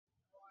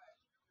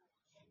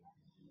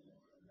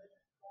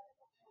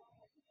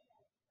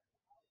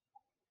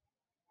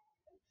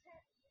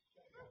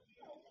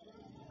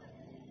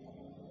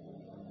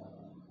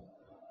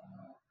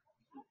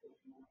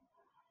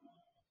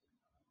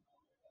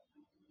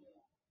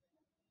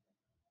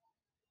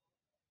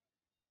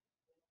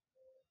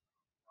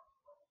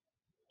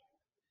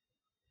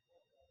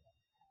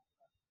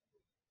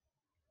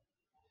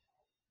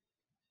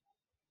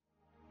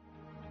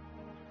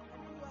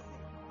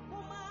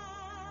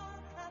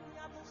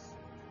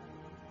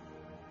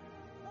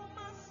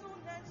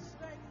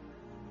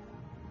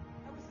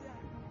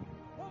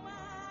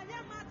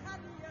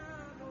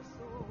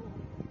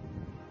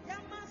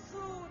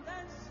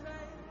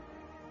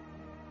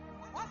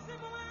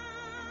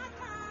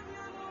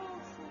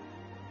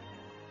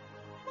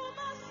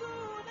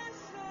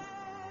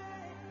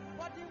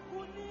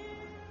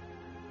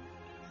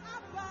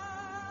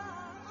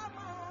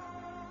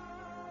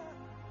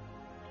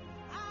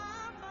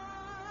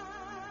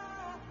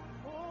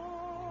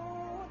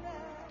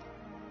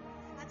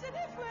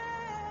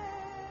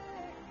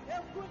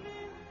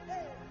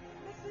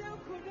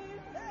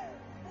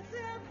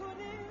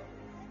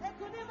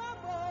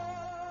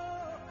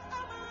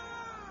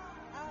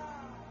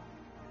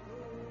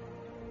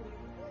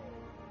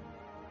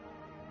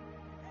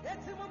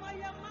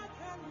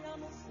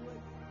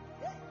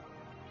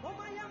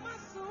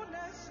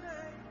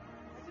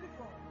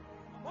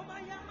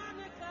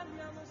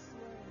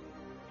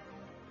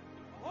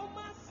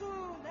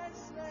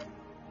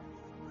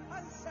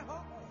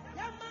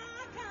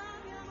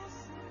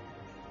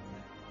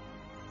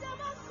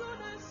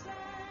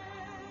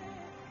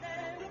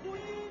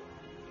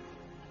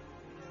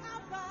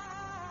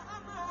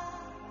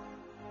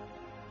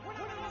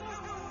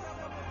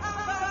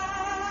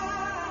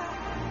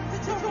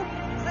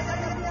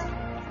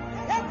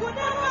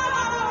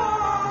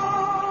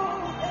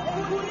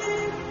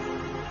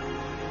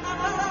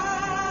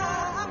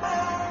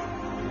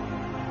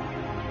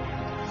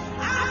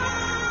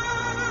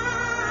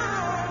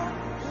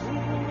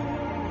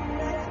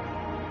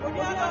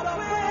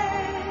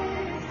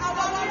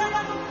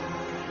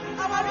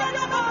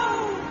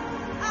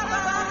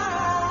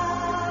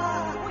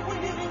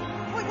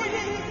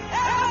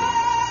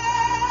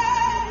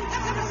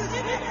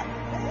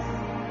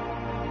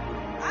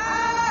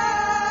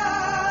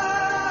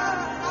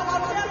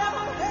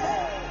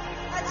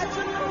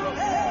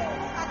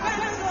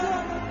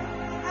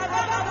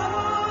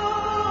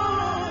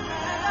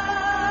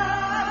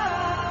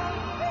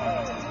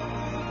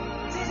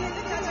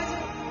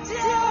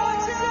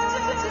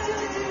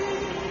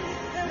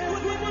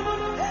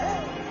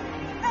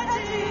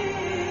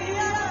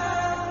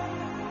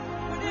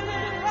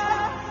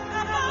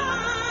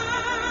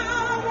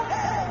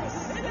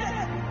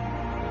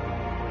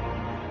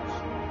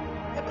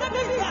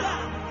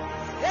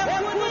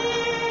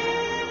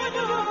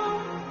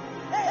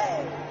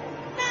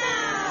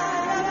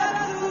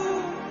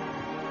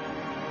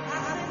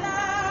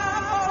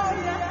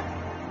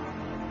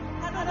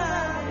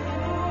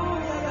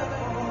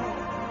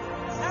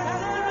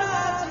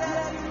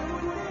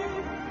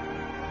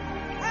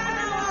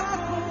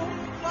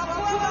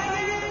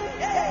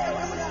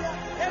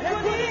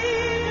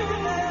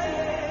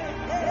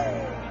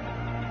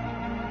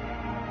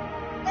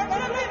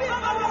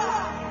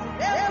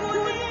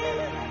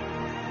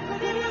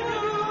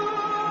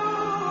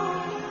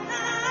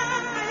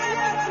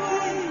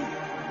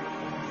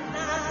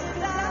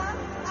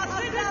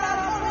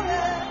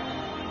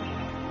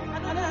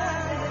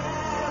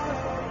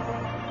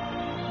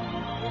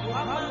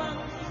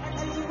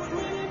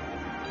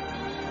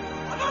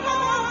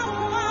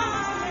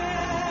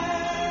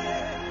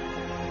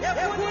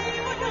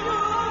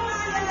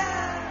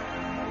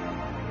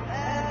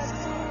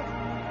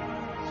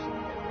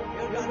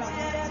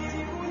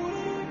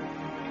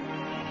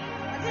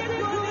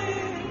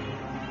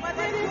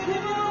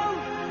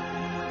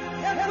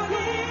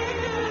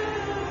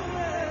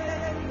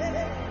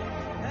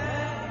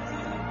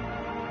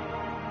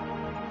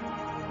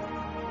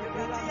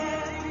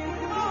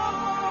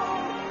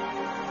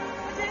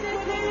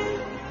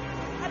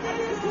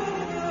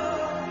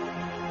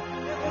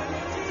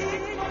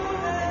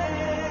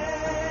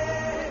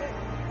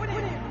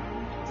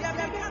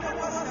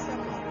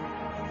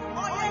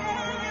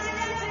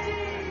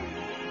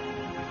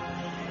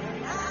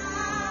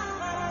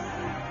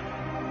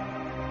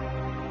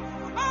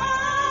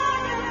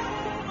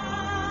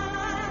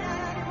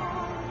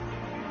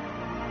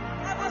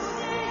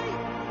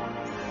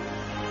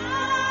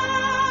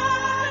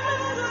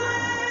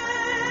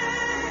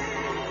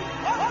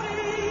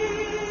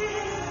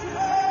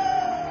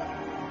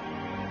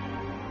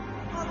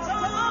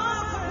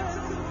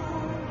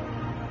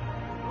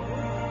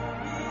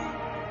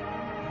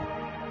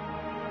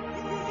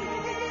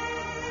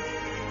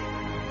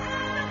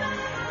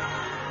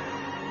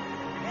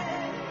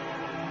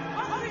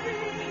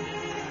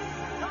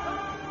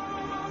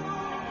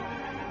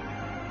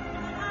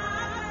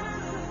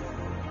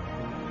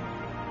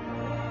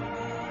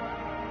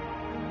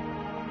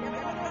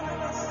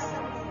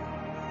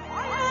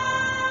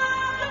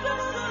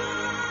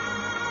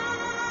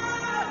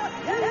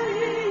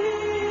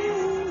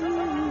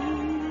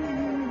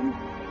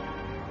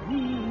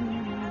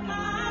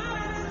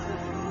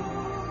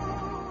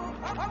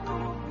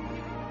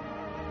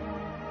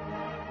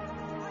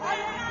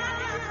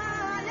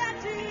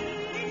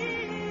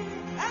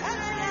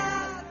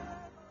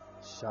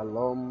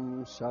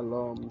Shalom,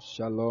 shalom,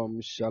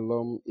 shalom,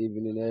 shalom,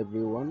 evening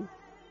everyone.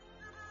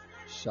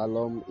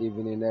 Shalom,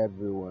 evening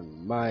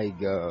everyone. My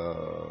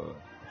God.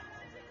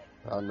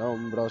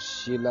 Anombra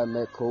Shila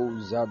Meko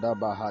Zada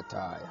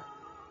Bahataya.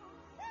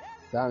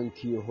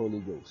 Thank you, Holy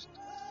Ghost.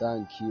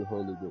 Thank you,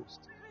 Holy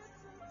Ghost.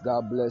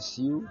 God bless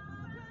you,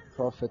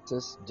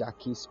 Prophetess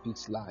Jackie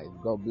Speaks Live.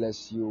 God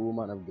bless you,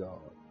 woman of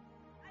God.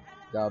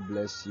 God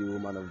bless you,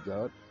 woman of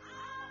God.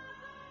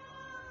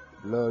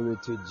 Glory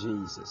to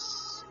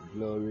Jesus.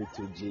 Glory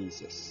to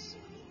Jesus.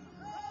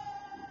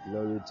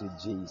 Glory to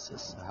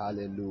Jesus.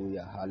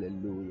 Hallelujah.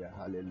 Hallelujah.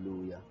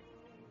 Hallelujah.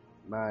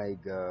 My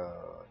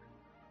God.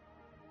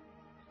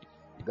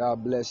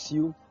 God bless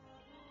you.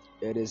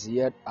 It is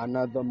yet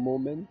another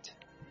moment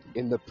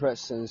in the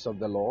presence of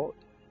the Lord.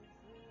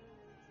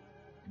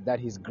 that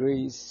His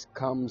grace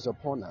comes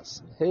upon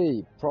us.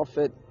 Hey,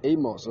 Prophet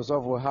Amos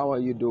Osofo, how are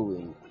you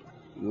doing?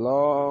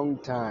 Long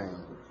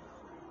time.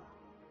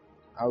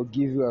 I'll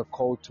give you a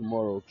call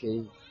tomorrow,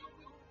 okay?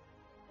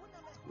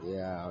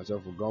 Yeah,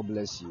 Osofo, God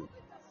bless you.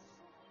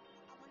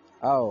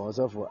 Oh,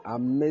 Osofo, I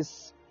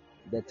miss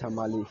the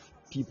Tamale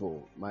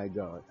people, my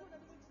God.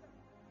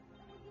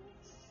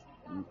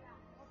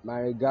 My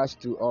regards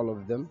to all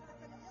of them.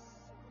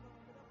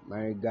 My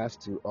regards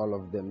to all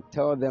of them.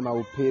 Tell them I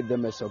will pay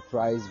them a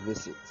surprise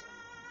visit.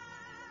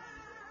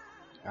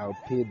 I'll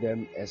pay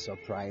them a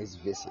surprise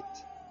visit.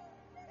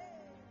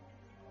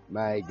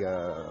 My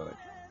God.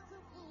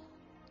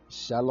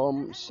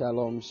 Shalom,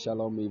 shalom,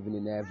 shalom,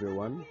 evening,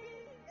 everyone.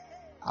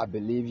 I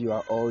believe you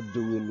are all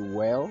doing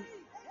well.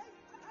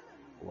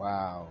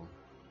 Wow.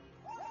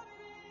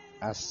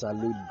 I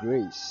salute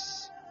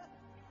grace.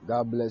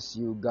 God bless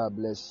you, God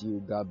bless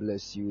you, God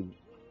bless you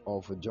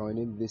all for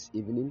joining this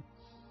evening.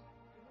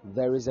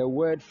 There is a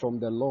word from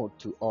the Lord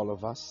to all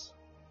of us.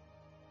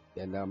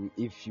 And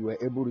if you were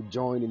able to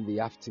join in the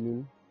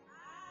afternoon,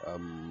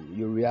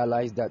 you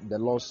realize that the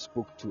Lord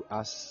spoke to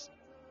us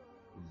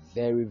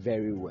very,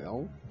 very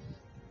well.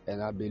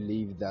 And I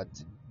believe that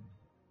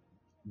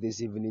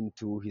this evening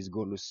too, He's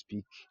going to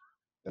speak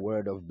a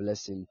word of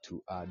blessing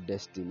to our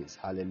destinies.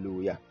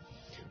 Hallelujah.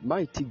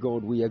 Mighty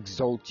God, we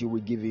exalt you.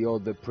 We give you all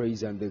the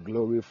praise and the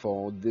glory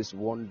for this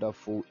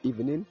wonderful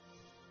evening.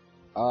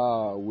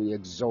 We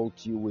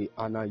exalt you. We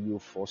honor you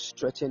for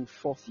stretching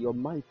forth your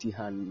mighty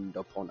hand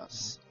upon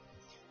us.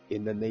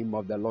 In the name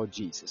of the Lord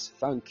Jesus,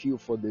 thank you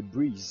for the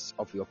breeze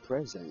of your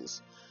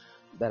presence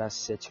that has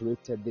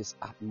saturated this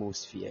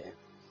atmosphere.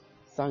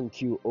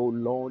 Thank you, O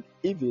Lord,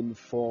 even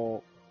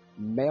for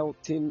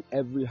melting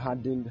every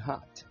hardened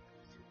heart.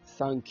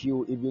 Thank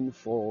you even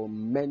for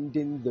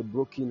mending the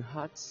broken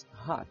heart's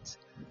heart.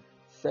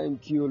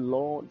 Thank you,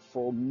 Lord,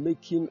 for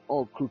making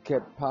all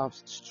crooked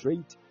paths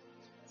straight.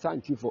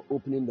 Thank you for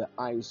opening the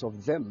eyes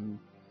of them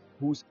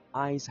whose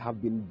eyes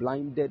have been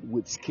blinded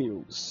with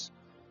scales.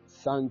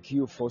 Thank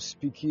you for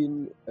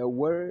speaking a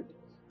word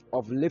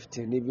of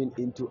lifting even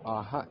into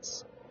our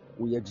hearts.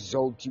 We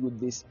exalt you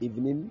this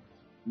evening.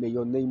 May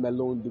your name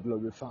alone be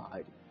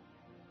glorified.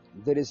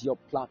 There is your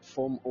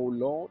platform, O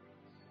Lord.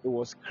 It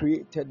was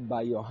created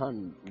by your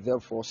hand.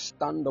 Therefore,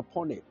 stand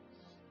upon it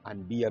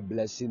and be a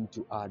blessing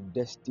to our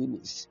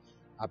destinies.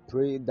 I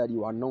pray that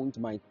you anoint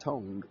my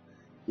tongue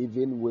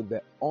even with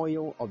the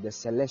oil of the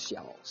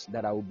celestials,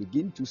 that I will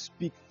begin to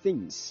speak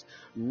things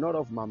not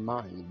of my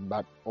mind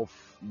but of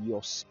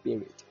your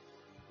spirit,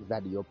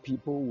 that your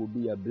people will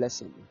be a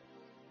blessing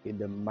in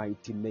the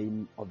mighty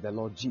name of the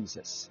Lord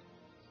Jesus.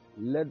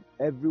 Let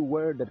every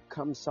word that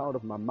comes out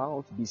of my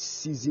mouth be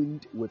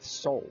seasoned with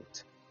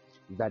salt,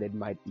 that it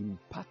might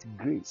impart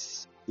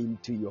grace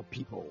into your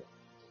people.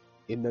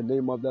 In the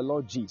name of the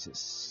Lord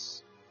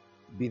Jesus,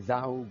 be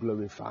thou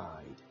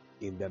glorified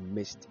in the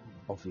midst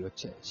of your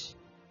church.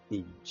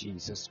 In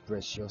Jesus'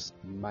 precious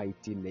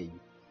mighty name.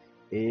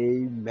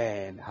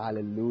 Amen.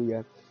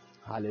 Hallelujah.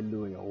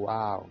 Hallelujah.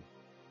 Wow.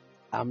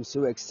 I'm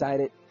so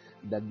excited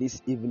that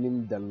this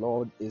evening the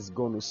Lord is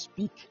going to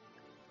speak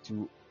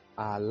to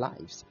our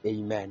lives.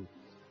 Amen.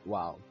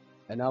 Wow.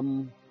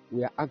 And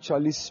we are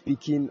actually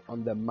speaking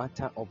on the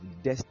matter of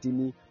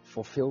destiny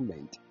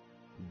fulfillment.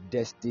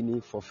 Destiny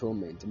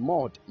fulfillment.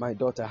 Maud, my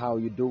daughter, how are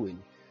you doing?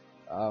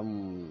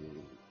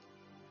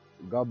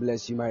 God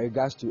bless you. My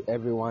regards to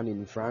everyone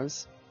in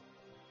France.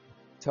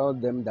 Tell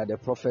them that the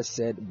prophet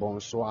said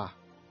bonsoir.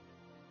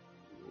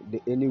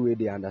 Any way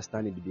they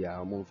understand it, be a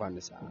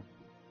monfanisa.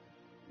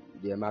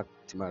 The mark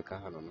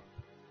Timaka Hanono.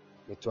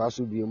 The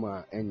Twasu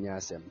Biuma Enya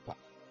Sempa.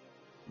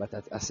 But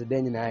at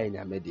Asedeni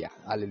na media.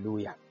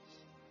 Hallelujah.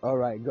 All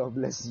right, God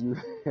bless you.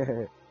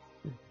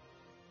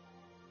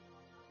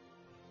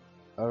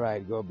 All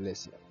right, God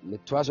bless you. The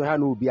Twasu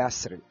Hanu be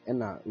asri.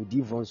 Ena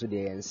udivon so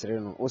de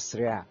ensre no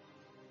osre a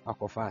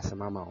akofa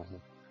asamama ho.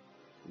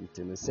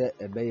 Nti no se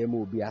ebeye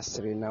mu obi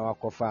asre na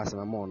wakofa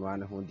asamama ono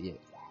ane ho de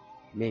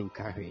me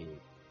nka hwe.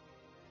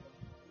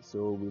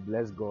 So we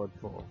bless God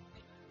for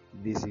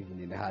this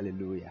evening.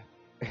 Hallelujah.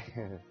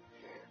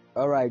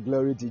 All right,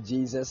 glory to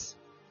Jesus.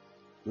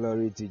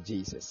 Glory to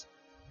Jesus.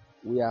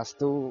 We are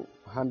still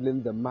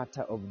handling the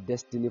matter of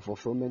destiny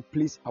fulfillment.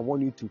 Please, I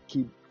want you to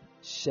keep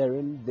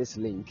sharing this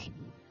link.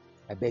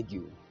 I beg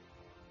you.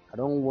 I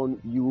don't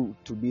want you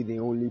to be the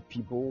only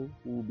people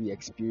who will be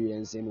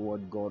experiencing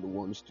what God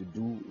wants to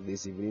do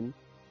this evening.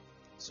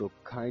 So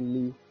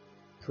kindly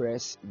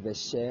press the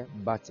share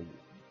button.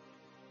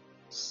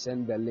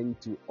 Send the link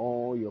to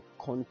all your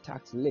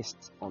contact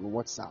lists on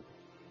WhatsApp.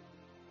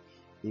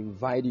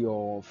 Invite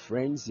your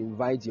friends,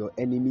 invite your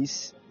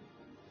enemies,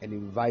 and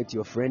invite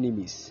your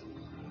frenemies.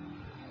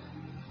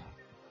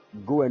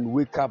 Go and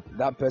wake up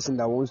that person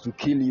that wants to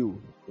kill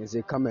you and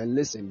say, come and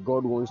listen.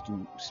 God wants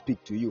to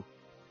speak to you.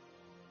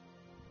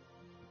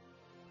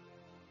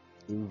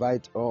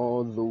 Invite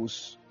all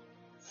those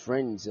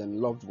friends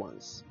and loved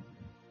ones.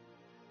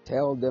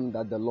 Tell them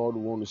that the Lord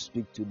wants to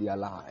speak to their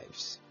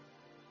lives.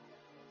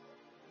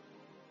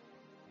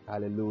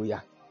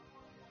 Hallelujah.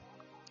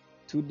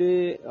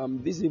 Today,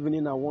 this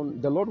evening,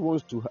 the Lord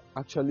wants to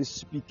actually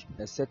speak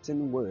a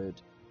certain word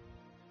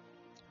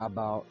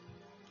about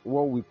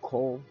what we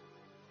call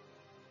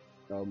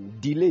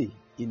delay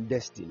in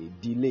destiny.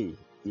 Delay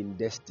in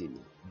destiny.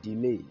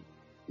 Delay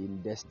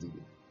in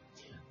destiny.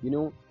 You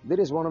know, that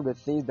is one of the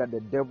things that the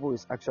devil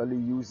is actually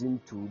using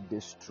to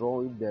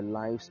destroy the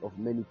lives of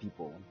many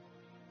people.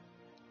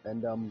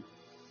 And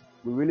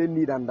we really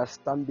need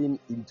understanding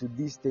into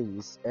these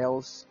things,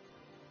 else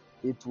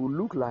it will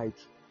look like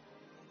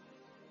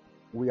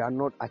we are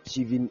not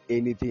achieving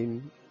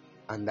anything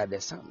under the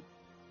sun.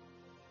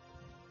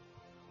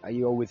 Are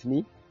you all with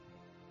me?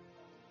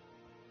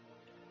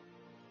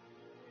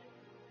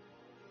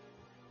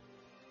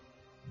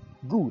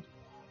 Good.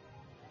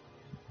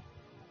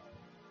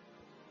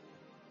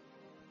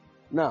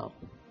 Now,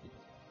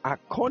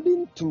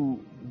 according to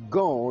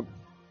God,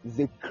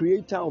 the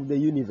creator of the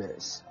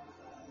universe,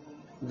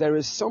 there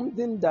is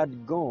something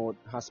that God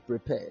has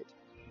prepared.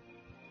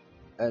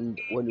 And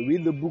when you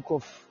read the book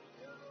of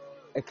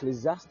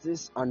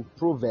Ecclesiastes and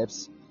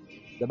Proverbs,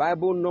 the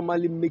Bible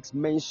normally makes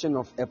mention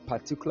of a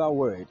particular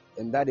word,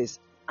 and that is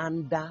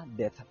under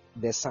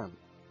the sun.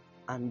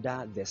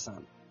 Under the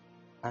sun.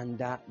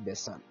 Under the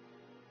sun.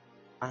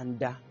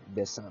 Under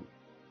the sun.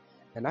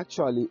 And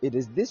actually, it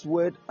is this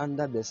word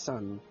under the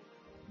sun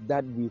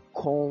that we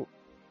call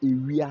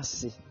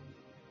Ewiase.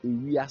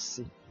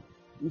 Ewiase.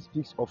 It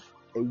speaks of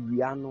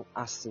Ewiano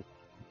Ase,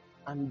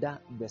 under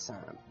the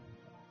sun.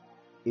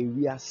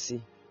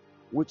 Ewiase,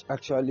 which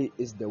actually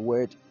is the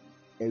word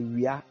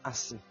Ewia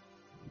Ase.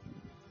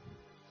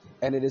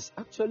 And it is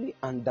actually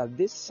under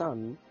this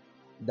sun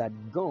that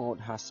God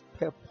has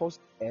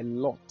purposed a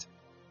lot.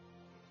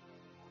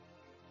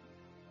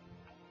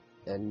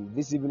 And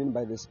this evening,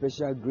 by the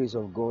special grace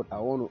of God, I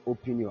want to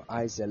open your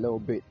eyes a little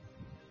bit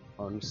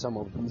on some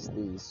of these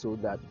things so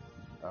that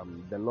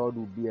the Lord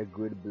will be a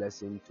great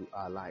blessing to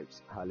our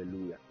lives.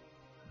 Hallelujah.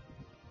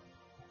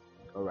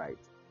 All right.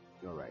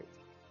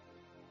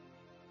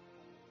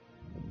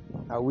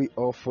 Are we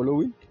all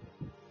following?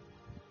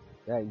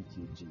 Thank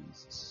you,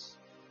 Jesus.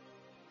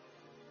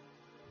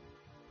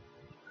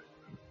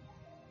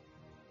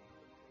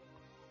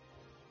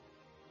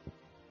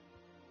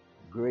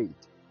 Great.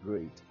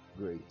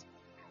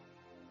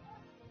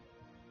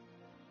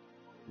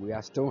 We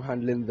are still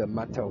handling the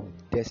matter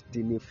of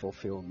destiny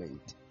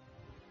fulfillment.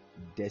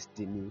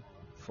 Destiny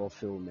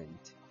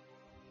fulfillment.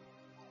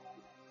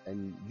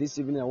 And this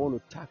evening I want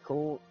to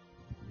tackle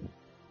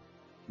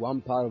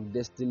one part of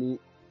destiny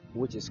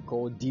which is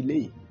called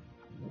delay.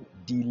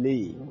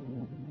 Delay.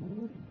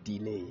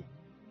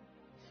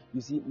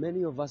 You see,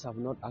 many of us have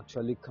not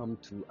actually come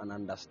to an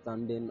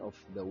understanding of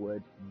the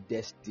word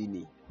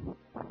destiny.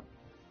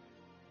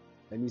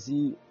 And you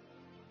see,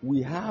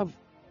 we have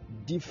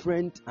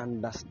different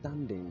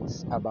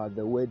understandings about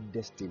the word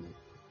destiny.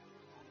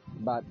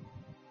 But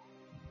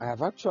I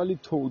have actually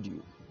told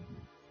you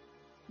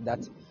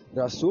that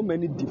there are so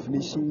many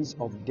definitions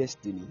of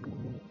destiny,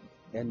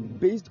 and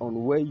based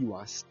on where you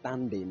are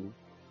standing,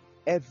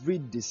 every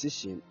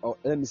decision, or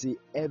let me say,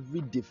 every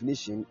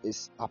definition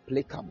is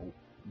applicable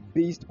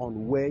based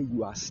on where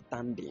you are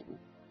standing.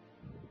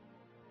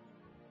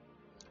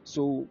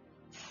 So,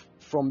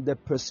 from the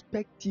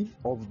perspective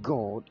of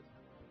God,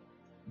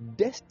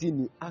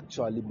 destiny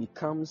actually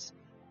becomes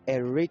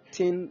a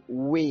written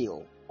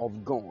will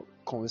of God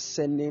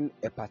concerning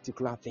a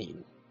particular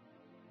thing.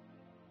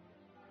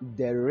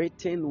 The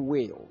written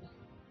will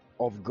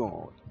of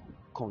God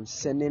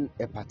concerning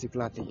a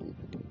particular thing,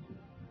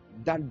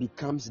 that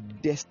becomes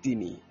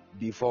destiny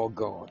before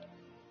God.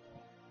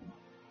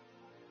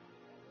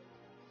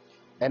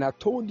 And I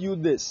told you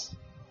this,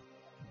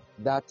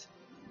 that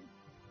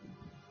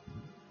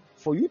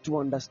for you to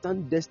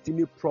understand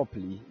destiny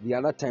properly, the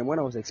other time when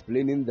I was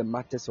explaining the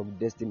matters of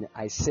destiny,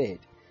 I said,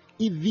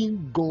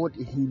 even God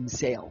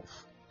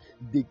himself,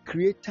 the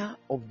creator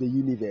of the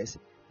universe,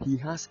 he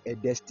has a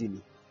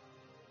destiny.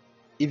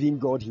 Even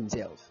God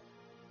himself.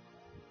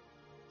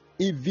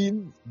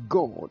 Even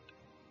God,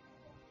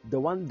 the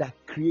one that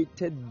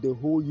created the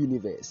whole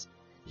universe,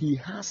 he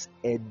has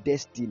a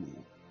destiny.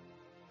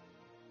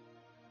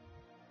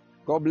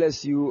 God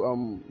bless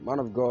you, man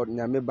of God.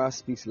 Nyameba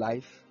Speaks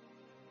Life.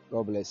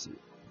 God bless you.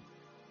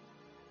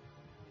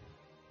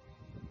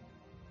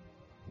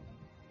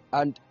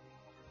 And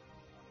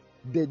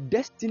the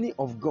destiny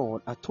of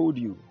God, I told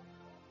you.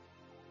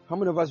 How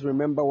many of us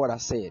remember what I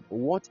said?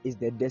 What is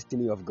the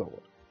destiny of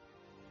God?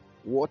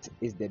 What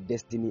is the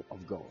destiny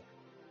of God?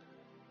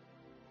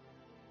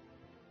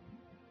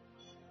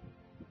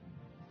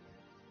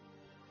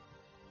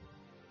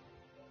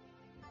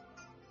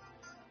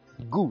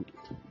 Good.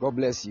 God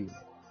bless you.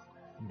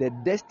 The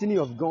destiny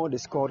of God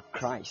is called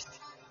Christ.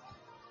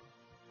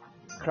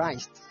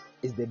 Christ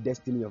is the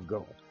destiny of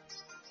God.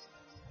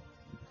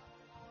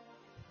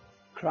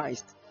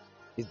 Christ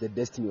is the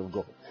destiny of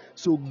God.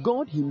 So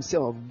God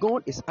himself,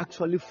 God is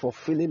actually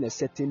fulfilling a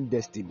certain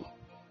destiny.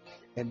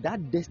 And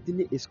that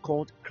destiny is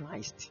called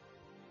Christ.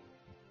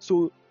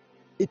 So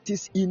It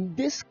is in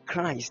this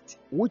Christ,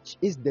 which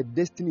is the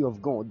destiny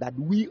of God, that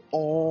we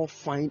all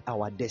find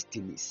our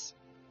destinies.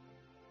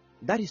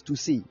 That is to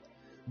say,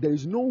 there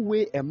is no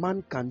way a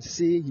man can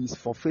say he's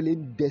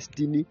fulfilling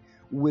destiny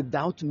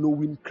without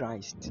knowing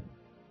Christ.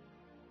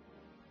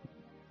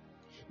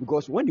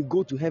 Because when you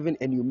go to heaven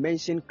and you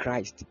mention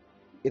Christ,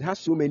 it has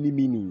so many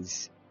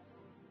meanings.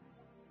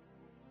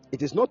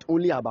 It is not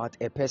only about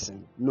a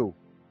person. No.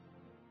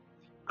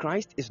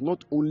 Christ is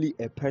not only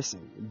a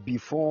person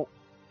before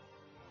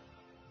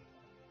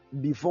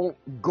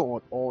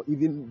God or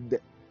even the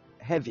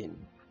heaven.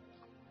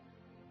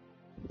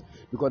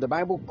 Because the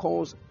Bible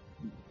calls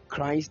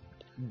Christ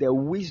the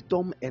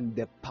wisdom and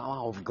the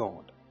power of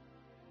God.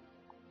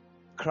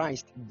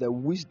 Christ, the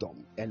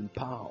wisdom and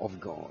power of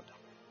God.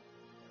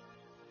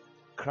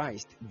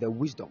 Christ, the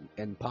wisdom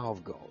and power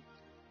of God.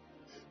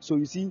 So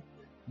you see,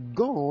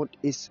 God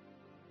is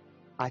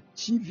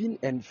achieving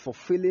and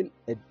fulfilling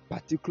a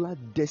particular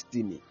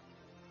destiny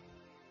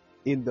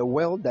in the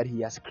world that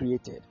He has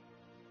created.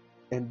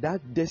 And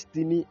that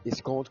destiny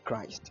is called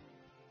Christ.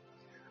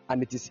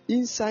 And it is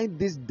inside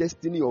this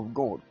destiny of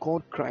God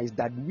called Christ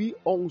that we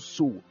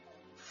also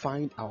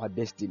find our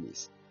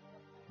destinies.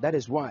 That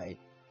is why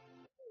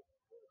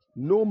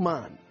no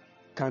man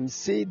can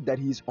say that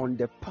he is on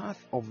the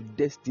path of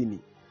destiny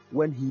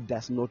when he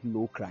does not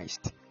know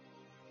Christ.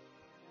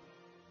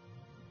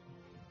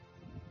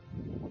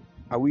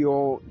 Are we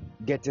all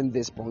getting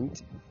this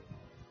point?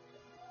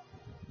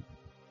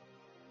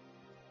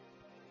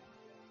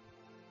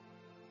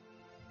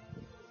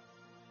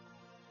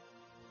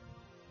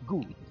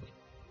 Good.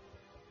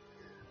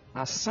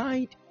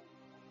 Aside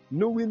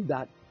knowing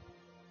that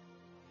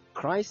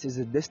Christ is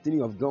the destiny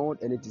of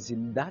God, and it is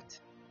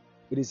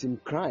in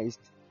Christ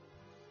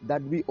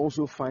that we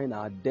also find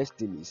our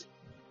destinies.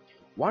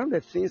 One of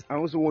the things I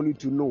also want you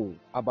to know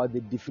about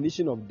the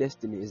definition of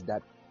destiny is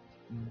that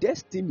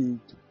destiny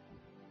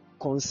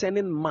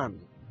concerning man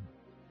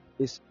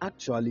is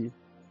actually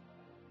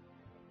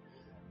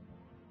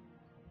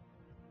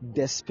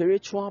the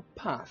spiritual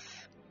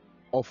path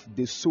of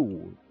the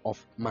soul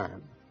of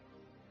man.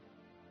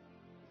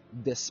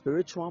 The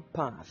spiritual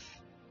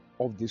path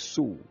of the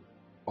soul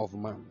of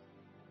man.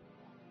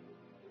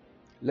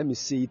 Let me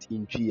say it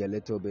in Twi a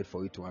little bit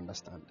for you to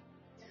understand.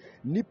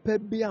 Nipa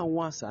bi a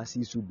was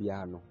asisu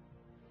bia no.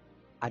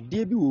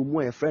 Ade bi wo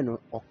mu e friend no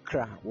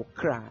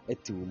okra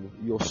eti wo mu,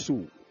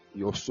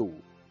 your soul.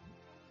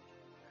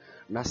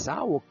 Na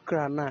saa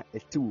okra na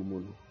eti wo mu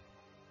no.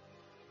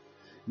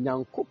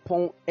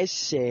 Nyankopɔn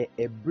ehye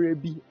ebre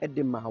bi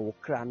de ma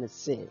okra ne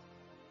se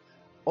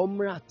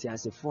omra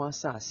atiasefo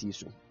asase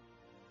so.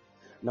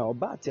 Na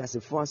oba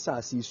atiasefo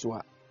asase so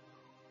a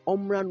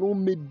omra no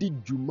medi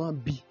dwuma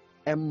bi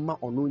emma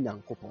ono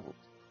Nyankopɔn.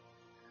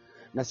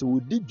 Na se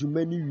wodi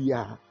dwuma ni wi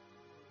a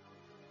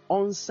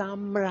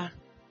onsamra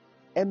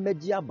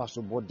emeji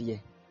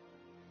abasobode.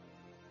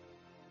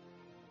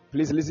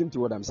 Please listen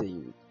to what I'm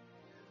saying.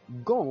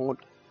 God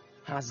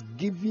has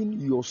given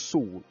your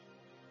soul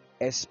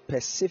a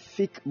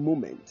specific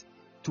moment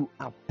to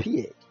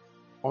appear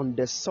on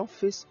the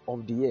surface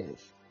of the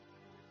earth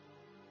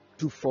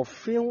to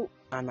fulfill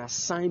an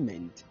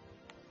assignment,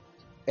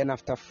 and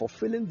after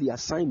fulfilling the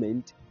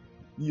assignment,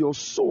 your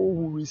soul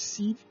will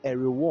receive a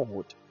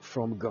reward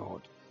from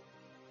God.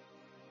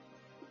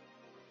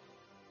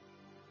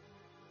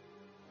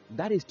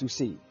 That is to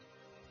say,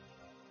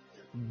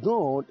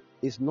 God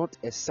is not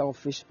a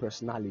selfish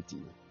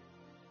personality.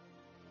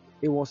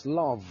 It was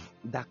love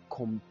that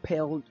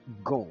compelled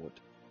God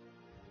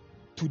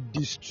to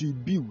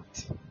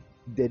distribute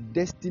the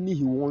destiny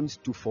He wants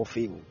to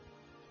fulfill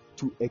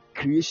to a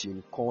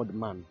creation called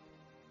man.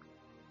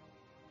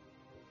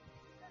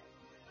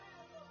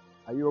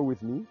 Are you all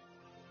with me?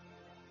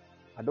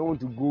 I don't want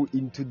to go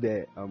into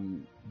the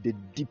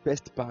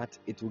deepest part.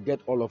 It will get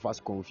all of us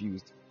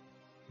confused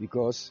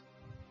because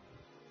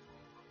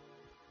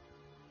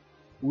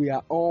we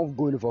are all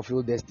going to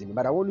fulfill destiny.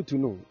 But I want you to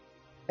know,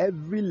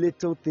 every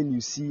little thing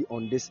you see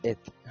on this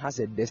earth has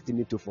a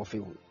destiny to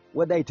fulfill.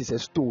 Whether it is a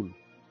stone,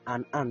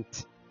 an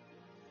ant,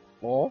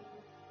 or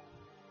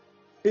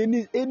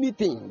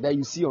anything that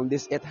you see on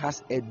this earth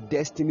has a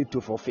destiny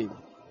to fulfill.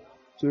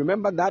 So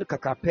remember that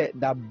kakape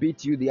that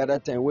beat you the other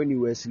time when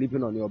you were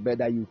sleeping on your bed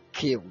that you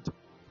killed.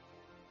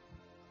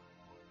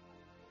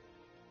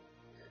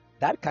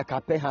 That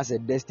kakape has a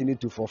destiny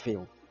to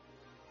fulfill.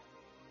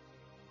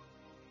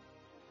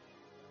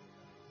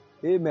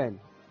 Amen.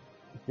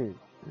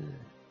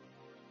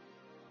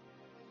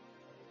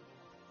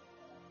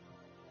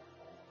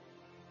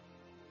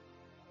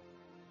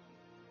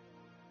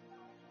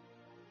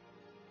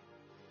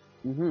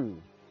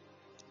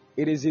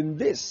 It is in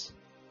this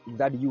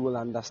that you will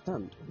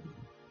understand.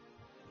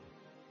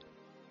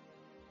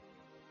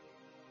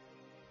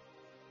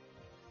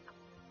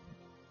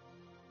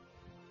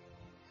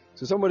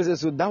 So somebody says,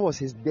 so that was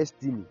his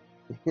destiny.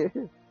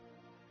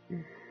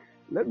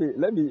 Let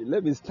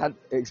me start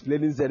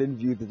explaining certain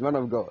few things. Man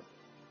of God,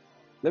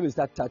 let me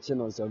start touching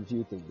on some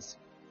few things.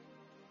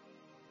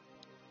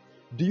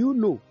 Do you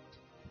know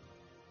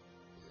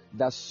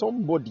that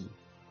somebody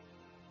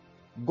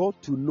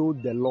got to know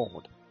the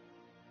Lord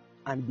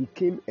and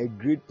became a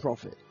great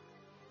prophet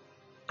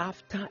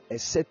after a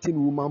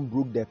certain woman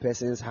broke the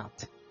person's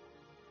heart.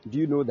 Do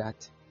you know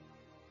that?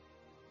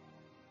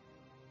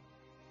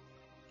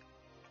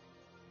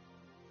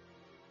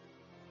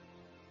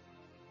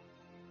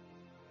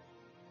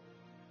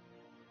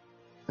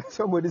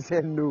 Somebody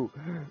said no.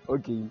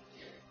 Okay.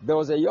 There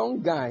was a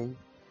young guy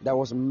that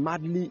was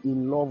madly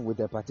in love with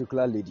a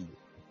particular lady,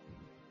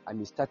 and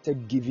he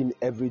started giving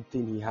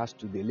everything he has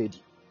to the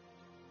lady.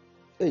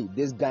 Hey,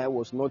 this guy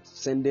was not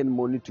sending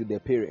money to the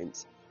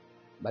parents,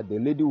 but the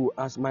lady will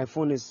ask, my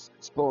phone is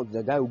spoiled.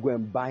 The guy will go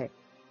and buy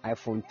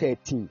iPhone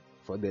 13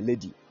 for the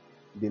lady,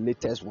 the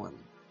latest one.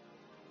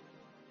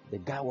 The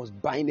guy was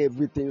buying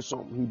everything.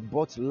 So he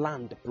bought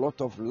land, plot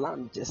of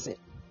land, just say.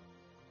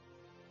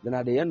 Then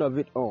at the end of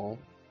it all,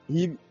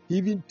 he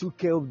even took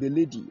care of the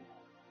lady,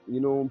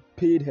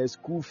 paid her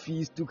school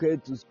fees, took her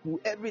to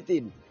school,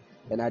 everything.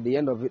 And at the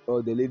end of it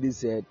all, the lady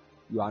said,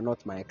 you are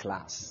not my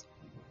class.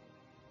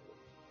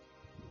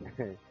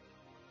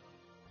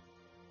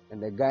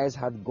 And the guy's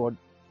heart got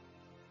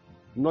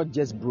not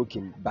just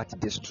broken, but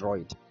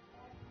destroyed.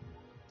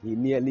 He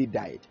nearly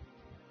died.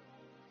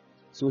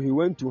 So he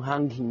went to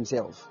hang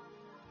himself.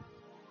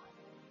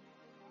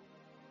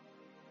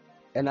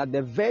 And at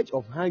the verge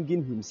of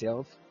hanging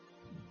himself,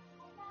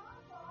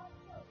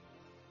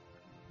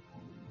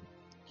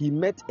 he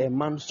met a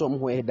man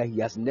somewhere that he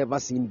has never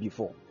seen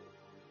before.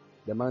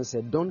 The man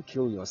said, don't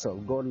kill yourself.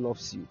 God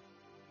loves you.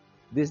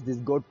 This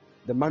God,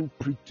 the man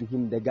preached to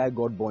him. The guy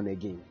got born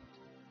again.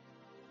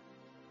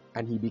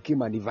 And he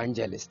became an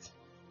evangelist.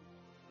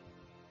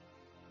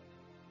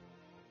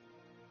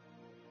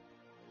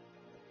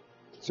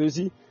 So you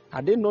see,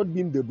 had it not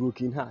been the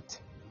broken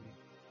heart,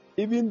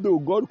 even though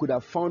God could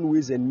have found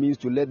ways and means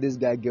to let this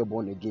guy get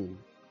born again,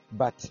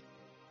 but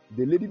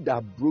the lady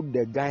that broke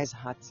the guy's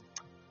heart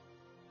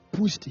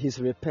pushed his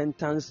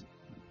repentance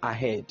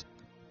ahead.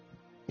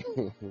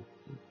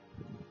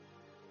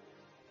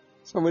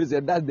 Somebody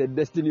said that's the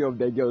destiny of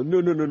the girl.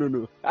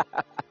 No.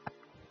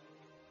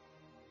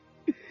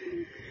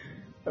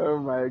 Oh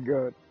my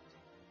God.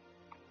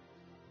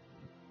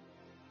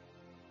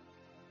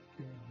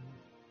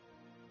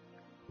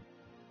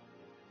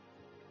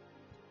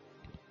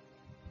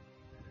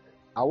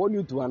 I want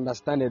you to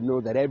understand and know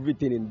that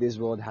everything in this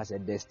world has a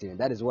destiny.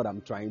 That is what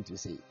I'm trying to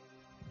say.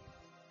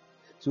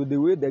 So the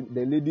way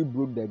the lady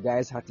broke the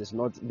guy's heart is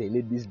not the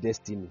lady's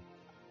destiny.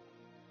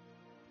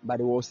 But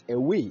it was a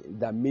way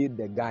that made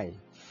the guy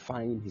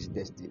find his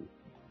destiny.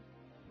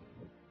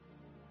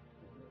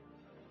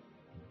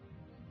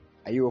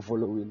 Are you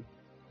following?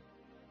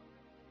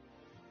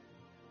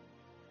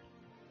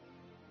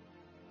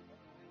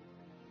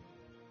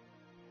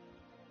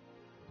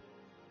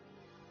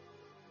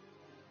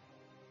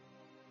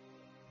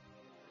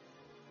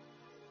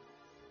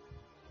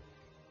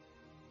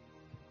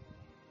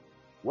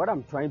 What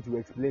I'm trying to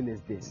explain is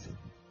this.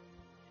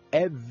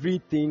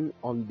 Everything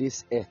on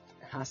this earth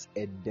has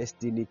a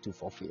destiny to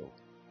fulfill.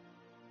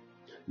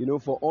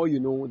 For all you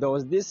know, there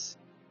was this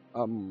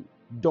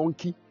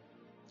donkey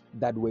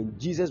that when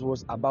Jesus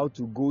was about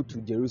to go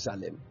to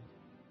Jerusalem,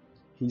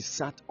 he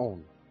sat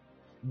on.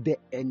 The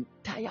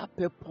entire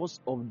purpose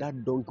of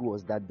that donkey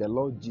was that the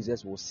Lord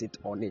Jesus will sit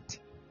on it.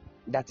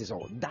 That is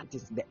all. That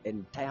is the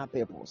entire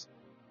purpose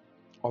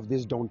of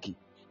this donkey.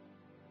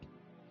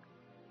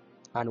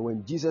 And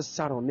when Jesus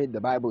sat on it, the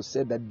Bible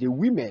said that the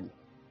women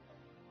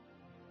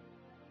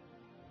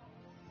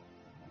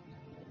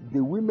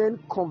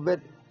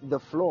covered the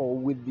floor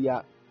with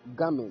their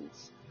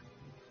garments,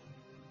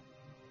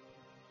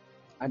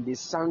 and they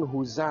sang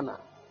Hosanna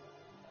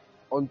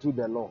unto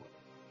the Lord.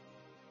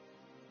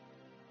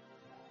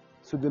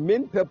 So the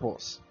main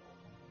purpose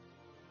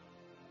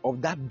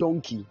of that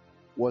donkey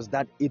was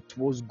that it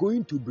was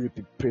going to be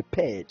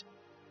prepared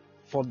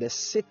for the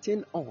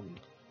sitting on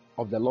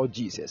of the Lord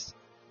Jesus,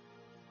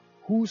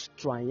 whose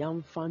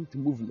triumphant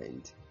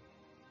movement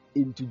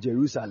into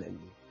Jerusalem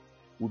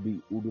will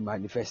be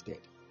manifested.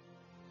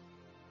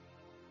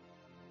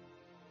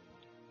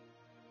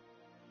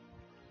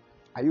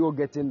 Are you all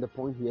getting the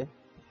point here?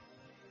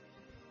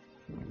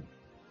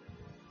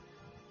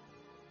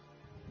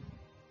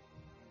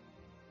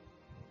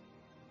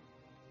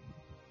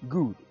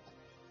 Good.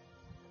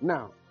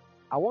 Now,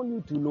 I want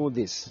you to know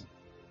this.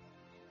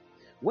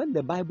 When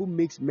the Bible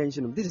makes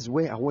mention of this, is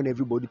where I want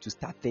everybody to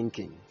start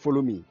thinking.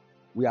 Follow me.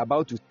 We are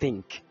about to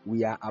think.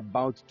 We are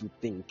about to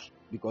think.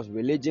 Because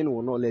religion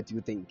will not let you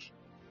think.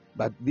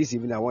 But this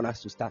evening I want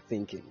us to start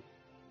thinking.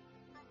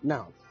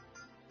 Now,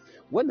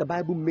 when the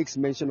Bible makes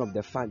mention of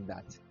the fact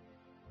that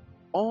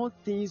all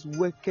things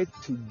work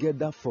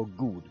together for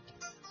good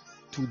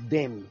to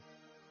them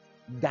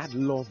that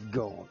love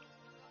God,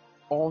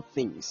 all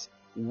things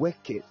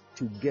work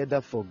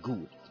together for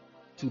good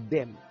to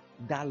them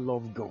that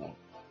love God.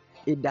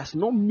 It does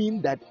not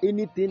mean that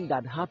anything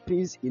that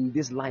happens in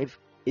this life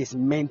is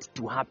meant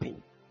to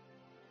happen.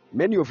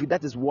 Many of you,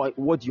 that is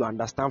what you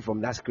understand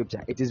from that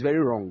scripture. It is very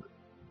wrong.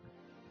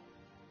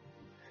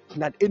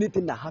 That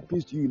anything that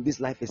happens to you in this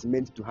life is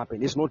meant to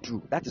happen. It's not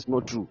true. That is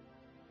not true.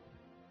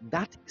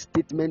 that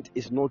statement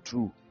is not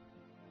true.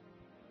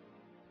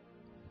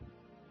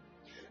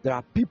 There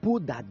are people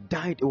that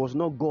died. It was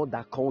not God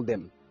that called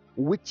them.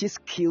 Witches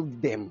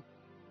killed them.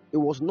 It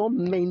was not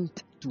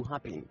meant to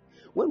happen.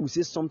 When we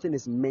say something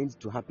is meant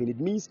to happen, it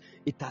means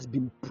it has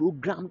been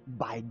programmed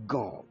by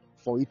God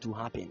for it to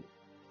happen.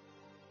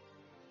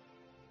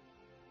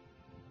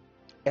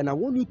 And I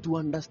want you to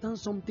understand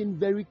something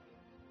very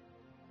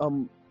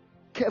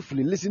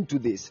carefully. Listen to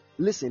this.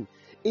 Listen,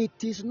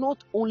 it is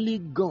not only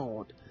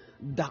God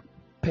that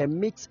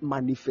permits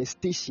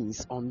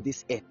manifestations on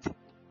this earth.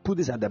 Put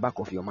this at the back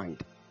of your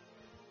mind.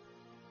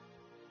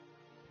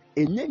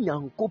 If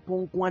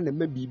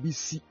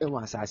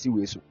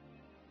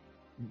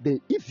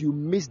you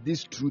miss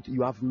this truth,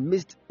 you have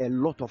missed a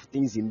lot of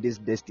things in this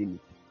destiny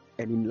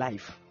and in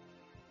life.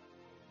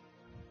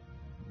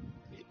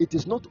 It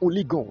is not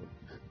only God.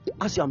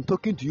 As I'm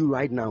talking to you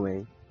right now,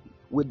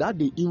 without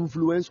the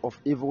influence of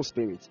evil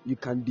spirits, you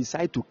can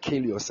decide to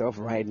kill yourself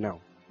right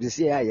now. You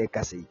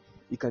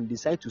can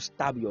decide to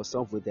stab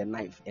yourself with a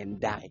knife and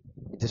die.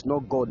 It is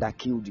not God that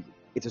killed you.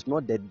 It is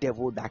not the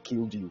devil that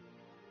killed you.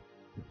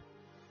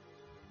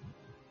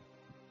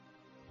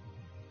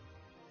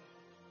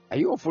 Are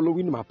you all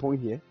following my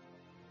point here?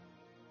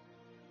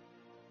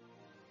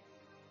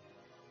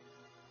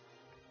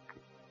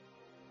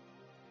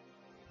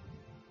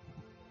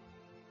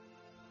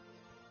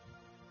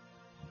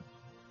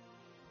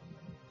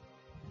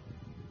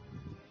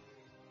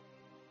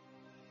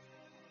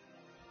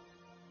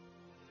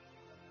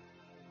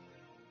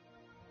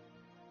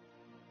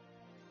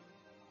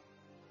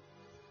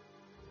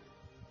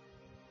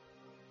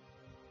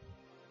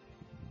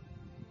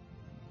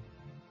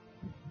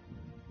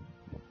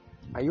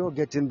 Are you all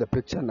getting the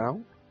picture now?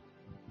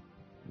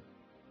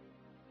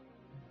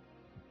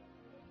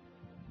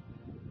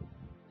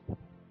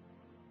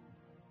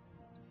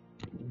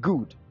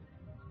 Good.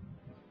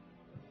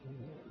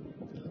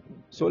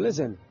 So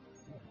listen,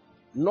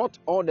 not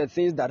all the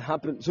things that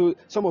happen. So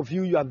some of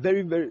you are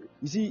very, you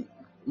see,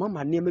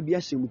 Mama,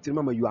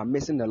 you are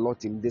missing a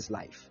lot in this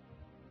life.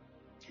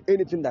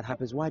 Anything that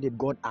happens, why did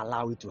God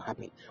allow it to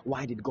happen?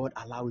 Why did God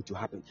allow it to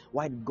happen?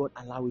 Why did God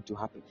allow it to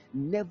happen?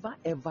 Never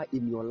ever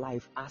in your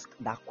life ask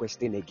that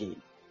question again.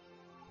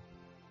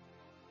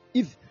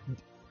 If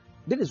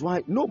that is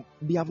why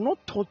they have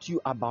not taught you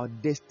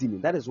about destiny.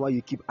 That is why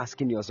you keep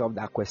asking yourself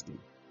that question.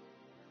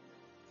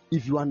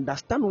 If you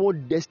understand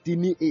what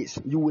destiny is,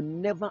 you will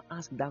never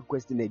ask that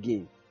question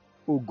again.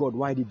 Oh God,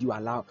 why did you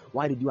allow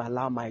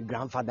my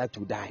grandfather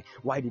to die?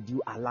 Why did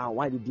you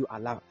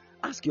allow?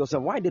 Ask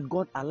yourself, why did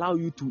God allow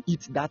you to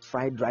eat that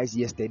fried rice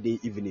yesterday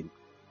evening?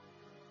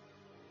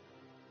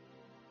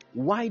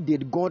 Why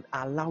did God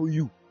allow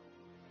you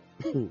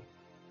to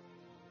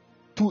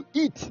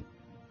eat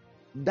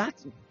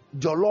that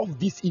jollof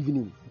this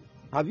evening?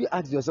 Have you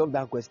asked yourself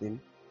that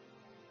question?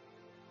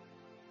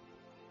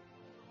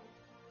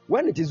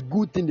 When it is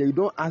good thing that you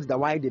don't ask that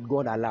why did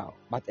God allow,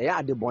 but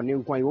you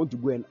want to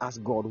go and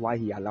ask God why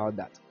He allowed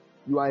that,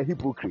 you are a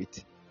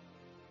hypocrite.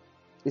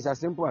 It's as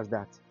simple as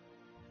that.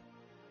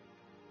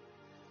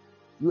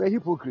 You are a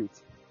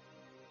hypocrite.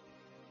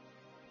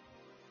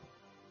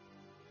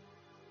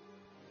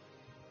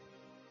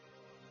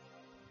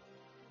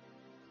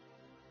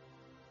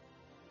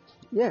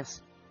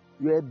 Yes,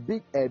 you are a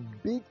big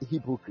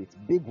hypocrite,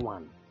 big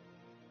one.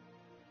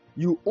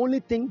 You only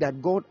think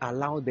that God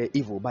allowed the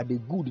evil, but the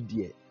good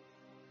there,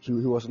 he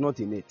was not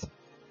in it.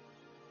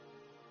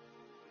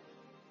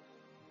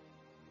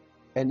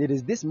 And it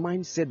is this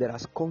mindset that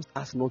has caused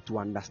us not to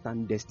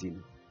understand destiny.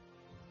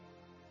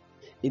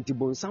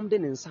 Instead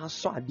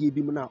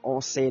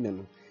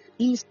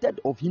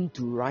of him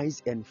to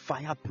rise and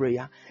fire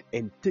prayer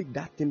and take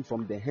that thing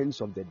from the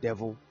hands of the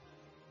devil,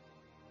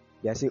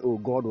 they are saying, oh,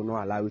 God will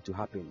not allow it to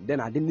happen. Then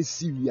I didn't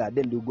see where.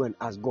 Then they go and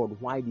ask God,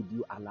 why did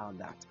you allow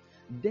that?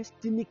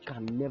 Destiny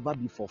can never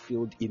be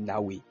fulfilled in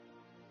that way.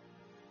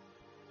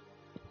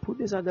 Put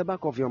this at the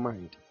back of your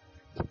mind.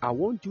 I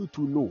want you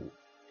to know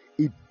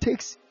it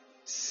takes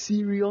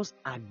serious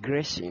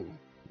aggression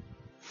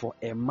for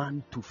a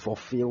man to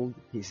fulfill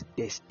his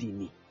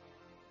destiny.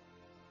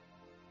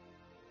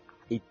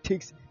 It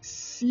takes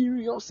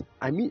serious,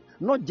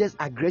 not just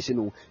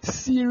aggression,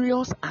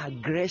 serious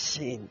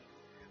aggression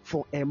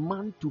for a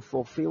man to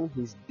fulfill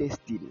his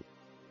destiny.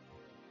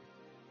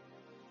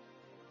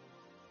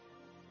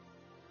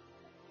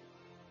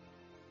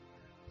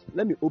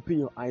 Let me open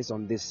your eyes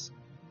on this.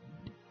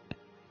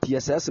 The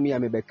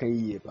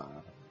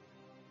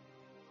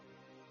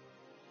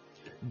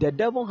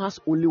devil has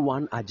only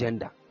one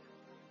agenda.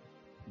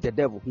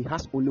 He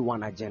has only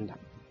one agenda.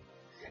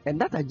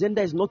 And that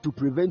agenda is not to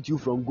prevent you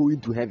from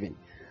going to heaven.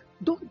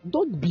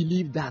 Don't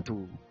believe that.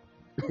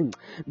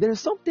 There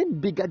is something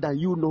bigger than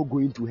you not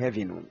going to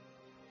heaven.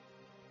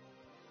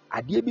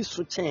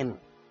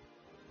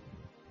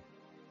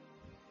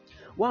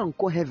 One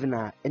call heaven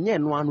and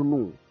then one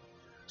no.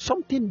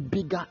 Something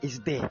bigger is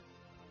there.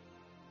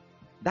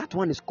 That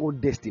one is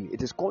called destiny.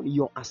 It is called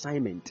your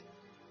assignment.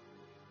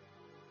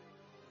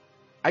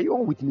 Are you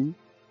all with me?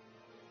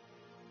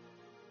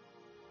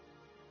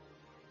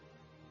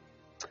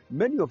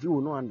 Many of you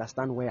will not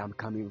understand where I'm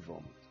coming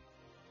from.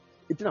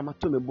 It's not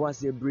matter me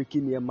say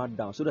breaking your mat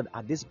down so that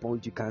at this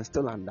point you can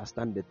still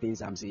understand the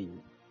things I'm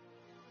saying.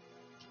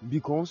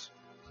 Because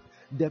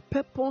the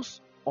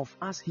purpose of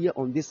us here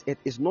on this earth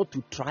is not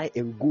to try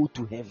and go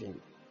to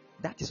heaven.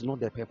 That is not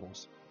the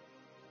purpose.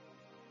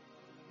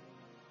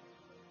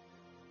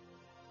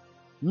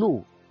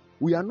 No,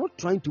 we are not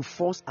trying to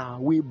force our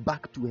way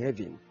back to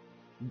heaven.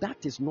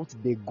 That is not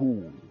the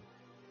goal.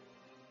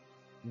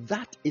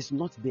 That is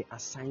not the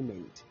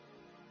assignment.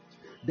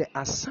 The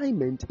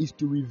assignment is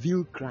to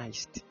reveal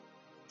Christ.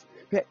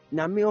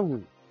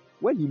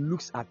 When he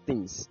looks at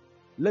things,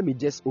 let me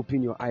just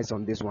open your eyes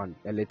on this one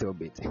a little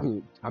bit.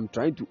 I'm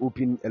trying to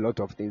open a lot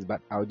of things, but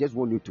I just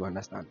want you to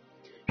understand.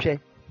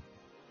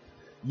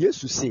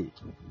 Jesus say,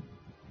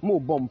 Mo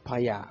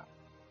bompaya.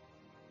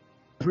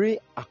 Pray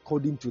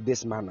according to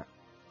this manner.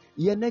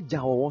 Yene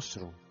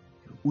jawosro,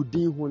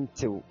 udin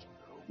huntil,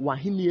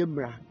 wahini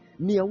emra,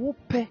 ni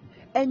wope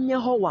enye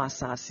ho wa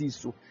asase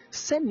so,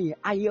 seni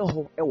aye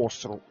ho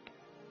ewosro.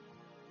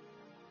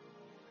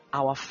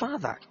 Our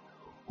Father,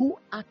 who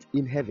art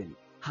in heaven,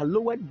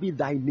 hallowed be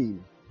thy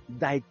name.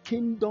 Thy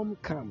kingdom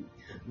come.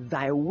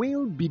 Thy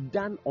will be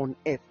done on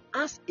earth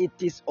as it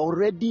is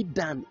already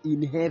done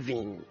in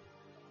heaven.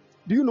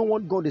 Do you know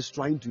what God is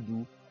trying to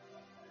do?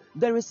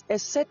 There is a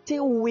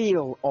certain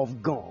will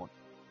of God.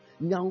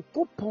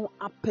 Nyankopon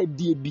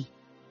apedie bi.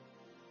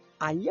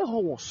 Aye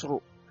ho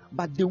wosoro.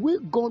 But the way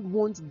God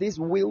wants this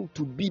will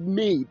to be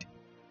made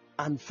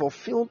and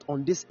fulfilled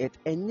on this earth,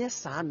 enye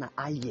saa na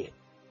aye.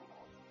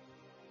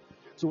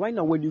 So right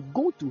now, when you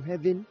go to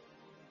heaven,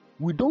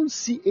 we don't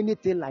see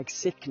anything like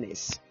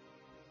sickness.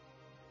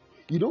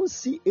 You don't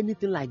see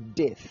anything like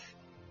death.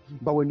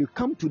 But when you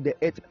come to the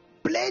earth,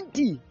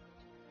 plenty.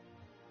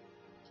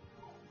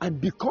 And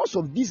because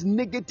of these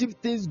negative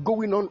things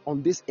going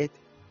on this earth,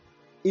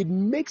 it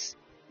makes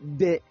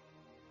the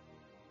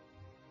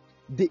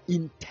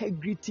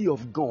integrity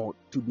of God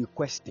to be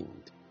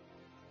questioned.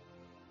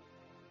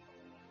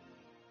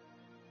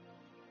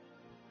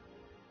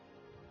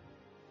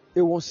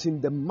 It was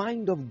in the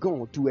mind of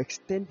God to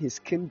extend his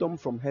kingdom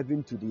from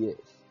heaven to the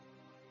earth.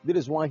 That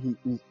is why he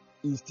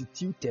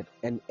instituted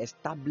and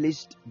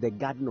established the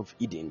Garden of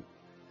Eden.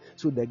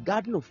 So the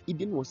Garden of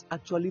Eden was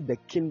actually the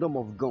kingdom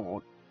of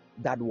God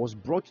that was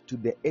brought to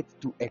the earth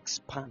to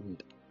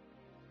expand.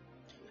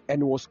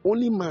 And it was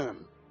only man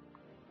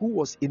who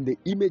was in the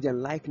image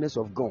and likeness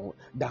of God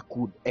that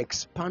could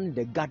expand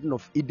the Garden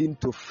of Eden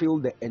to fill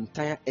the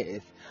entire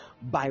earth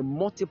by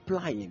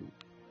multiplying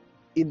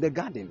in the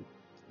garden.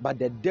 But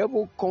the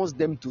devil caused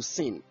them to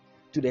sin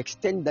to the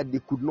extent that they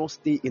could not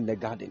stay in the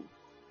garden.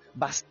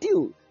 But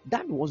still,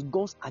 that was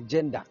God's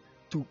agenda,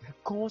 to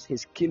cause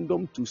his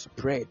kingdom to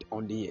spread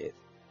on the earth.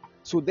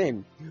 So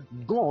then,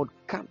 God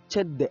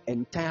captured the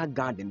entire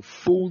garden,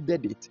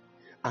 folded it,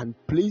 and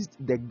placed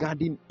the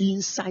garden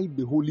inside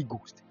the Holy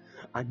Ghost.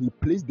 And he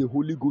placed the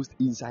Holy Ghost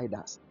inside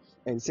us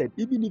and said,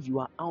 even if you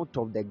are out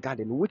of the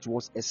garden, which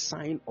was a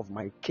sign of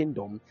my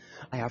kingdom,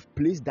 I have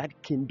placed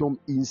that kingdom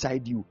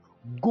inside you.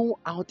 Go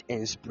out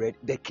and spread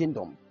the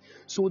kingdom.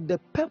 So the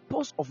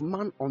purpose of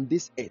man on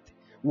this earth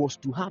was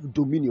to have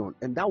dominion.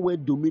 And that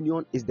word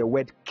dominion is the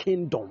word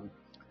kingdom.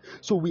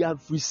 So we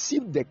have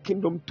received the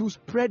kingdom to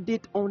spread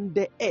it on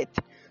the earth,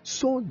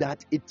 so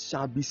that it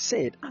shall be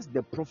said, as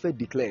the prophet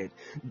declared,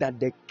 that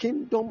the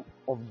kingdom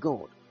of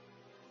God,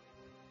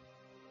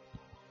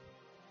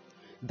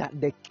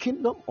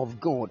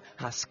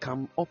 has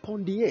come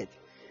upon the earth.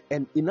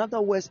 And in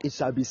other words, it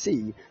shall be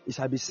said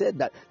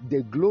that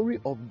the glory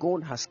of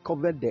God has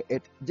covered the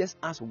earth just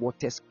as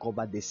waters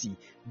cover the sea.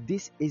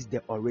 This is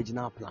the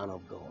original plan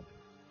of God.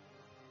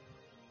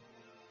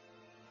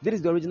 This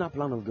is the original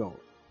plan of God.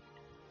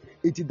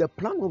 It is the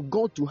plan of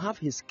God to have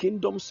his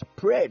kingdom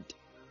spread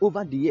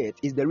over the earth.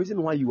 Is the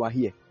reason why you are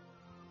here.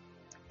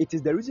 It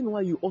is the reason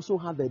why you also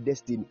have a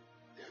destiny.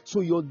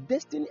 So your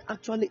destiny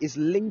actually is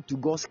linked to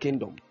God's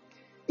kingdom.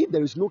 If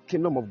there is no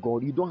kingdom of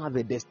God, you don't have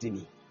a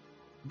destiny.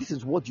 This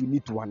is what you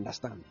need to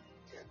understand.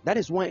 That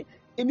is why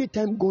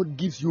anytime God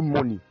gives you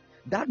money,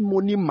 that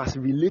money must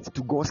relate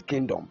to God's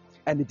kingdom.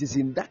 And it is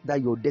in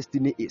that your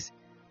destiny is.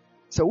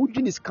 So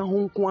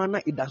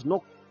it does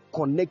not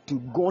connect to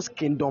God's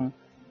kingdom.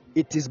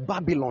 It is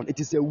Babylon. It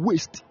is a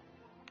waste.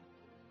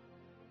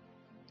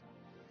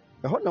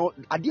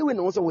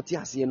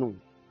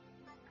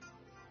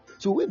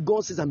 So when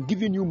God says, I'm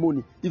giving you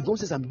money, if God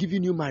says, I'm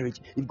giving you marriage,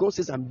 if God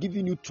says, I'm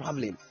giving you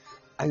traveling,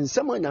 and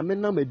someone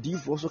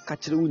also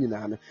catch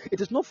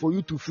it is not for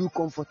you to feel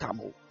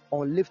comfortable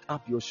or lift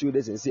up your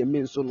shoulders and say,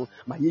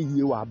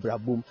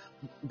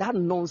 that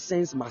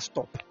nonsense must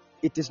stop.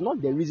 It is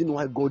not the reason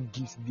why God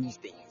gives these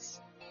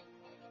things.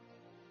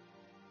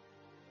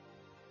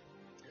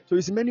 So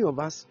it's many of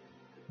us,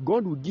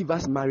 God will give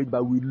us marriage,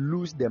 but we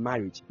lose the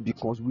marriage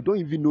because we don't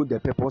even know the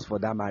purpose for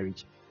that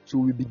marriage. So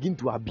we begin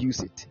to abuse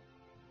it.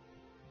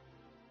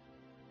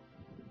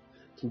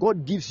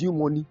 God gives you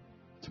money.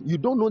 You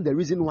don't know the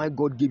reason why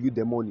God gave you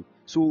the money.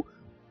 So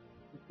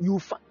you will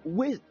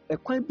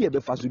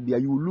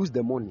lose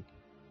the money.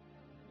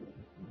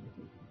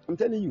 I'm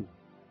telling you.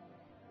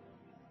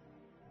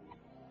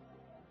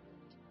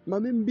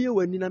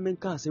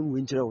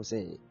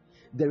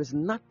 There is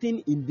nothing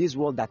in this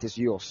world that is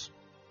yours.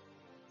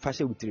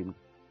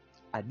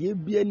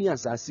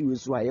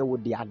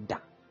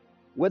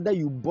 Whether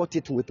you bought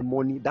it with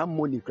money, that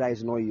money cry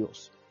is not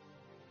yours.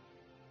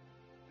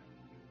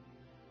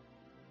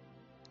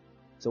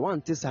 So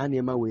one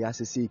thing we have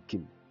to say,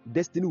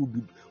 destiny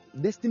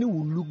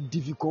will look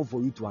difficult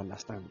for you to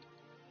understand.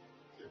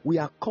 We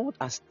are called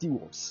as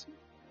stewards.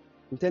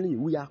 I'm telling you,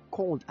 we are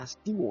called as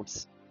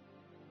stewards.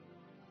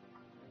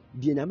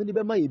 It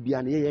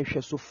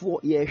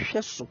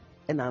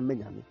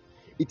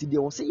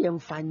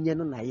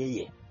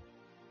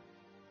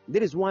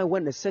that is why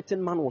when a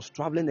certain man was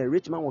traveling, a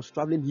rich man was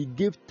traveling, he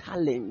gave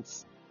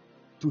talents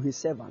to his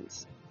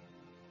servants.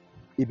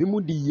 And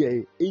when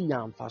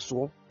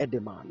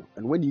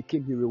he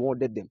came, he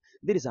rewarded them.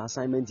 That is our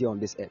assignment here on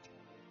this earth.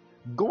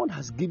 God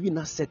has given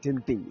us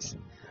certain things.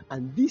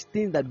 And these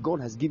things that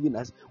God has given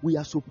us, we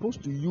are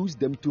supposed to use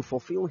them to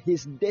fulfill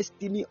his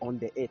destiny on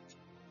the earth.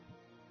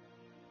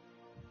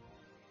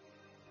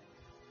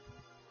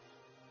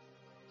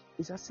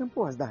 It's as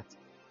simple as that.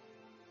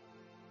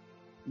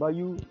 But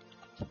you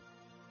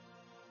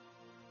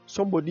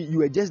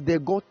were just there,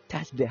 God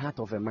touched the heart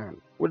of a man.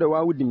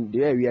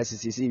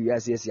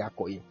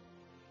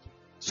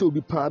 So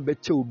be power be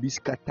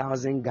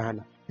 1,000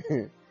 Ghana.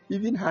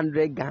 Even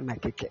 100 Ghana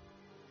keke.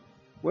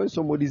 When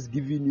somebody is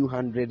giving you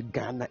 100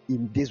 Ghana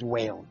in this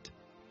world,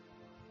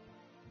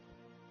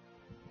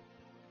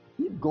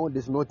 if God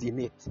is not in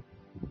it,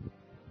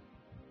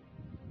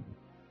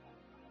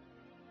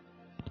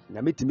 I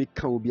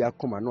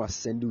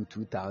send you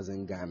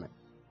 2,000 Ghana.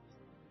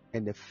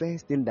 And the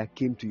first thing that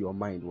came to your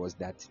mind was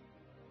that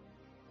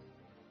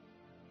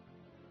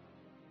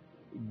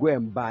go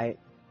and buy.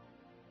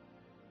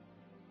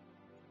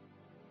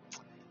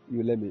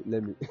 You let me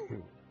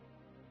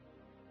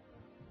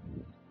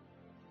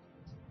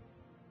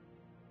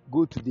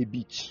go to the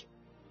beach,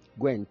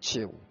 go and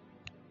chill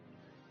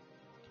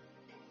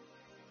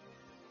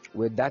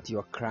with that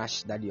your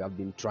crush that you have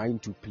been trying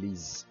to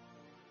please.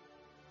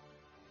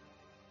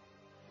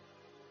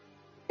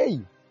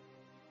 Hey,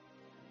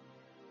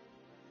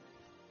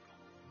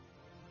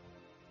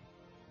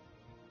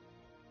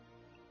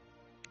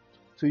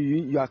 so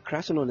you are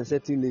crushing on a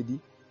certain lady,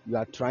 you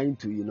are trying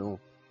to, you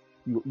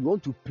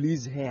want to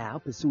please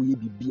her.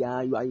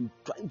 You are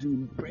trying to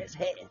impress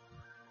her.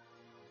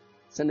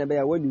 So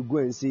when you go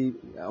and say,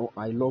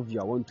 I love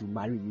you, I want to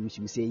marry you,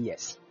 she will say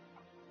yes.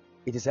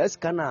 It is as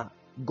kind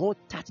God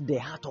touched the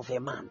heart of a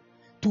man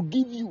to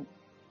give you.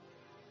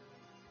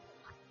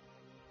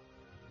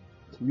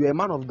 You are a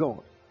man of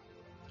God.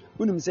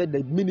 When he said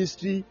the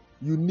ministry,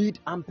 you need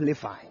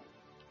amplify.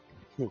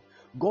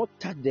 God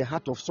touched the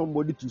heart of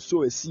somebody to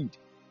sow a seed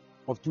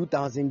of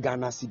 2,000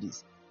 Ghana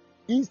cedis.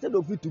 Instead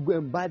of you to go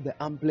and buy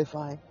the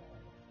amplify,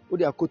 or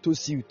the Akoto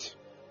suit.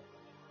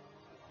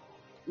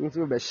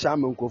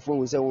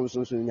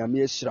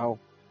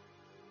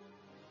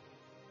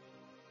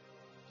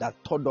 That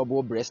third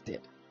double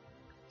breasted.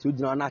 So you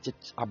know not say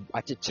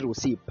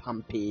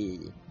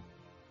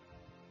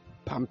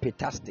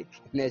pampetastic.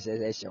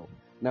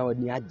 Now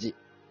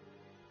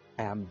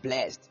I am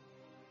blessed.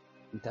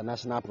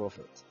 International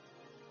prophet.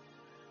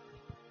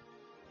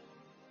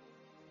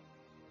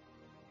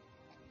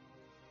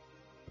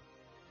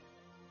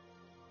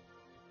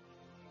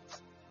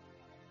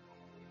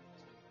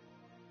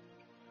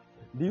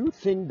 Do you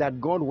think that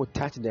God will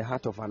touch the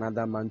heart of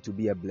another man to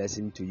be a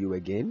blessing to you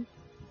again?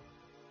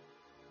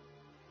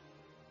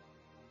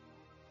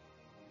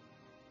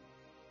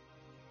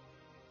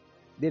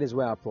 That is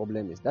where our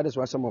problem is. That is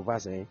why some of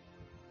us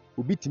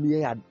will beat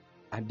me at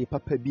the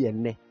papa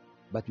be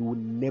but we will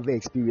never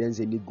experience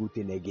any good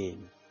thing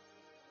again.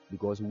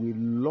 Because we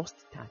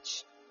lost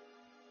touch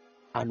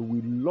and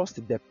we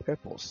lost the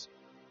purpose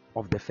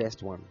of the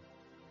first one.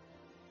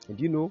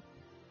 And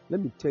let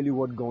me tell you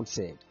what God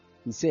said.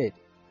 He said,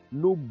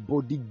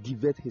 nobody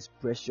giveth his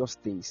precious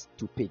things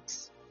to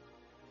pigs.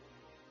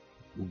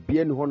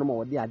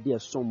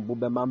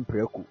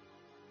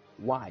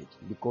 Why?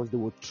 Because they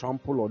will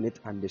trample on it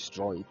and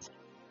destroy it.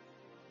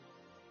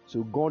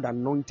 So God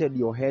anointed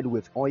your head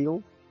with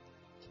oil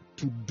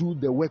to do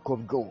the work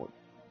of God,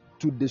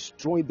 to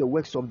destroy the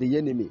works of the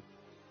enemy.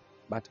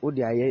 But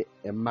a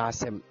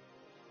massem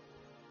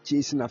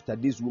chasing after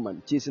this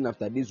woman, chasing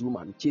after this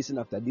woman, chasing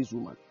after this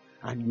woman,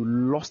 and you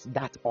lost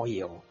that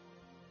oil.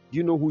 Do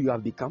you know who you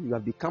have become? You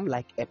have become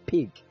like a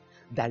pig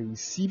that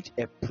received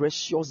a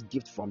precious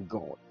gift from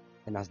God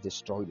and has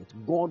destroyed it.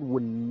 God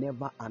will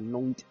never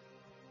anoint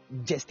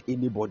just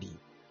anybody.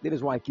 That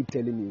is why I keep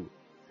telling you,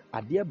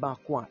 adeɛ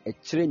baako a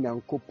ɛkyerɛ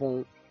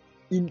Nyankopɔn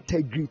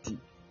integrity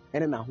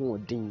ɛne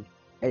n'ahoɔden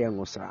ɛyɛ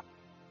nwosra.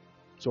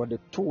 So the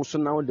tools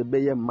now the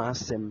bɛyɛ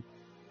maasɛm,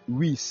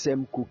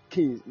 wisɛm,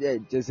 cocaine,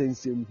 just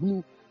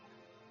nsɛm.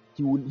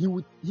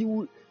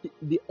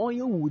 The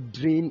oil would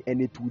drain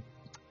and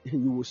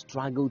you will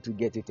struggle to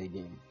get it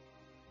again.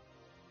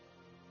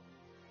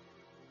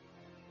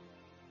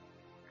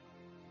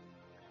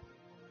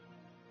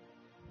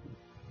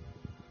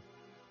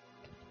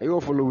 Are you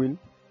all following?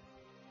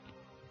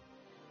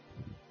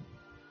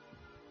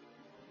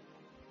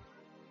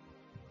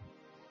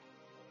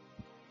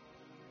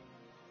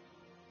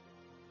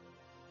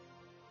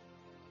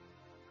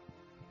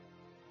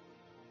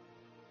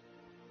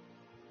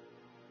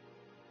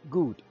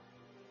 Good.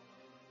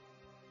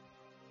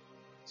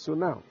 So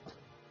now,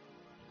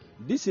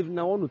 this evening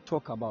I want to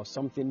talk about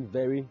something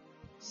very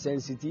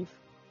sensitive,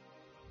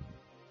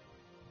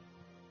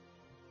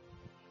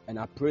 and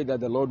I pray that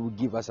the Lord will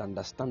give us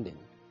understanding.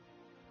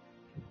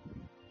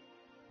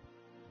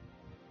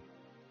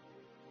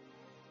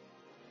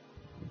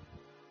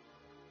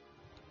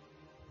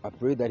 I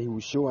pray that He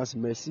will show us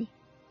mercy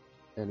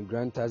and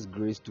grant us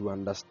grace to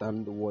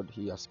understand what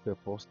He has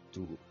purposed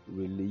to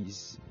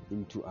release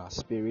into our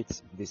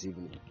spirits this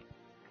evening.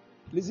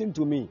 Listen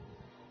to me.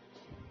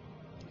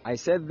 I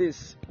said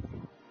this.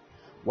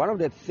 One of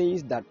the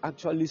things that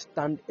actually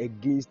stand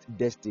against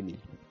destiny,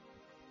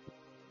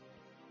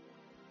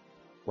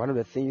 one of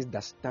the things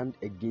that stand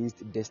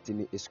against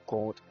destiny is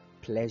called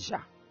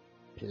pleasure.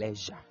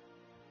 Pleasure.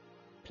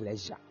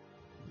 Pleasure.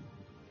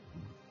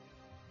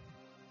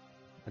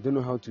 I don't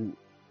know how to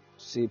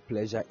say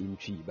pleasure in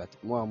tree, but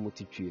more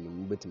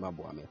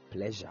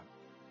pleasure.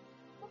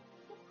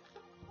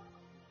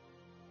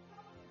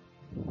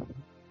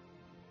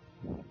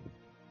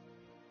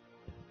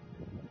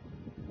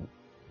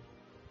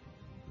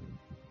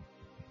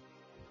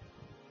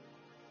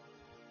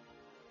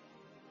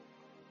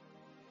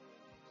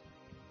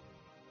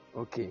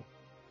 Okay.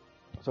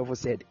 Someone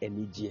said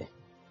energy.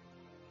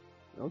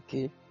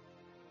 Okay.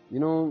 You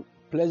know,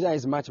 pleasure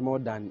is much more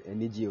than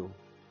energy.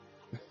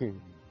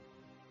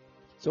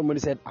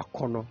 Somebody said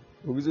akono.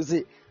 We will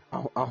say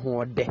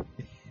ahode.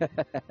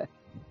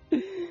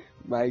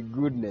 My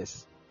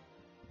goodness.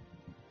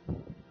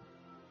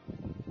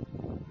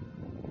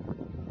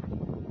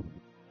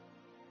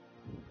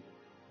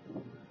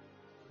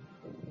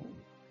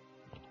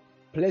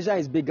 Pleasure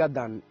is bigger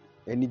than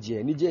energy.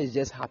 Energy is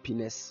just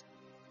happiness.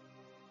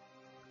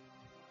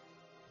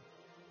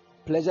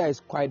 Pleasure is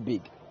quite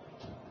big.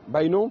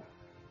 But you know,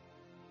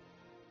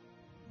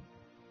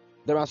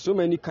 there are so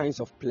many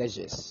kinds of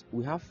pleasures.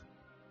 We have,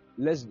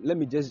 let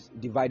me just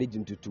divide it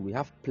into two. We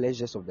have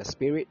pleasures of the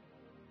spirit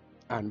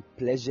and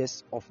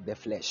pleasures of the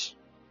flesh.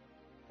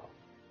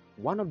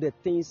 One of the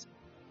things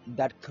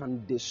that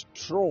can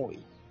destroy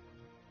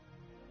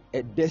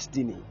a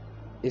destiny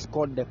is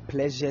called the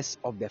pleasures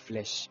of the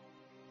flesh.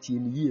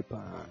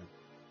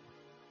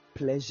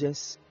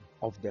 Pleasures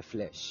of the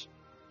flesh.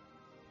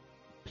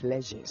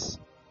 Pleasures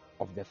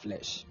of the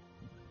flesh.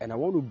 And I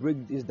want to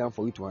break this down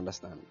for you to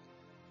understand.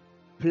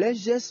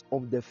 Pleasures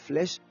of the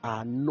flesh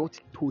are not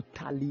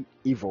totally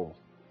evil.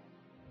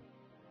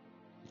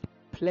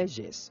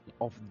 Pleasures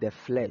of the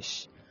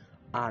flesh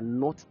are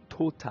not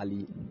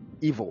totally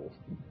evil.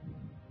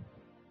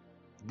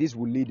 This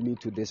will lead me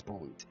to this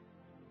point.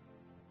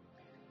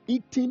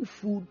 Eating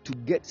food to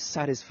get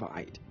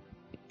satisfied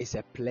is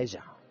a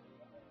pleasure.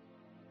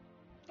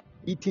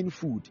 Eating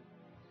food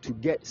to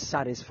get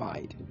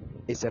satisfied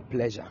is a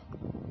pleasure.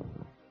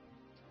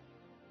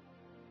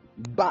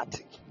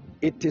 But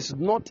it is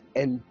not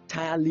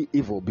entirely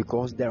evil,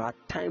 because there are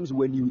times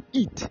when you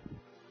eat,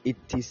 it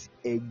is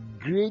a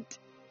great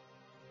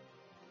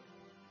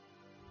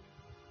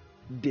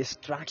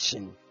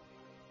distraction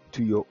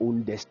to your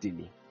own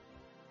destiny.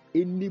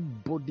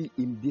 Anybody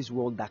in this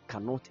world that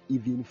cannot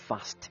even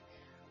fast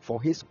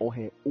for his or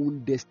her own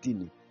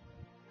destiny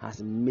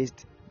has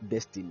missed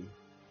destiny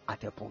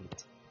at a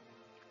point.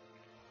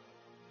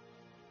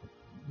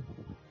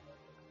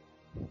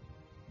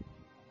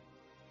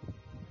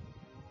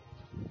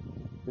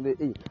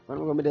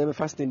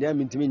 Fasting there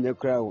mean to me in the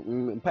crowd.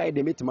 Pay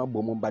the meet my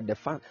bomb, but the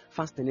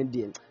fasting in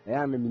the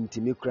I am mean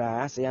to me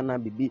cry. I say, I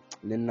be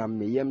then I'm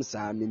me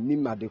yamsa, me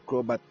nima the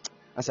crow, but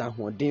as I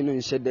want dinner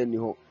and shed then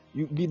you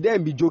be there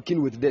and be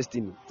joking with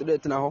destiny. So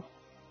that now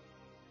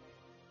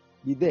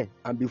be there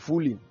and be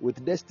fooling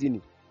with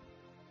destiny.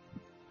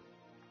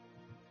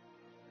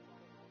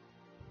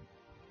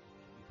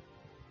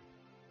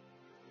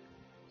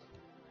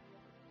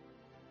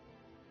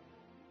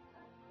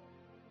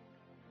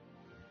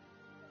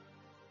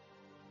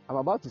 I'm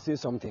about to say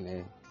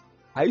something.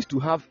 I used to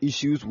have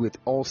issues with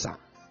ulcer.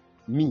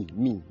 Me,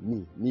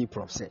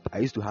 Prof. said. I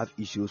used to have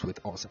issues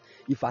with ulcer.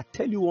 If I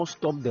tell you what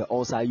stopped the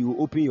ulcer, you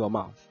open your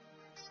mouth.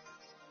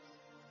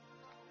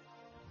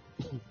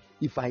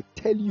 If I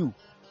tell you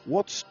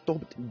what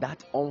stopped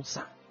that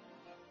ulcer,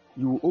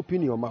 you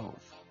open your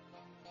mouth.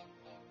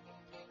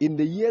 In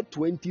the year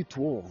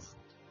 2012,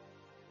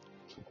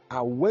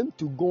 I went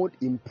to God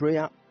in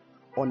prayer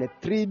on a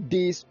 3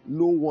 days,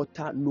 no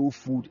water, no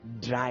food,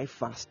 dry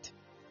fast.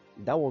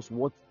 That was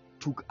what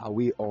took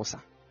away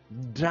ulcer.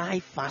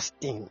 Dry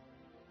fasting.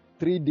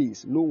 3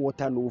 days, no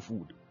water, no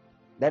food.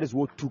 That is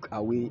what took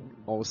away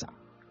ulcer.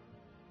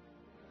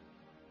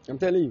 I'm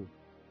telling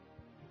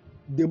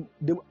you.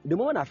 The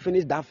moment I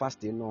finished that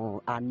fasting,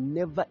 I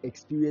never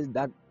experienced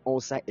that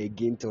ulcer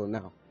again till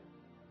now.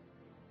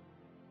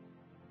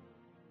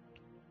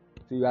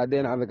 So you are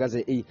then because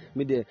say, hey,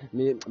 me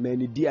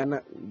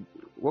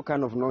What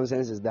kind of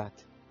nonsense is that?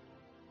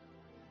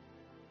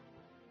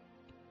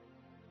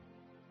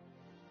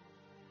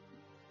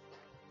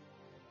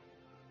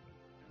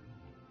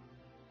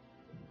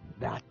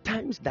 There are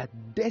times that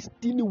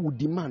destiny will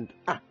demand.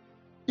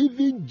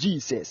 Even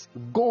Jesus,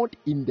 God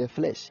in the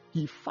flesh,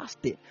 he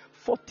fasted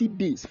 40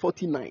 days,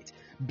 40 nights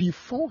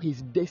before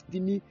his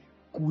destiny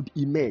could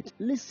emerge.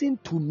 Listen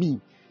to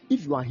me.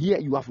 If you are here,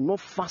 you have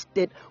not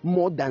fasted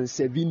more than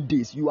 7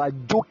 days. You are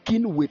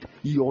joking with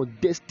your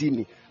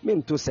destiny.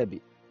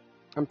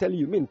 I'm telling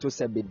you,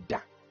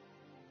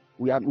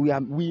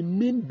 we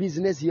mean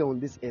business here on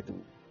this earth.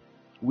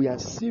 We are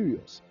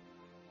serious.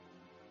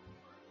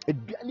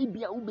 And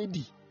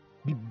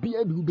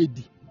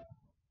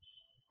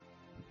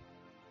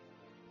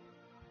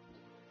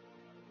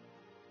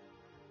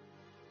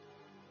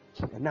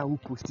now we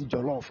post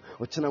your love,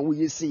 or channel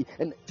we see,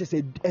 and just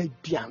a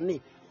piano.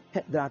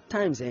 There are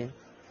times, even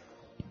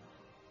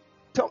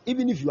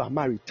if you are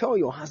married, tell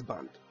your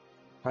husband,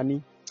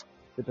 honey,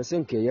 the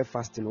person can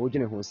fasting,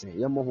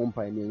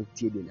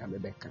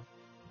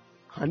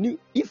 honey,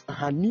 if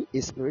honey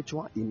is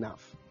spiritual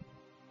enough,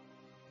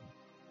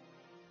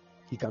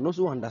 he can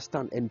also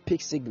understand and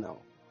pick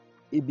signal.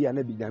 Then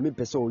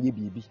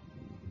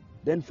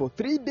for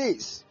 3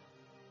 days,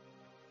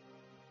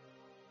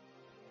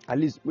 at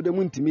least we don't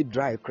want to meet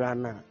dry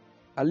crana.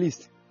 At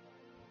least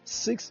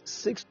 6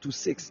 to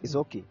 6 is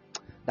okay.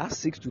 That's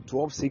 6 to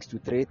 12, 6 to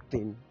 3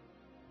 thing.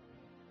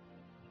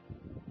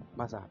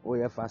 Master,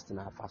 you're fasting,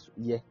 I fast.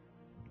 Yeah.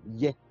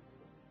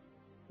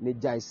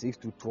 Neja is 6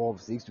 to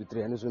 12, 6 to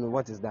 3. And so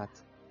what is that?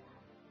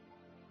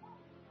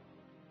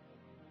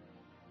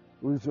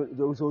 So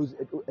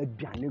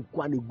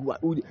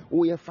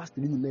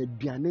fasting in a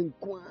bianen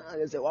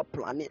there's a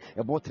planning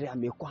about 3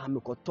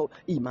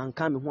 man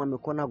come one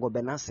go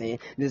benase.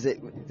 There's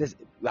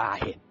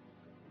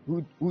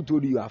who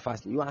told you are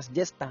fasting? You are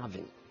just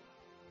starving.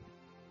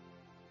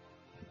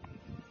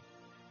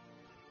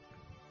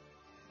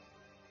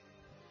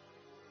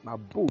 My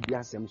bo be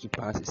asem to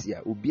pass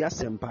here. Ubi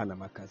asem pa na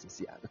makasi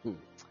here.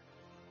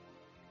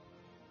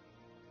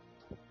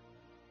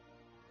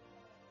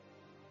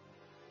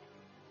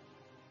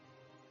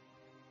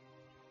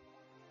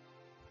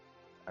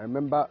 I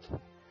remember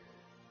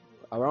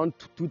around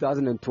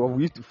 2012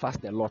 we used to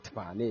fast a lot.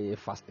 By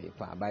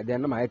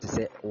then I had to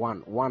say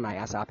one I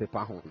asked paper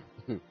home.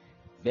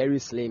 Very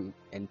slim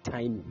and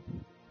tiny.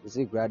 You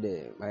see, grad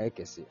my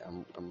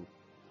I'm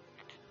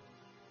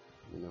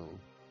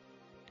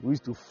we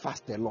used to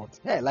fast a lot.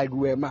 Hey, like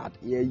we were mad.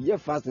 Yeah,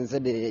 fasting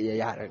said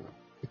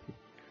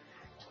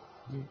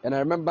And I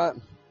remember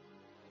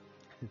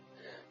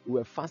we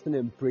were fasting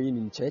and praying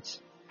in church,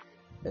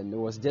 and it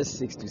was just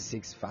 6 to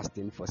 6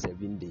 fasting for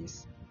 7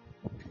 days.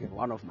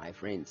 One of my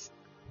friends,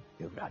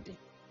 and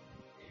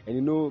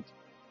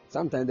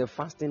sometimes the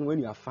fasting, when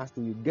you are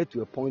fasting, you get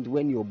to a point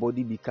when your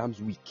body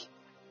becomes weak.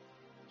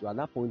 So at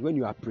that point, when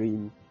you are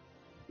praying,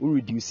 you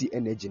reduce the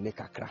energy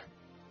nekakra.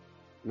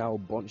 Now,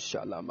 bon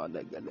shalom.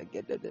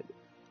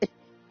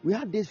 We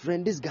had this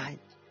friend, this guy.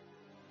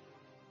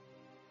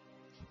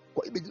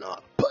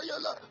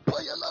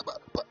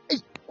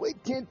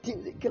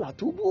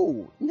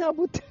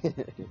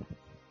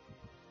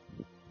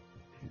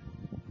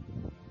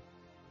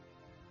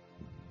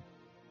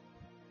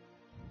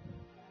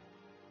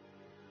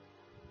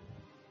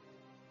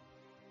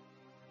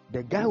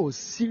 The guy was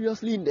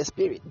seriously in the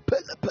spirit.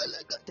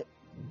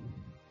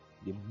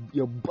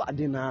 Your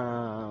body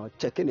now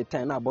checking the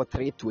time now about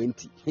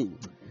 3:20.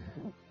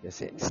 They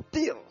said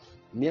still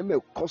near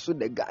also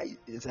the guy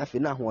is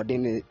having a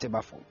holding a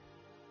table form.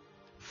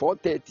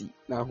 4:30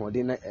 now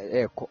holding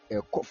a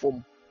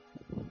form.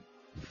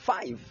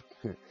 5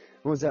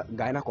 was a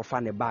guy na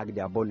find a bag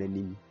they are born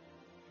in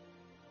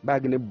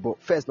bag in the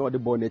first not the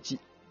bonnet.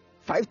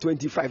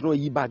 5:25 no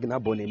ye bag na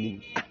born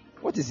in.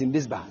 What is in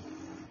this bag?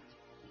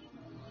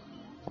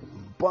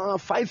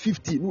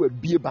 5:50 no a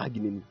beer bag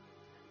in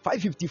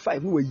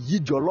 5:55 no a ye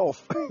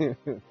jollof.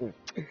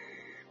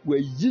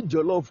 We ye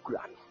jollof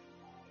gran.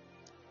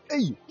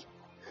 Hey,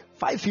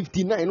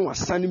 5:59 no a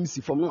sanim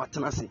si from no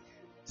atanase.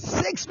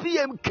 6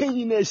 p.m.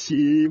 Kenya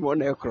shame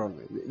on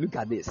Ekron. Look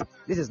at this.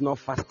 This is not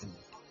fasting.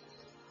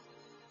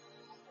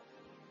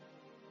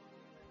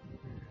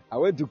 I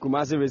went to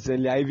Kumasi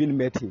recently. I even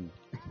met him.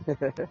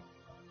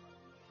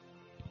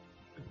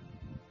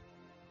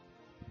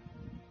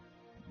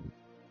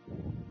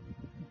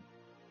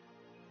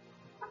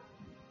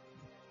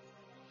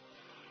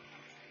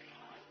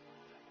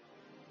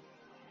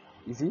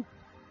 You see,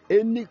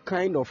 any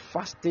kind of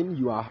fasting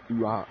you are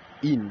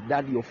in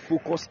that your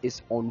focus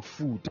is on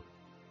food,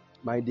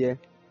 my dear,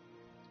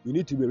 you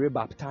need to be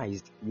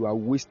rebaptized. You are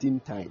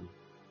wasting time.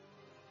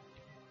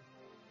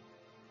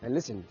 And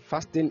listen,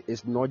 fasting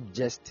is not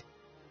just,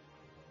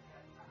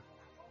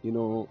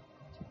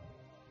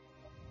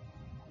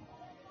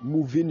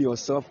 moving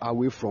yourself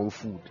away from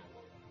food.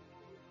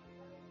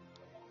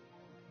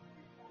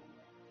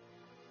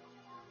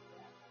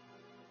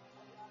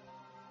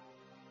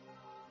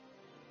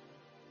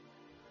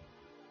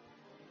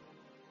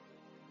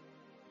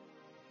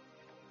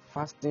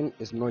 Fasting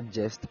is not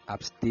just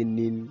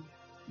abstaining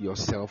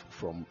yourself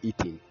from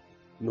eating.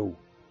 No.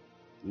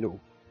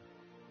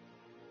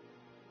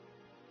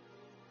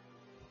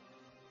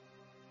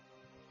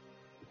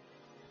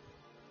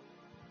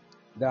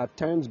 There are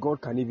times God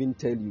can even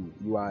tell you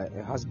you are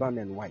a husband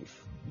and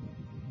wife.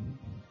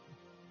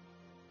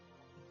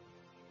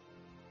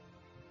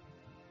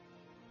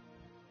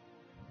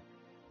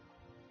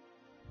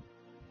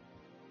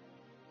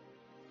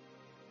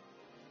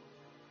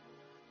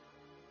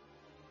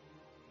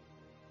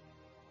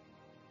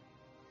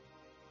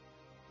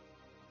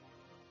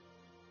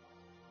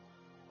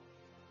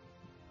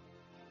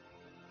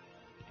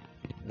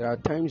 There are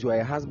times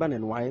where a husband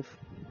and wife,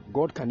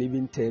 God can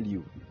even tell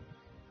you,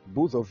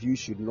 both of you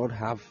should not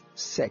have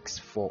sex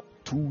for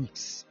 2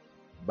 weeks,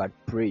 but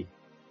pray.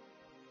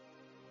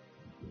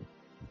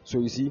 So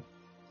you see,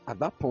 at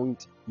that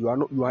point, you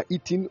are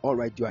eating, all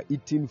right, you are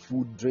eating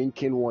food,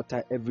 drinking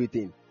water,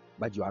 everything,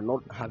 but you are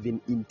not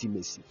having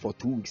intimacy for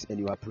 2 weeks and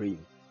you are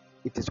praying.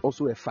 It is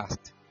also a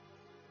fast.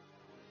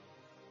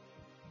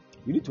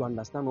 You need to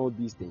understand all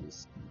these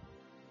things.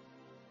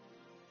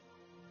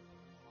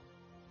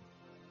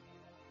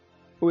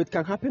 Oh, it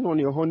can happen on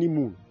your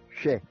honeymoon.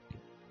 Sure.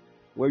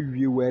 When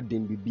you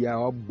wedding baby,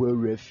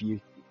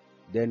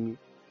 then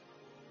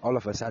all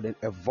of a sudden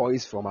a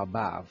voice from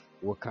above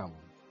will come.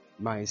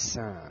 My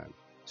son.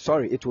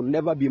 Sorry, it will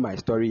never be my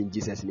story in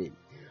Jesus' name.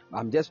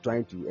 I'm just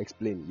trying to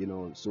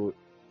explain, so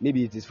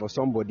maybe it is for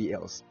somebody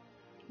else.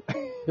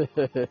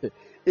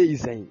 Hey,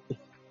 saying.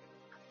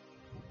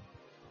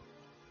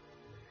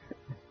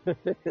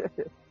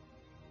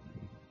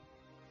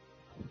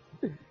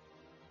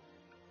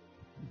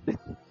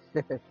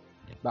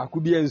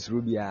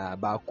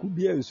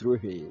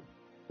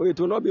 Oh, it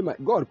will not be my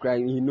God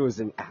crying. He knows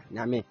him.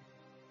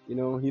 He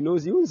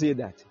knows. He won't say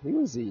that. He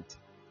won't say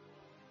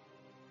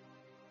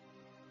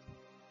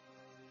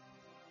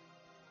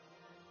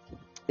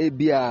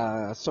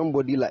it.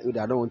 Somebody like you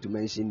that I don't want to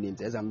mention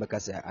names. As I'm like I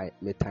say,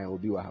 my time will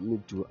be. I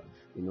need to,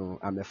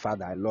 I'm a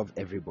father. I love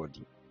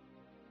everybody.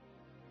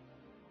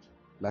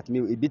 But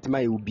me, a bit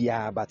my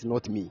ubia, but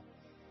not me.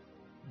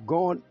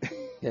 God,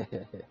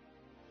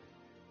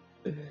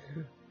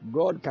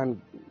 God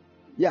can,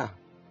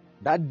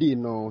 that day,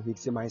 he'd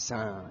say, my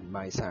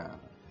son,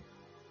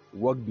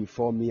 walk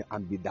before me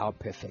and be thou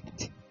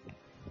perfect.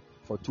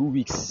 For 2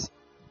 weeks,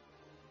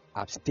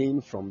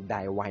 abstain from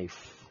thy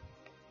wife.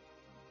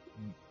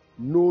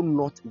 Know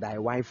not thy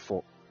wife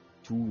for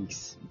 2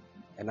 weeks.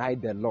 And I,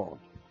 the Lord.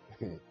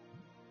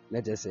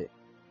 Let's just say.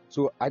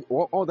 So,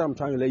 all that I'm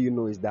trying to let you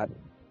know is that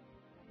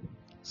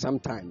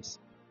sometimes,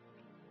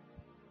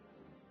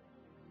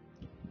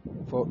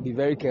 be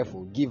very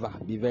careful. Giver,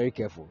 be very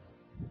careful.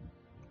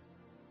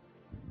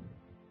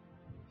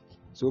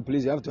 So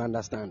please, you have to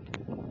understand.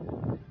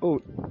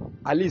 Oh,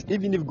 at least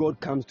even if God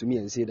comes to me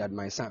and say that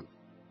my son,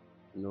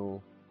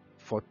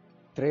 for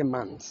 3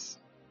 months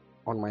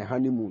on my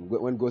honeymoon,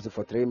 when goes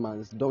for 3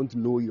 months, don't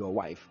know your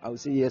wife. I'll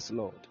say, yes,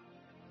 Lord.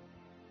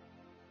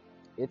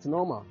 It's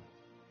normal.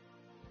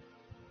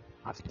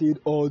 I've stayed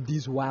all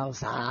these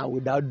whiles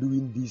without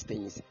doing these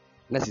things.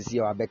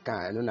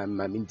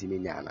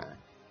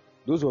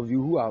 Those of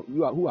you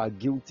who are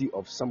guilty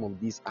of some of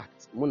these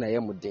acts,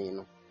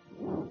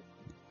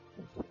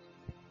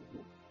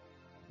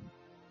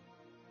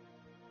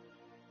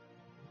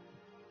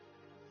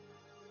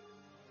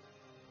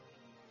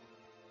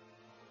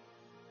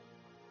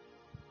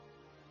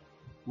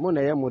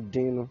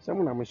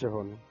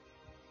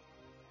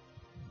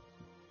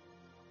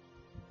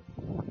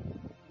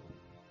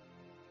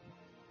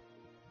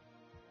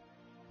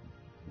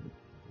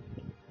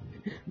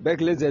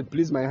 Beckley said,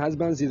 please, my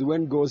husband says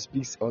when God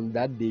speaks on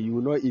that day, you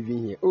will not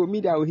even hear. Oh,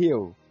 me, I'll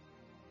hear.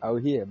 I'll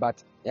hear.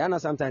 But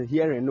sometimes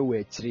hear and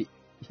nowhere tree.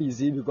 You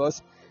see,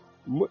 because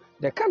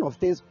the kind of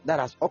things that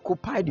has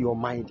occupied your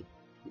mind,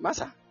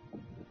 Massa,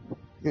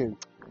 you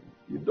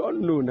don't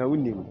know now.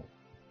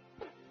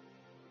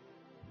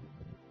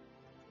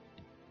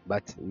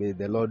 But may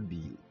the Lord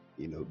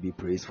be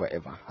praised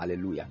forever.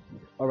 Hallelujah.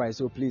 All right,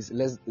 so please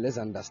let's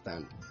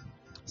understand.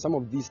 Some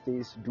of these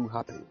things do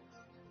happen.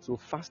 So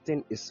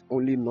fasting is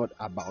only not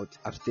about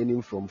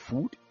abstaining from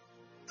food.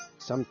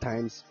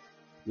 Sometimes,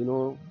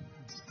 when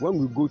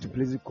we go to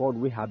places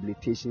called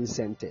rehabilitation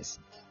centers,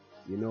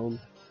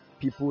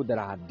 people that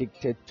are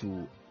addicted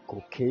to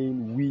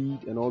cocaine,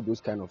 weed, and all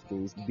those kind of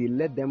things, they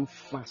let them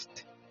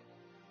fast.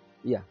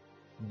 Yeah,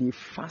 they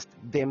fast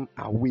them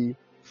away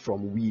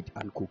from weed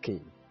and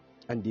cocaine.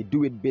 And they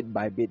do it bit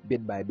by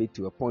bit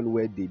to a point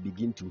where they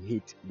begin to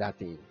hate that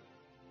thing.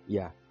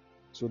 Yeah,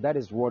 so that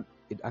is what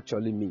it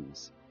actually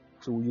means.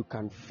 So you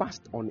can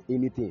fast on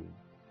anything,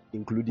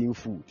 including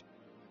food.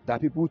 There are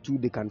people too,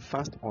 they can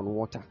fast on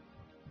water.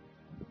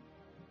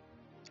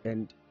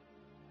 And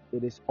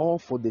it is all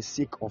for the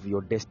sake of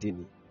your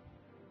destiny.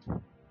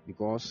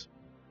 Because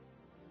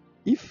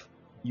if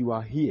you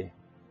are here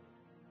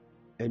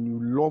and you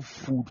love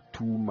food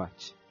too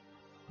much,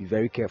 be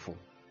very careful.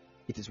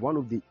 It is one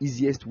of the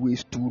easiest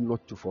ways to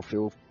not to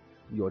fulfill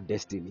your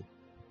destiny.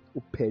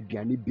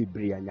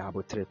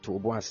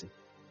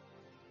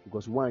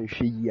 Because one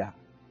year,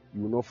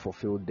 you will not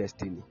fulfill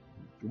destiny.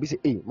 You'll be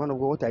saying, hey, man of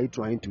God, what are you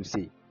trying to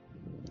say?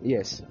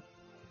 Yes.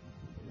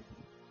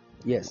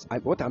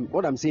 What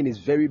I'm saying is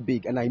very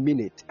big, and I mean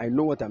it. I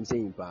know what I'm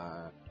saying,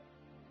 but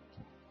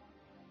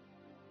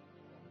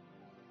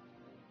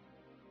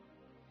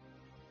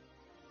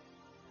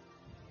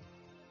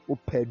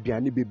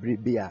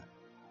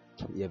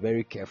you're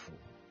very careful.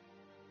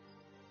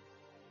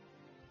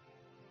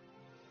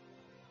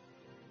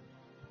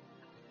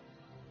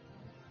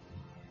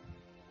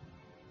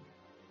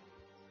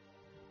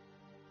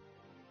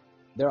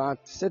 There are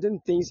certain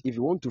things, if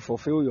you want to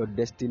fulfill your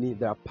destiny,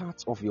 there are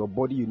parts of your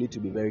body you need to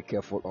be very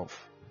careful of.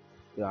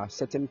 There are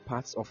certain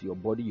parts of your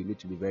body you need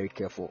to be very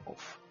careful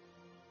of.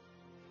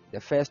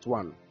 The first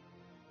one,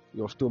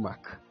 your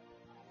stomach.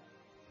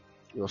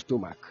 Your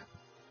stomach.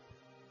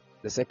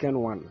 The second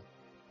one,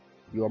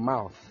 your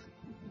mouth.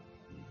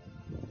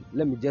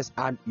 Let me just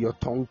add your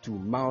tongue to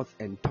mouth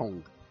and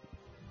tongue.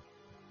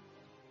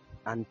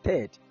 And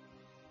third,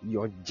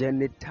 your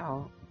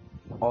genital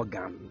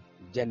organ,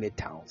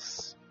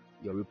 genitals,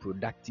 your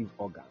reproductive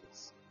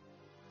organs.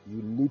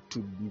 You need to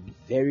be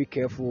very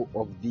careful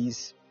of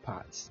these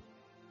parts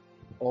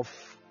of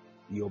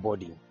your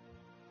body.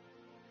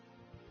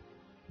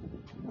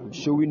 I'm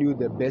showing you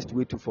the best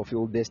way to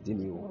fulfill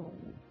destiny.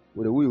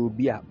 With the way will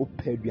be a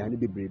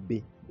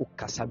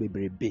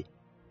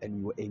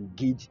and you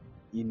engage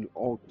in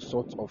all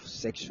sorts of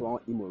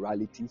sexual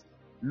immoralities.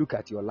 Look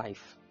at your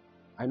life.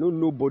 I know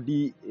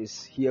nobody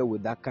is here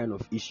with that kind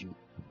of issue,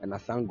 and I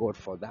thank God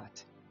for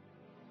that.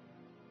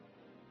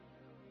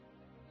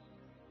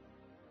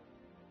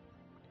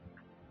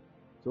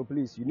 So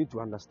please, you need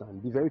to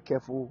understand. Be very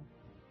careful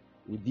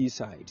with these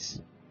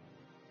sides.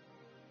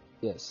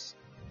 Yes.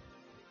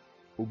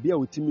 Obia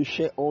utimi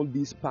share all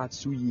these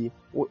parts or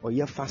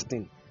ye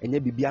fasting and ye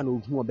bibia no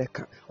hu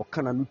obeka or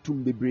kana no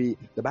tum bebre.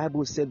 The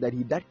Bible said that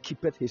he that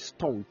keepeth his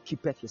tongue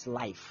keepeth his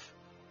life.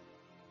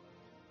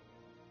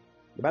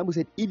 The Bible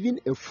said even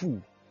a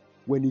fool,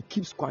 when he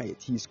keeps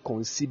quiet, he is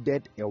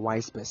considered a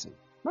wise person.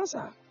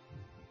 Master,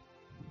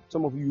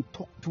 some of you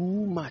talk too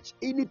much.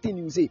 Anything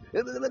you say,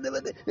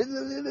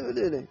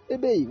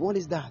 what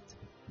is that?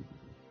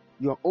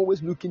 You are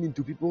always looking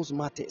into people's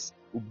matters.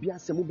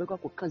 Status.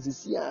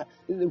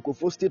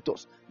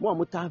 Status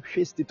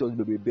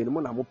baby.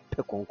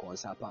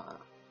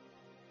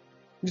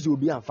 This will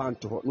be a fan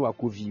to no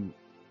view.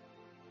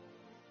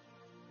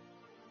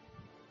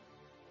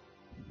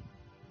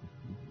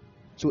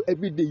 So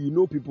every day you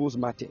know people's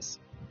matters.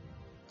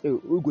 Hey,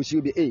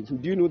 do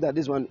you know that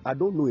this one? I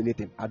don't know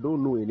anything. I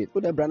don't know anything.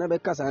 But the brand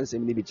because I answer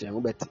me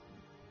but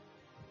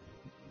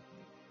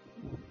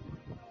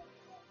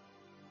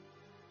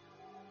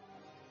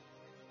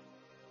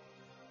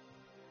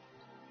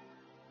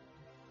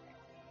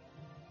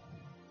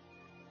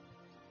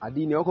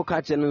adi ni oko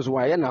ka challenge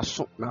why na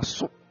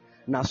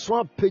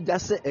so page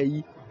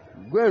say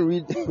go and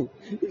read.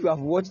 If you have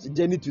watched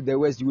Journey to the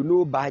West, you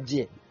know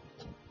Baje.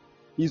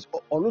 He's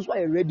almost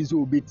why I read this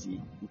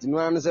obeti. It's no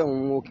answer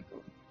on.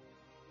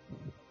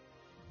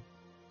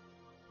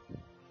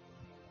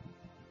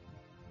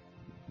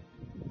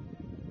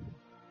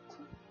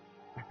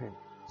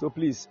 So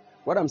please,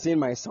 what I'm saying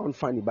might sound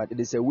funny, but it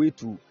is a way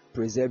to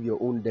preserve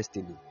your own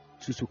destiny.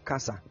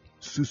 Susukasa,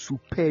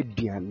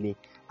 susupediane.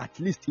 At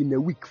least in a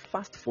week,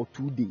 fast for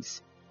 2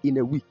 days. In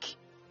a week,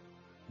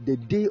 the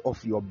day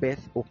of your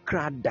birth,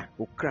 okrada,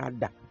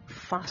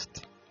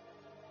 fast.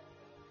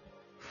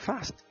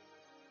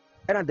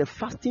 And the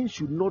fasting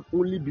should not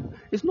only be.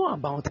 It's not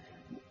about.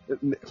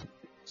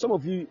 Some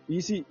of you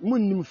see,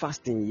 munim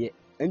fasting yet.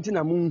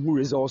 Until who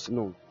results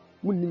no.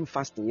 Munim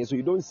fasting yet, so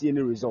you don't see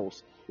any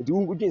results. If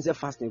you can say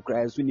fasting,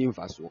 cry so name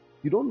fast.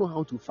 You don't know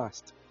how to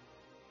fast.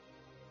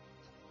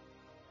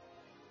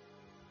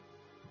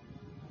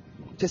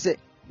 Just say.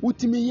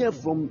 Ultimate year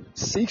from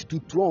 6 to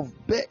 12.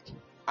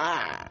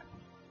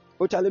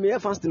 Charlie may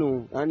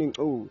fasting.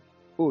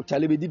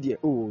 Charlie did here.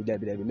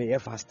 Debbie may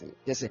fasting.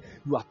 Just say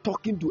you are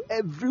talking to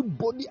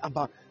everybody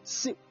about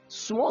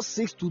small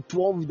 6 to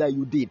 12 that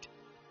you did.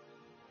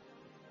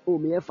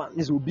 May fasting.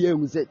 This will be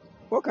able to say,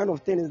 what kind of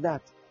thing is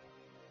that?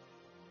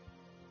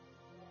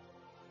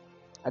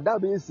 And that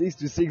being 6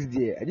 to 6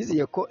 there. This is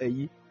your call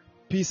a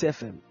Peace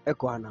FM.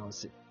 Echo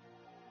announce it.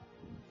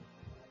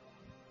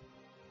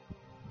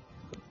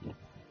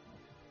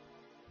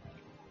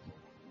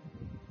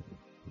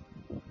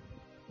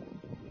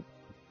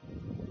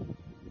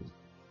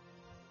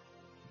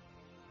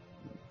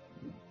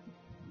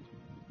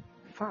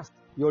 Fast.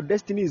 Your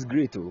destiny is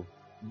great.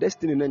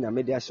 Destiny na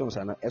media shows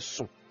and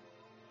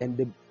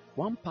the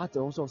one part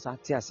also say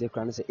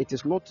it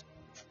is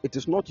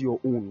not your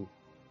own.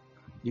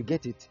 You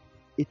get it?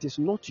 It is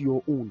not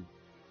your own.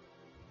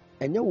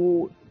 And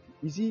you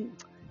see,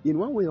 in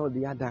one way or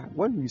the other,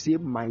 when you say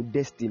my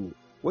destiny,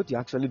 what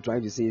you're actually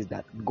trying to say is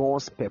that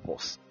God's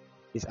purpose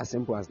is as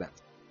simple as that.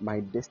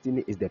 My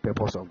destiny is the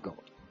purpose of God.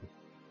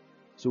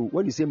 So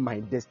when you say my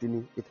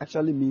destiny, it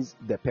actually means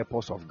the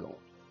purpose of God.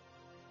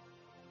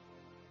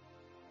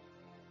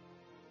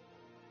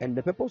 And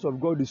the purpose of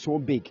God is so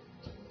big.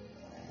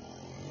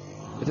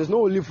 It is not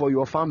only for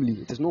your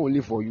family. It is not only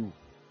for you.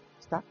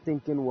 Start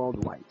thinking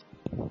worldwide.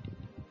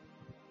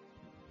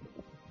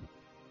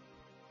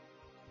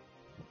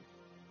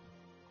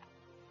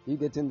 You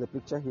getting the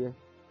picture here?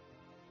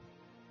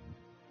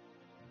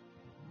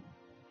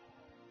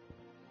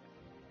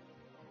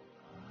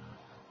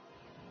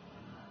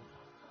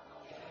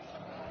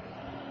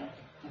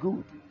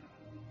 Good.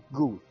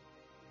 Good.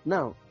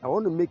 Now, I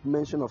want to make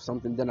mention of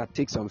something, then I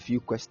take some few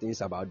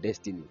questions about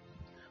destiny.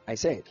 I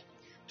said,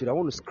 today I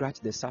want to scratch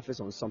the surface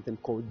on something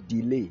called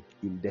delay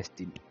in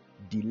destiny.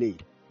 Delay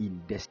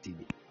in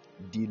destiny.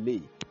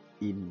 Delay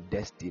in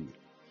destiny.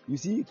 You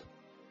see,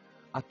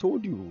 I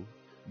told you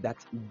that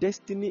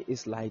destiny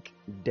is like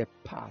the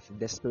path,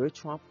 the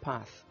spiritual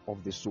path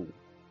of the soul.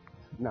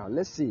 Now,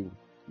 let's say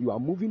you are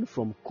moving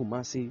from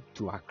Kumasi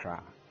to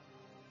Accra.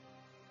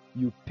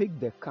 You pick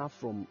the car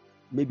from,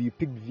 maybe you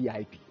picked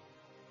VIP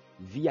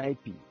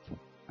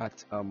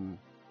at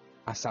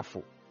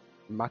Asafo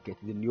Market,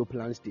 the New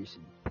Plan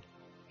Station,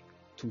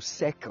 to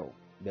circle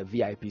the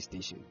VIP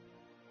station.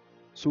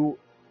 So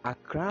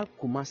Accra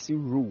Kumasi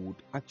Road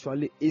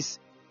actually is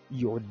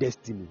your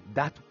destiny.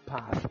 That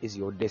path is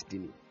your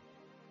destiny.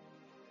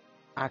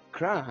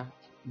 Accra,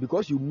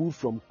 because you move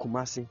from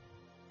Kumasi,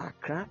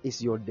 Accra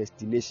is your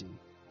destination.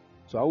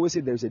 So I always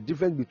say there is a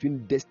difference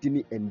between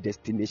destiny and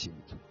destination.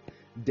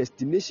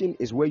 Destination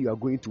is where you are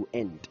going to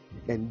end,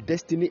 and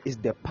destiny is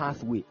the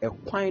pathway. A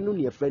coin on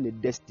your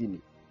friend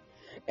destiny.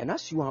 And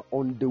as you are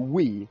on the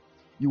way,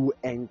 you will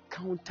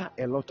encounter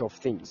a lot of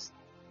things.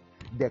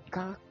 The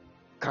car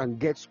can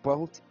get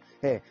spoiled.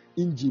 In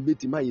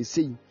Jibetima, you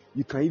say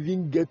you can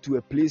even get to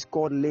a place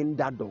called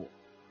Lendado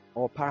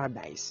or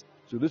Paradise.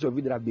 So those of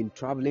you that have been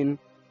traveling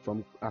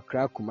from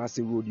Accra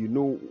Kumasi Road, you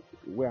know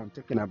where I'm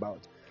talking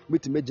about. And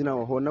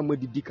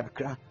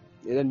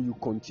then you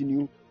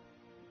continue.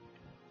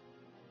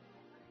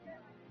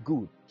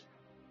 Good.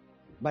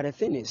 But the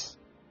thing is,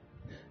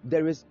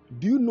 do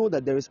you know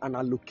that there is an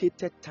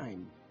allocated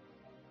time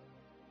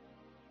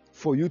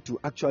for you to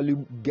actually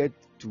get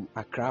to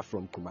Accra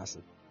from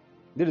Kumasi?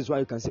 That is why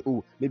you can say,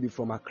 oh, maybe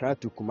from Accra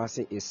to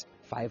Kumasi is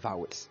 5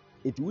 hours.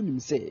 It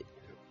wouldn't say,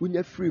 when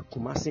you're free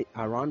Kumasi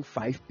around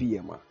 5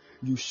 p.m.,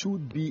 you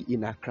should be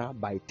in Accra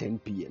by 10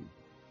 p.m.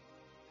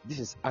 This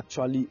is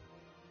actually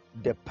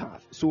the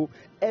path. So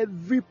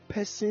every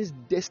person's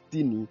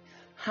destiny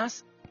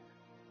has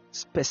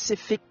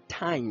specific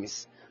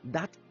times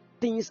that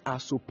things are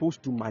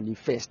supposed to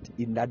manifest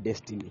in that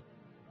destiny.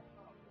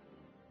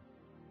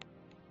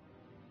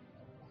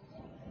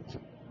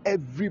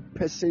 Every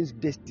person's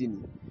destiny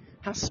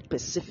has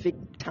specific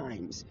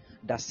times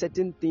that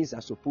certain things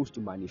are supposed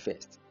to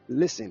manifest.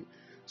 Listen,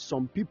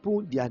 some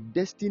people, their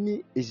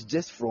destiny is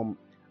just from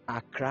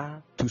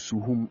Accra to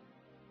Suhum.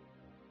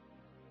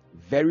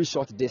 Very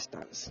short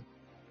distance.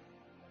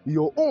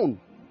 Your own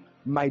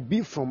might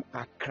be from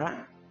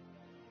Accra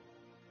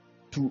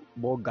to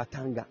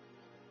Bogatanga.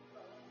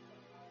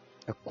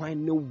 A quite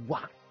no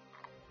one.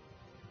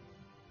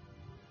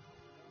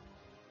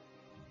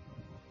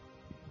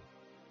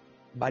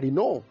 But in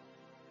all,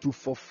 to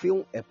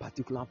fulfill a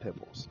particular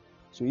purpose.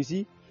 So you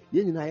see,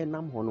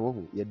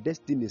 your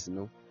destinies,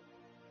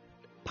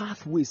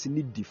 pathways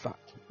need differ,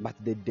 but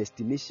the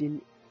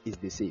destination is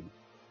the same.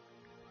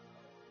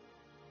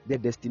 The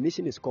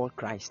destination is called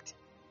Christ.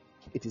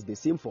 It is the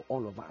same for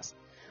all of us,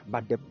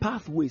 but the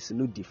pathways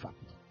no differ.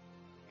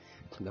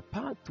 The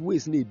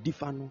pathways no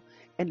differ,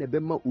 and the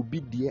bema ubi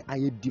dear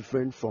I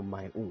different from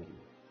my own.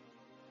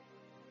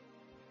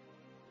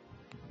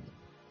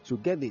 So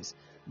get this.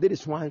 That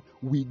is why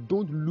we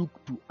don't look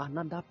to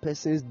another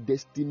person's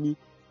destiny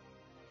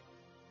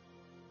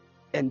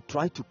and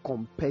try to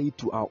compare it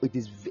to our. It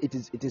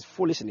is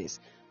foolishness.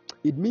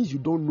 It means you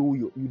don't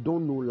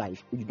know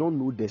life. You don't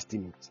know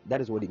destiny.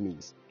 That is what it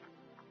means.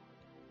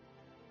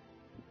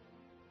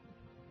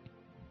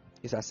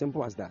 It's as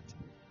simple as that.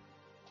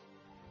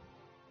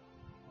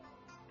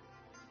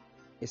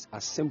 It's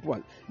as simple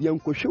as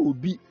will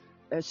be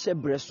a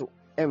shebreso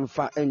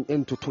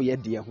and to toye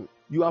dear.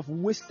 You have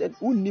wasted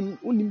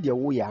unim their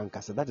way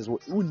ankasa. That is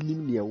what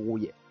unim their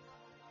way.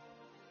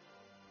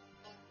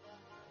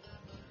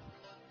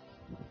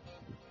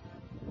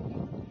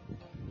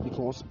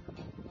 Because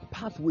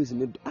pathways in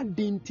the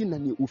adintin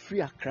and you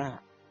free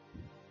Accra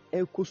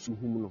eko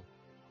suhumuno.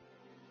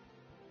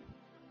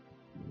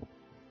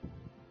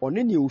 On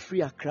any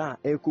free Accra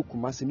eko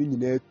Kumasi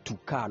ni to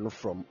car no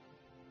from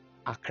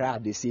Accra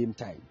at the same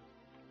time.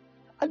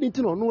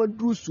 Adintin on no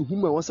drew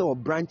suhuma was our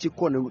branch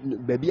corner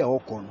baby or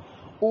corner.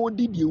 Or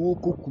did you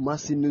woko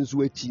Kumasi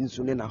nzuechi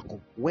nsunenako?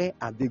 Where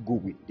are they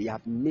going? He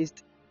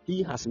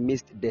has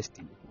missed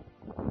destiny.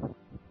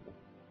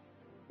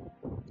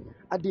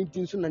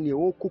 Adintin so na ne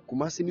woko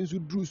Kumasi nzu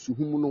dru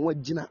suhumu no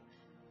wagina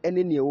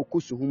ene ne woko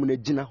suhumu na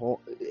gina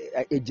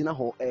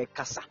ho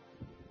kasa.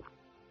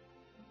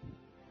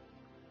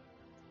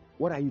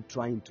 What are you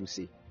trying to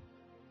say?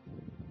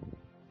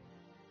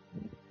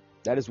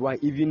 That is why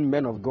even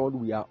men of God,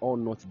 we are all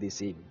not the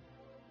same.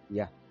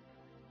 Yeah.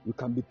 You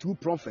can be two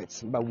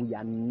prophets, but we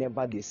are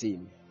never the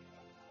same.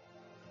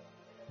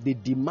 the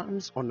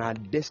demands on our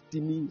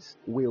destinies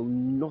will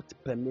not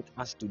permit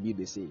us to be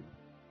the same.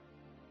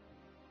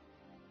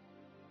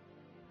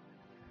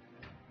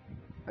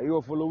 Are you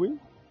all following?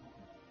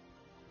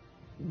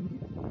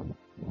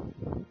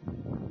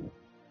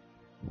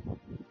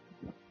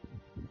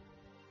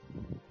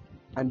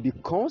 And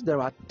because there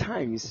are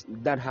times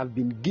that have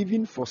been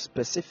given for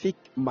specific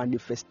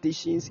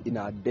manifestations in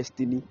our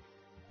destiny,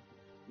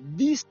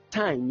 these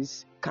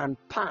times can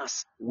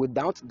pass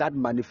without that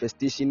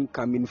manifestation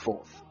coming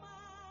forth.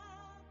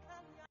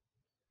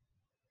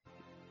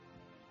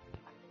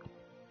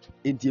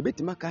 Enti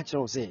ebetima ka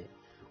kyerɛw sɛ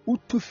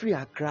utu free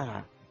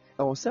Accra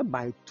ɛwɔ sɛ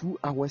by 2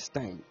 hours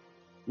time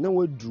na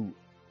wadu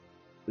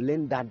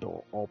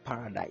Lendado or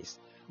Paradise.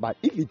 But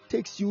if it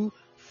takes you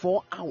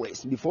 4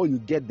 hours before you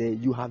get there,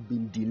 you have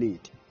been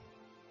delayed.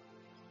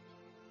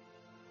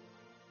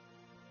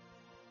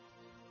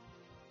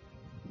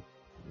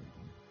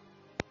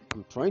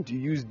 I'm trying to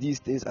use these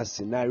things as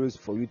scenarios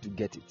for you to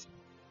get it.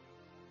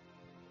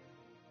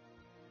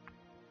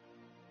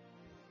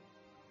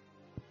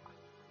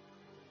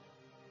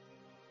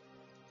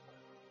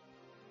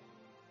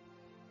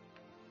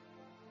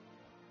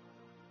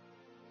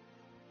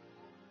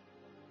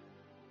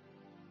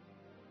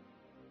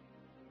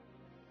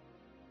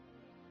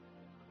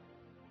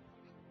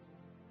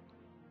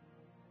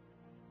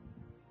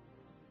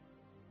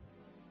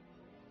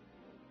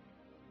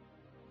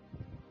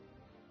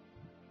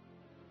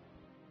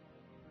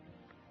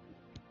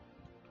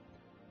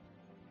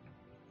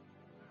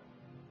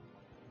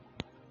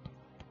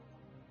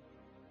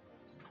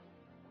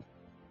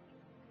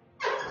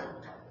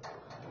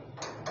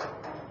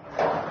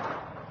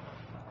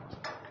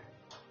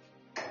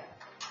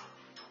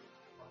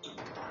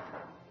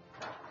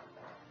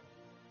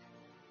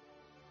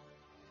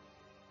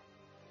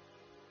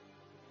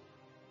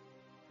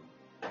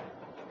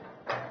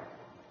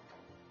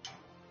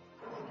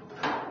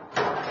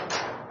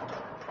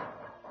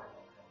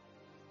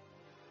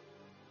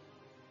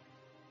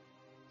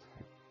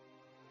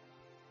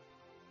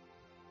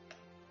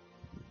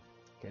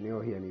 Can you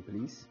all hear me,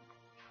 please?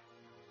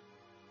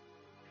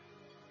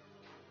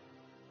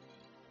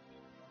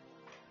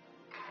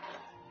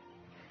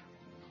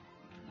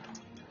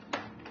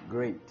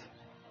 Great.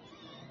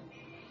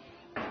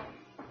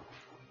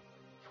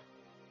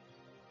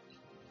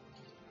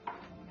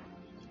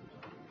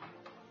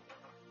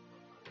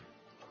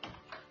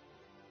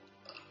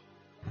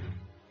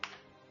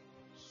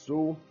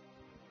 So,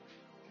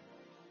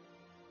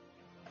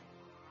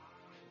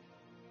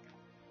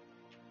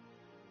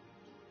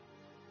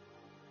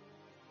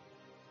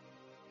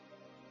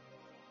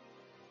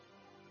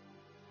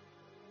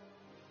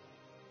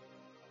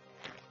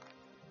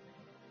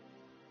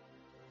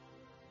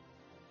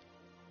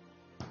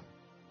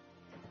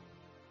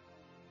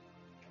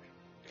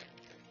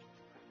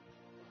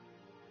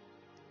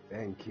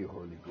 thank you,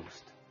 Holy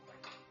Ghost.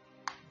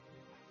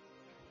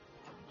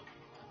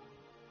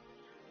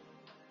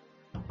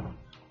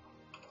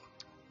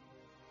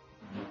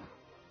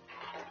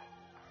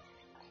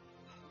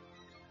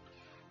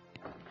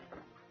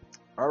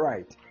 All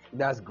right,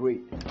 that's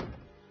great.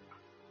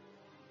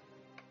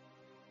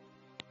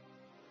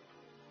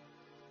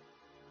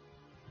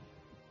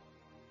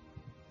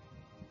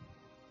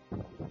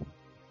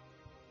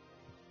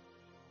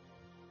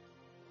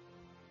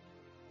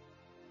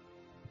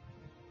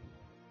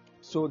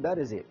 So that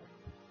is it.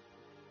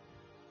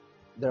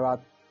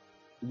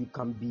 You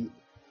can be,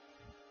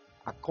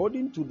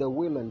 according to the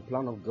will and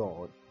plan of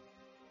God.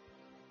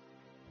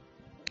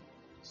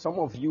 Some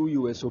of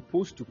you were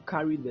supposed to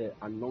carry the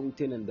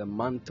anointing and the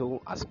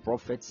mantle as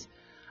prophets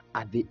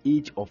at the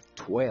age of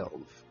 12.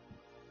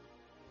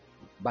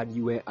 But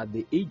you were at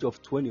the age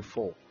of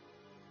 24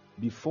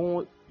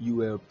 before you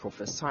were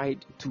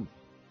prophesied to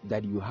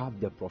that you have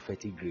the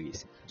prophetic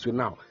grace. So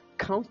now,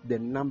 count the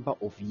number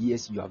of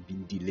years you have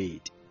been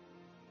delayed.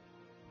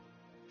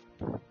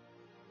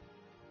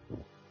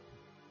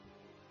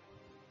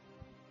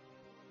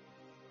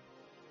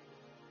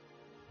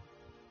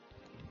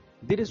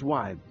 That is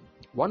why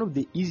one of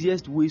the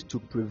easiest ways to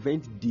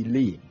prevent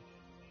delay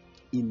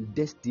in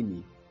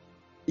destiny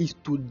is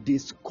to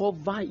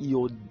discover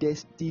your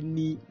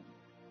destiny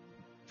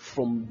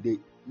from the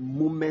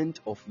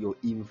moment of your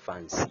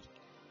infancy.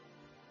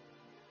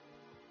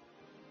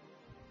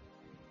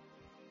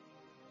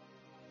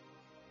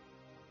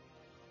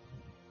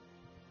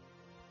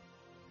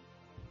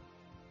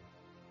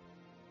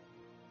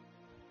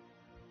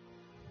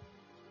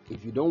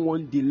 If you don't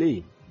want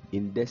delay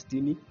in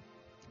destiny,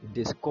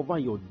 discover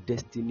your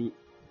destiny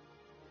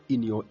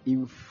in your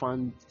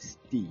infant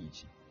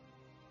stage.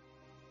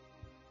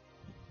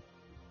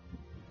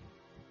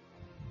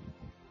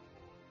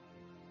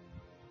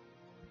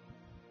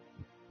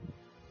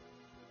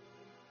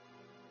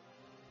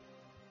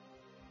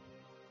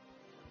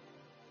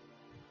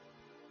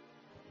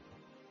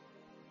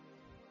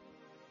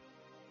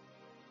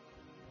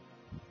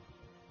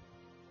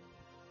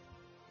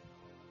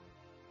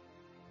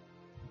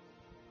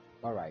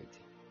 All right.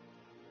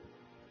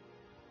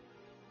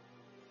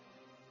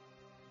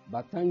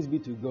 But thanks be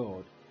to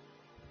God,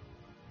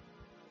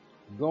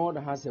 God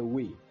has a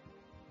way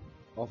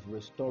of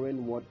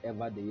restoring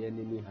whatever the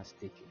enemy has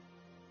taken.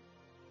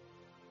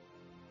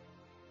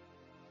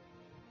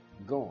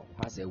 God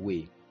has a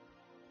way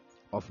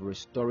of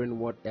restoring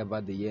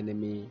whatever the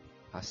enemy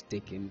has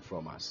taken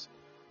from us.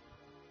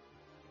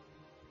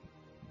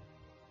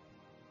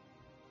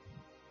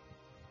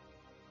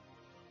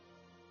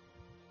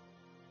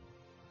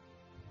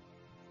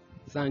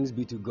 Thanks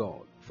be to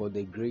God for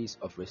the grace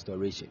of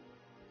restoration.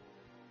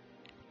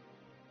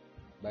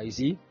 But you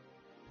see,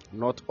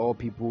 not all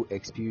people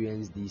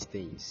experience these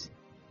things.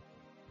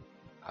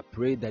 I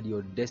pray that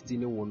your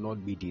destiny will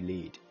not be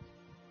delayed.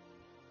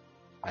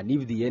 And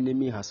if the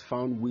enemy has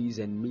found ways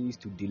and means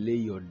to delay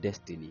your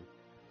destiny,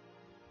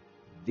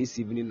 this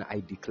evening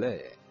I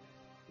declare,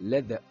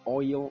 let the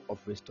oil of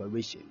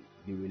restoration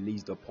be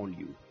released upon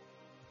you.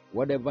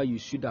 Whatever you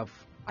should have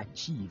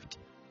achieved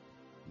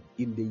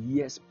in the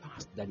years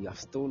past that you have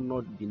still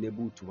not been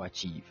able to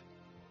achieve,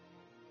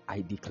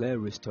 I declare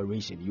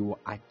restoration. You will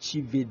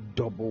achieve it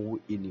double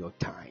in your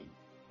time.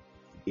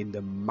 In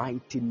the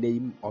mighty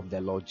name of the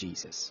Lord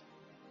Jesus.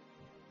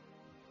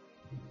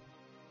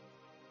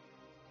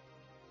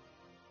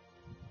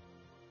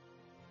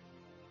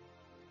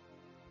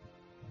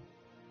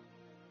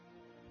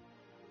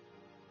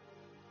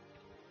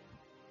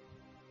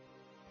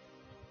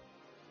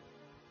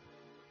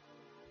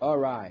 All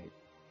right.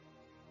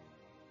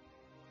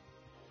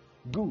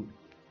 Good.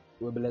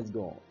 We bless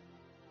God.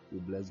 We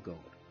bless God.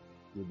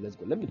 We bless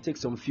God. Let me take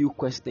some few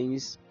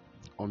questions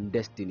on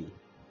destiny.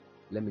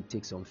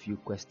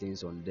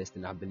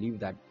 I believe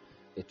that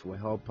it will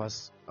help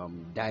us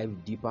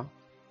dive deeper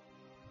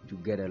to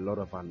get a lot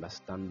of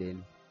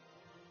understanding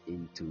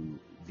into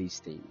these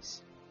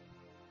things.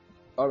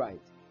 All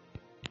right.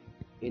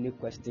 Any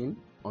question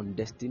on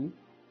destiny?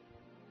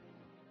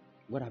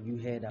 What have you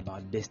heard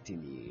about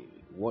destiny?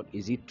 What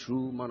is it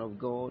true, man of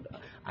God?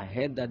 I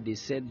heard that they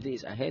said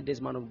this. I heard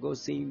this man of God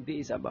saying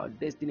this about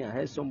destiny. I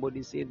heard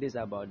somebody say this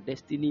about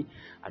destiny.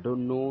 I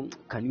don't know.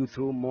 Can you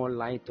throw more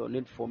light on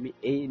it for me?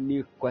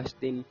 Any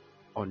question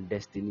on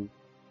destiny,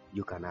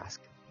 you can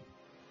ask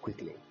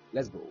quickly.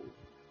 Let's go.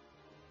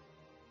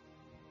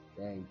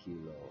 Thank you,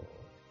 Lord.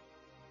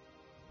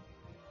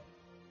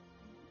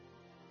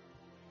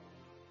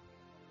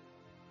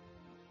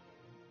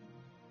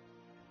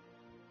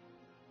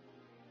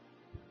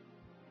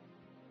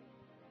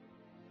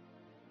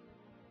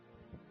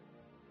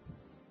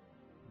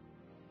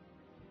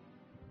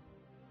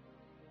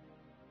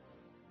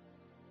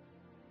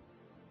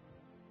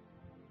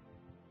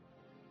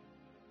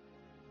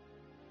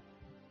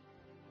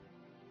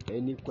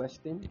 Any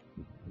question?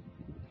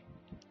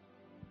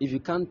 If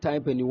you can't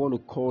type and you want to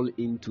call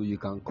into, you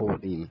can call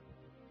in.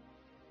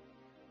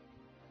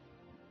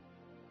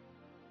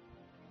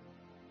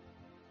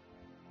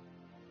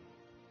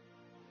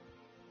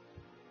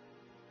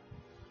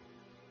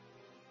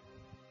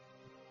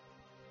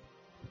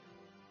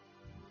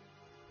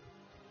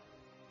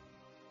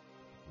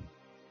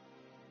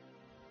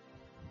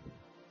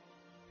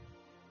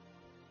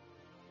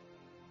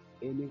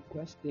 Any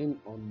question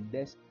on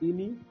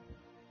destiny?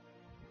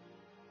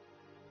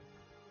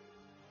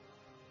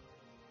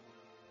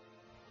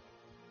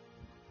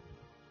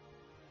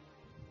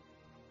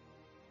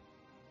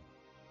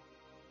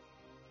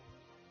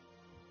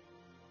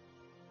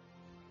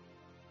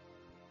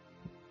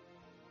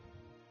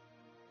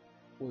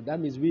 Oh,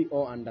 that means we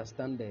all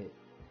understand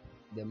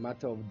the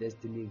matter of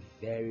destiny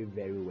very,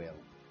 very well.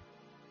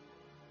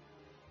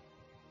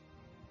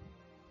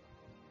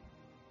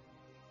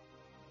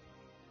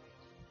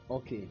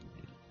 Okay.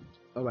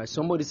 All right.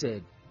 Somebody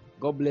said,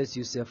 God bless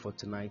you, sir, for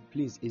tonight.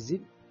 Please, is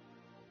it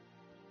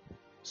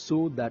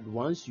so that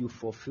once you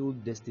fulfill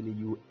destiny,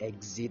 you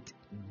exit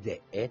the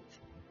earth?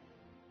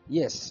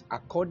 Yes.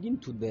 According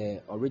to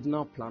the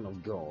original plan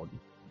of God,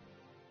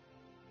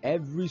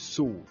 every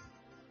soul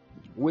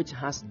which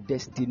has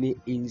destiny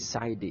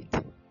inside it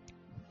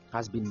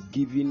has been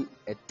given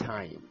a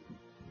time.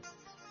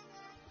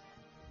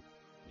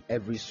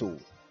 Every soul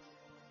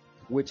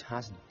which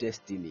has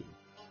destiny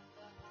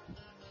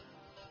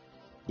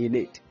in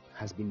it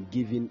has been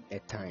given a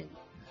time.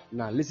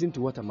 Now listen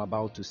to what I'm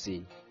about to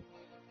say.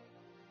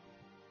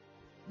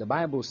 The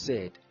Bible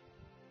said,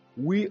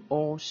 we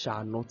all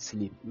shall not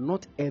sleep.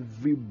 Not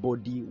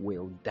everybody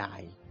will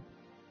die.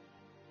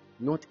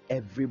 Not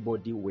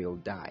everybody will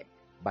die,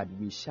 but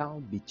we shall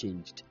be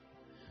changed.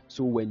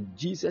 So when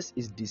Jesus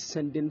is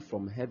descending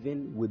from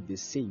heaven with the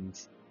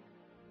saints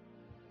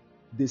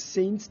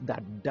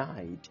that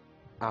died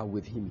are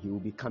with him. He will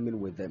be coming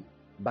with them.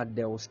 But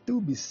there will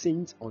still be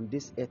saints on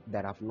this earth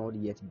that have not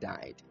yet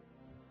died.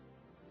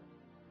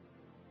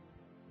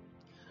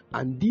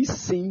 And these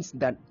saints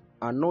that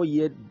are not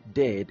yet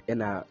dead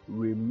and are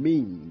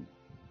remain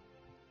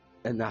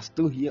and are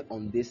still here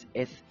on this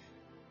earth,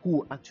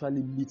 who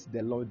actually meet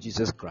the Lord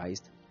Jesus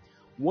Christ,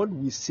 what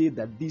we say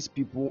that these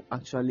people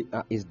actually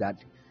are is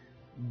that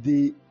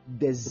the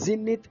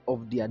zenith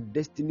of their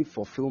destiny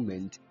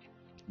fulfillment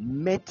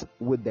met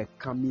with the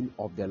coming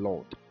of the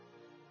Lord.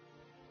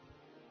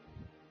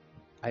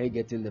 Are you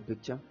getting the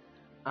picture?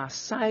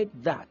 Aside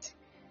that,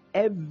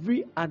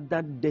 every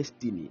other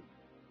destiny,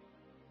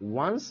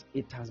 once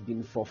it has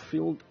been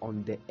fulfilled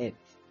on the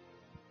earth,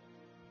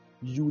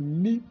 you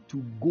need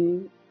to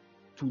go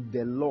to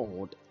the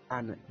Lord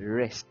and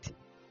rest.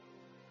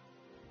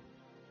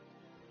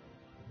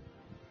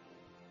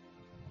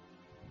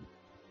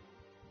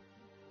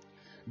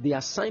 The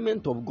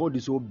assignment of God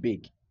is so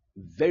big,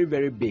 very,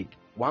 very big.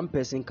 One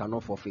person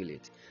cannot fulfill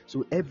it.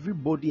 So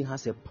everybody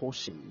has a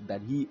portion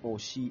that he or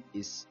she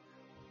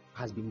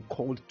has been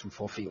called to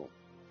fulfill.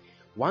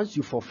 Once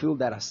you fulfill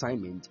that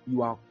assignment,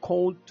 you are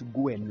called to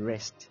go and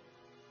rest.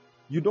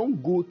 You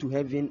don't go to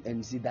heaven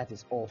and see that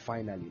is all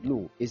finally.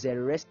 No, it's a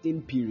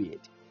resting period.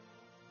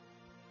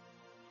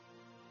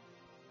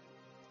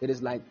 It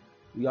is like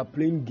we are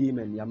playing game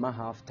and Yama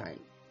half time.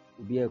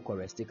 We'll be a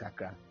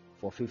kakra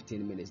for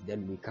 15 minutes,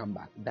 then we come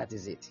back. That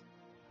is it.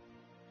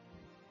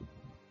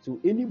 So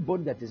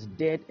anybody that is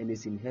dead and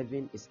is in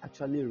heaven is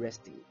actually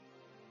resting.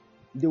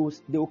 They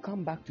will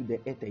come back to the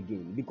earth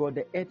again, because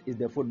the earth is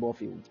the football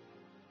field.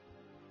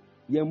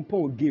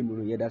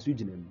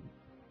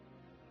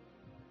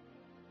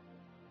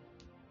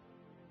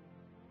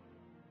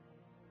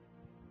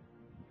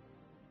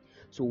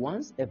 So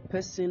once a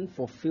person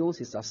fulfills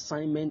his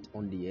assignment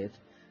on the earth,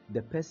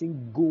 the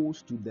person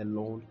goes to the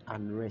Lord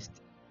and rests.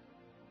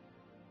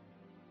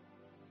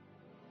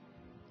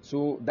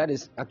 So that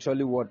is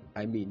actually what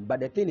I mean. But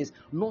the thing is,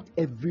 not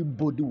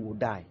everybody will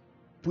die.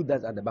 Put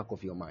that at the back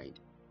of your mind.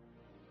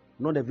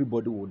 Not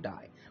everybody will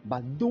die.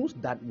 But those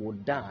that will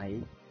die,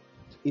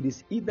 it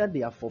is either they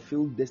have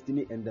fulfilled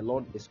destiny and the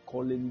Lord is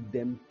calling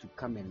them to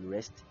come and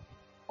rest,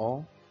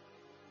 or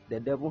the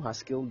devil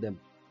has killed them.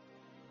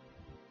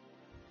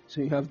 So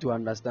you have to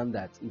understand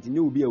that. It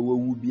will be a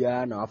will be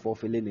now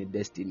fulfilling a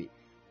destiny.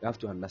 You have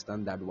to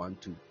understand that one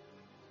too.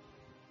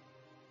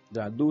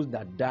 There are those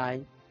that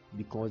die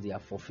because they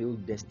have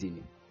fulfilled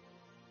destiny.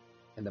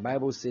 And the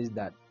Bible says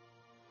that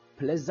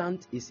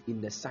pleasant is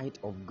in the sight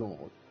of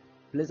God.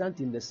 Pleasant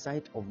in the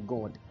sight of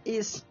God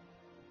is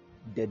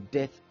the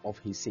death of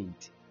his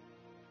saint.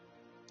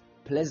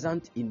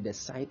 Pleasant in the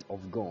sight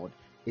of God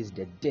is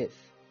the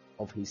death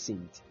of his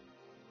saint.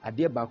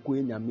 Ade bako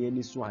enyame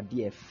ani so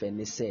ade efe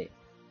ne se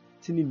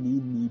tini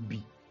ni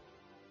bi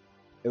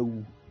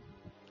ewu.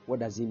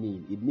 What does it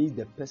mean? It means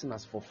the person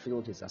has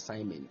fulfilled his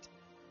assignment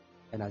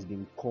and has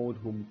been called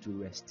home to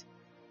rest.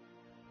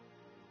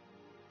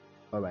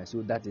 Alright,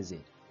 so that is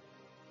it.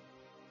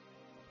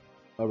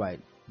 Alright,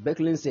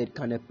 Becklin said,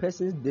 can a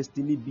person's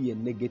destiny be a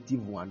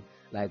negative one?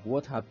 Like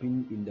what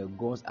happened in the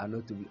gods are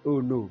not to be.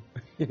 Oh no.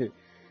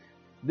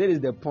 That is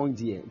the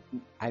point here.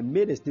 I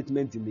made a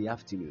statement in the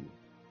afternoon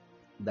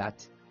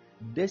that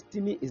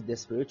destiny is the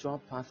spiritual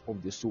path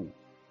of the soul.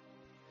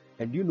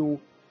 And you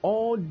know,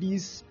 all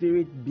these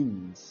spirit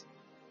beings,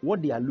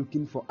 what they are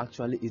looking for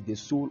actually is the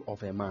soul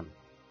of a man.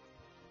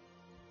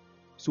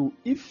 So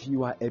if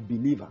you are a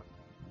believer,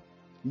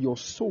 your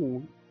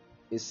soul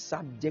is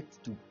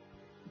subject to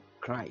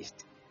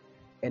Christ,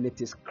 and it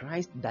is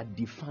Christ that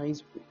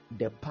defines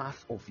the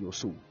path of your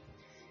soul.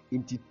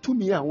 Inti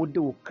tumi a wode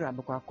wo kra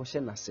be kwa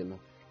kwhye nase no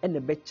ene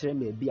be kire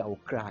me bi a wo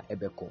kra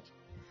ebeko.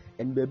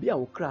 And baby a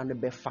wo kra ne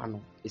be fa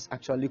no is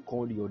actually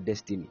called your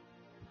destiny.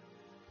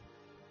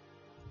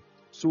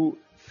 So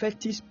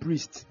fetish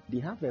priests, they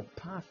have a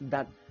path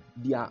that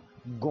their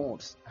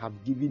gods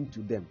have given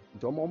to them.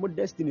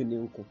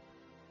 Destiny.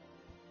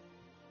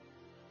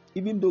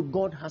 Even though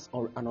God has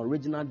an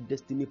original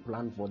destiny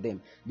plan for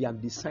them, they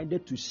have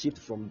decided to shift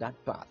from that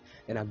path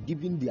and have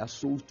given their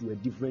souls to a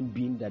different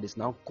being that is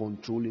now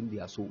controlling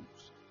their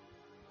souls.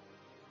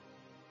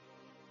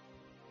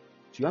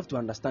 So you have to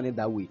understand it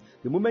that way.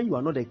 The moment you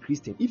are not a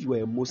Christian, if you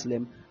are a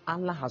Muslim,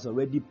 Allah has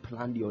already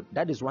planned your.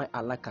 That is why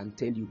Allah can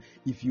tell you,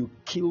 if you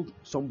kill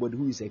somebody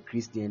who is a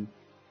Christian,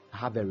 I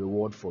have a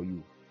reward for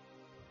you.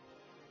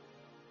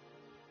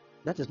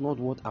 That is not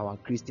what our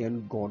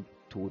Christian God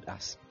told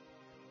us.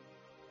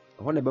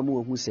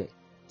 Who said,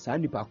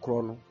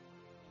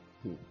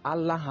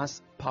 Allah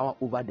has power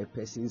over the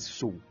person's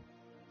soul.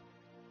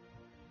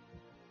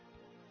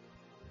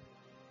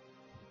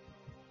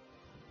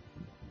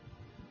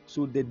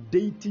 So the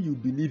deity you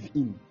believe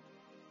in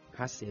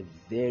has a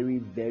very,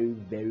 very,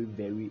 very,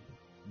 very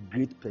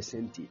great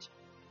percentage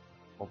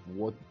of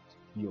what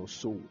your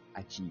soul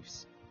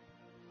achieves.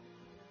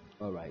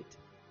 All right.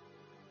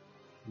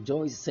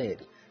 Joyce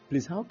said,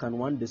 please, how can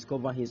one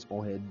discover his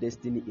or her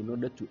destiny in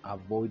order to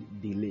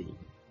avoid delay?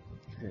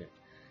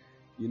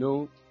 You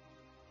know,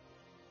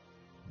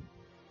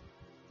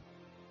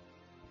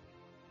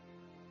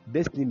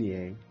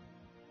 destiny,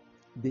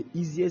 the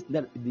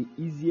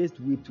easiest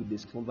way to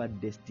discover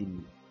destiny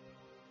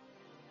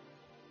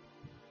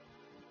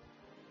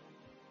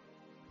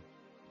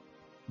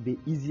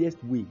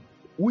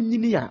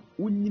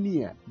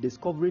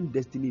discovering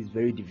destiny is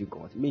very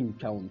difficult.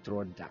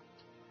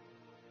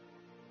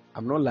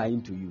 I'm not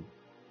lying to you.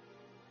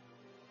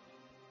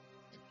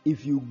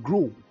 If you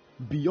grow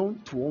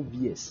beyond 12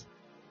 years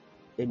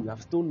and you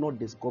have still not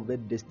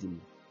discovered destiny,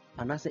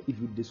 and I say if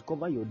you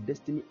discover your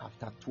destiny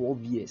after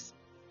 12 years,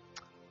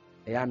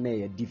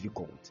 it's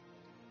difficult.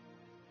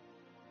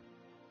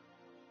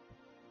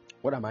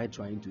 What am I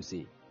trying to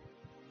say?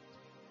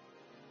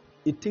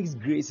 It takes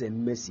grace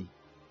and mercy.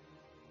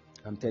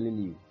 I'm telling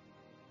you,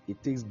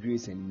 it takes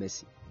grace and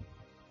mercy.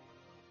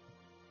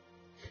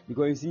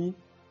 Because you see,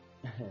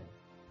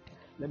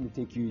 let me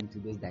take you into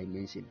this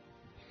dimension.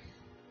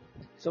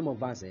 Some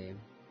of us,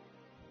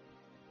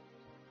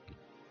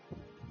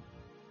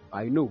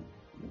 I know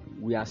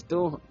we are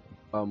still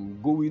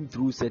going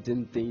through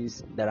certain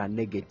things that are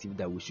negative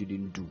that we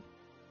shouldn't do,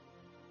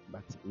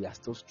 but we are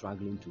still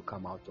struggling to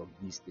come out of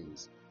these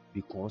things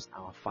because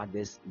our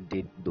fathers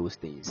did those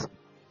things.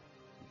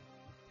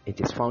 It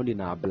is found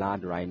in our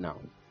blood right now.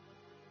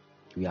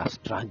 We are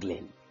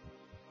struggling.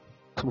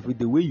 Some of it,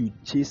 the way you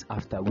chase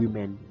after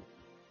women.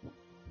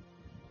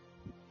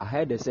 I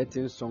heard a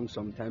certain song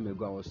some time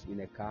ago. I was in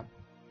a car,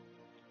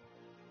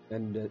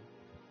 and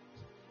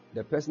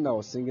the person that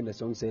was singing the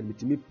song said,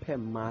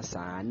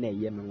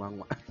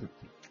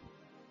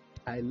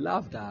 I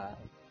laughed.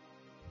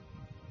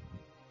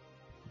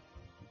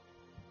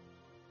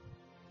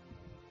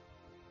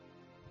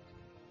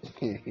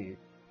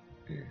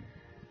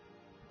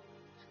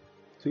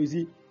 So you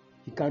see,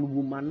 he can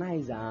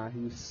womanize her. He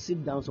will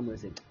sit down somewhere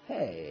and say,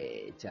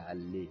 "Hey,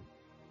 Charlie."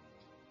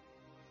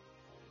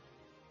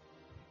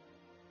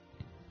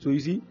 So you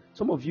see,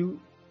 some of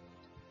you,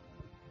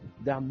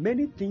 there are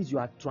many things you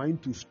are trying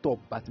to stop,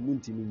 but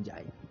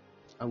Muntiminjai.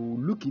 And we'll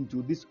look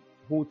into this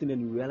whole thing and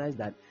you realize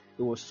that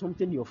it was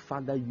something your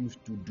father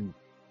used to do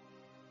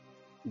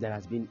that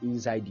has been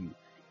inside you.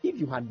 If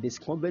you had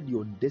discovered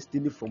your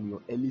destiny from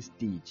your early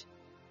stage,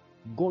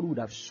 God would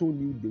have shown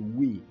you the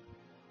way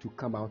to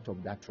come out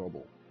of that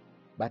trouble.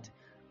 But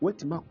why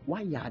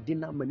you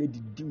didn't manage to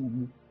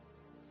do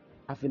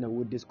after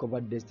you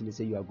discover destiny,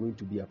 say you are going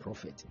to be a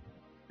prophet.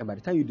 And by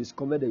the time you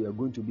discover that you are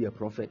going to be a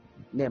prophet,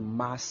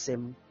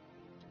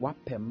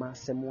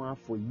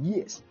 for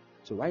years.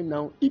 So right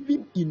now,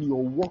 even in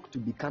your work to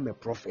become a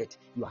prophet,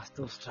 you are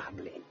still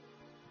struggling.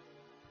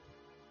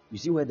 You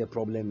see where the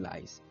problem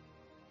lies?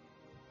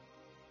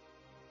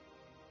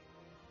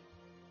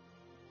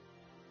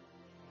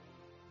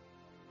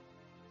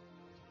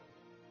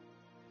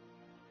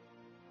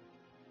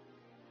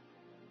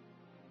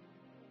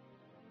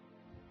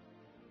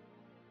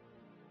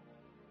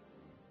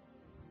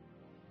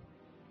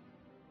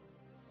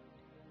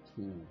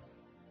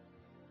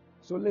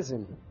 So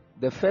listen,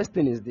 the first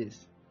thing is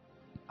this.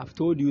 I've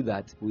told you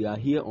that we are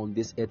here on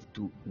this earth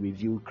to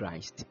reveal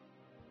Christ.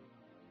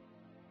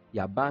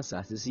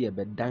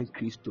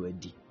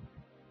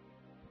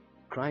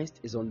 Christ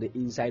is on the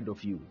inside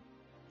of you,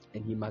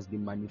 and he must be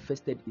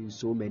manifested in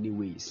so many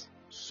ways.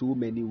 So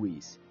many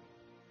ways.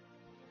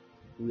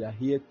 We are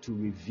here to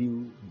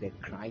reveal the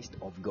Christ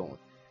of God,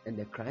 and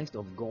the Christ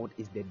of God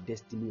is the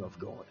destiny of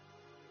God.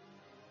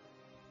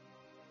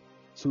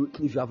 So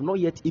if you have not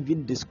yet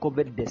even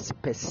discovered the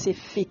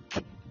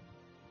specific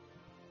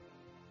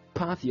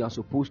path you are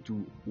supposed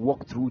to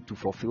walk through to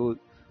fulfill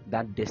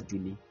that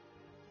destiny,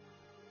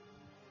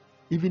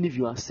 even if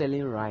you are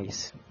selling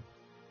rice,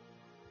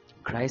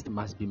 Christ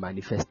must be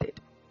manifested.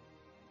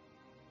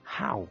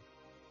 How?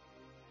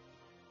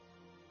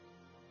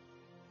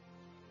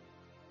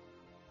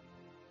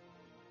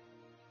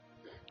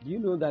 Do you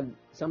know that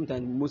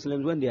sometimes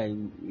Muslims, when they are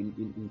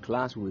in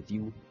class with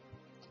you,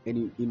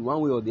 and in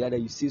one way or the other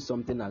you say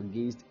something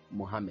against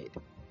Muhammad,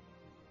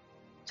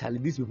 Charlie,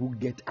 these people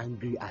get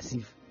angry as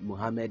if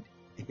Muhammad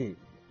you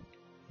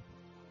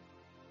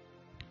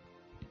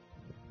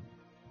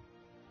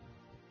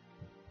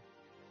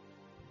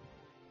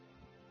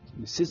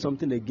say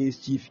something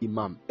against Chief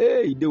Imam,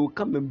 hey, they will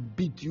come and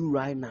beat you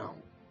right now.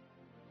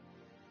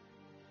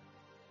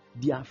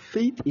 Their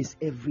faith is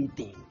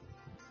everything.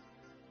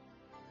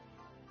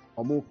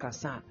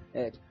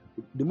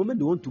 The moment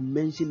they want to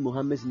mention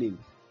Muhammad's name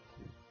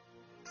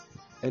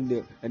and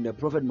the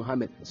Prophet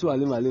Muhammad, so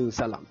alayhi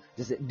salam,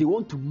 they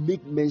want to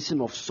make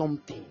mention of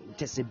something.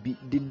 Just a bit.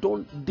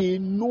 They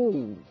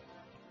know.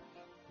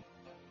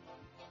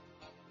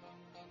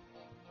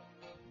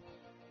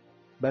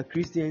 But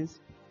Christians,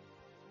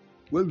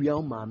 when we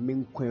are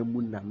making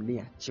kwemu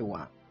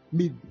achewa,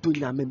 me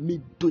dunyame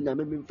me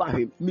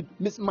fahim me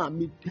miss ma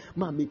me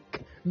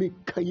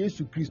kan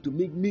Yesu Christo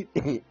me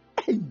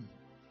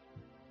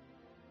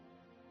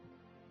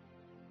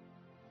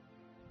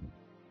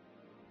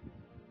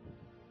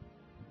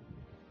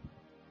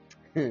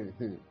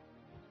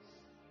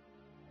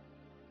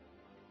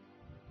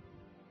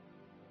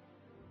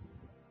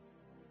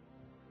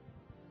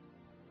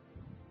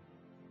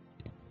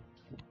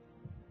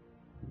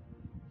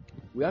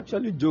we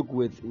actually joke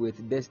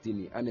with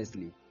destiny,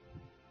 honestly.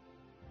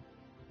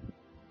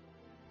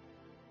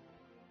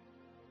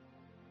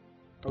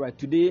 All right,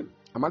 today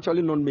I'm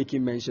actually not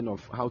making mention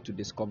of how to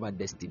discover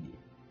destiny,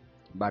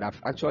 but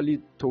I've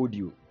actually told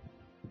you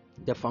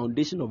the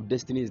foundation of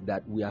destiny is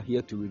that we are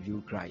here to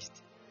reveal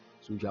Christ.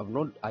 So if you have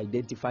not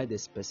identified the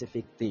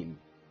specific thing,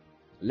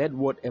 let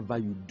whatever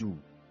you do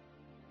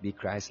be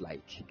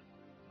Christ-like.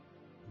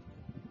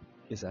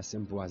 It's as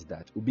simple as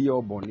that. Ubi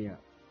your bonia.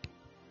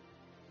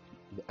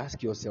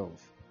 Ask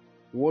yourself,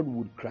 what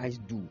would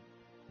Christ do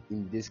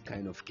in this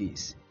kind of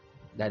case?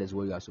 That is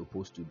what you are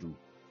supposed to do.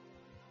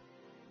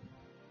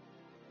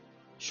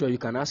 Sure, you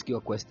can ask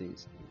your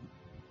questions.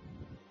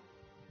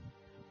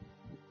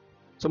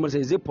 Someone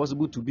says, is it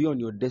possible to be on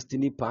your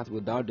destiny path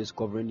without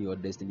discovering your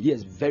destiny?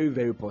 Yes, very,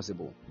 very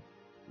possible.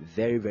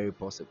 Very, very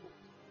possible.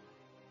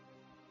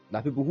 There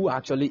are people who are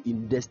actually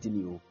in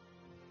destiny,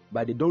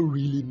 but they don't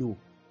really know.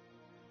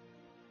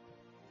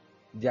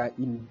 They are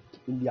in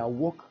their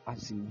work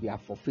as in they are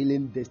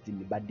fulfilling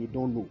destiny, but they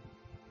don't know.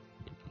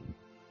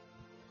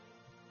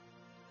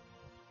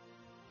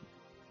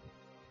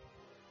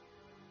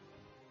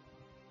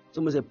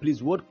 Someone said,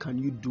 please, what can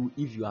you do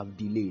if you have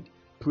delayed?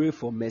 Pray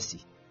for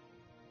mercy.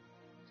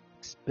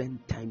 Spend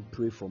time,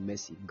 pray for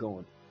mercy.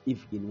 God,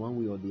 if in one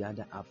way or the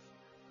other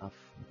I've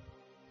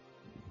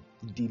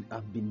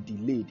been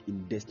delayed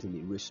in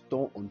destiny,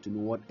 restore unto me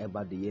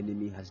whatever the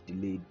enemy has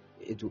delayed.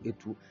 It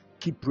will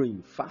keep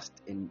praying, fast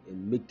and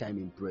make time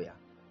in prayer.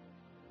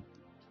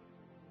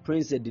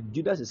 Prince said, did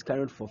Judas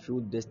Iscariot fulfill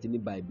destiny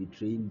by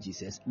betraying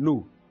Jesus?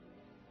 No.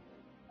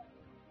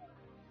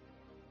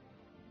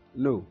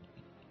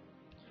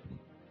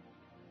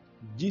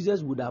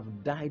 Jesus would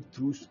have died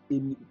through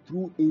any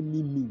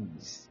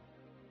means,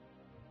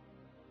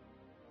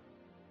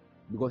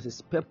 because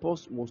his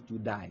purpose was to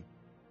die.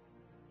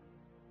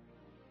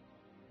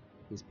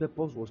 His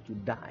purpose was to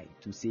die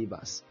to save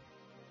us.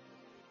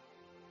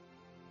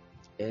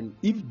 And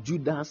if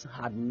Judas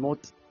had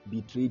not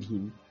betrayed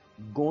him,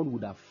 God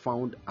would have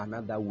found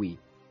another way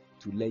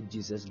to let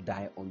Jesus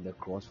die on the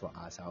cross for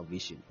our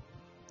salvation.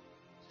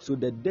 So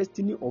the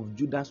destiny of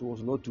Judas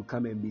was not to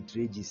come and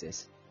betray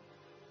Jesus.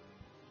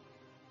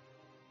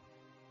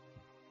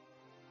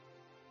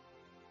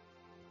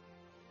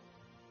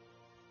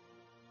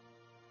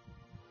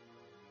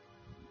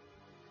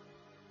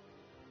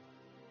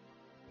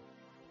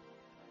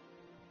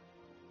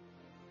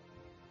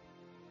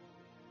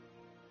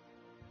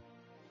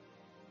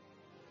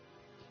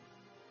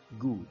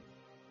 Good.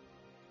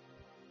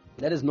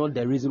 That is not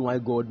the reason why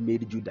God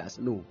made Judas.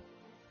 No.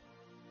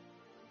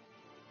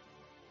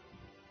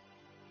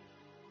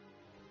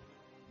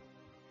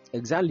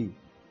 Exactly.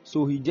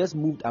 So he just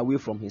moved away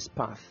from his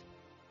path.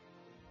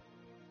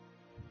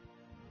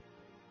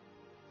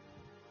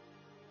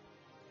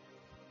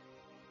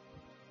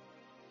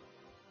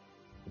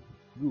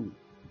 Good.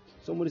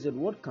 Somebody said,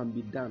 what can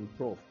be done,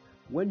 Prof,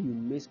 when you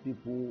miss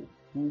people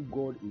who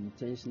God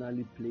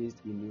intentionally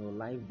placed in your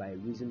life by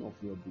reason of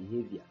your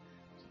behavior,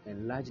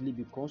 and largely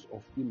because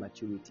of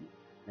immaturity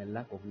and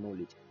lack of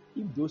knowledge?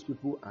 If those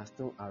people are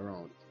still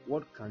around,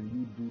 what can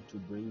you do to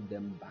bring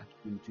them back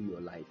into your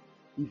life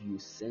if you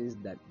sense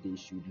that they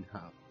should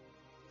have?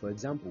 For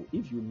example,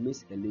 if you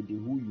miss a lady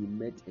who you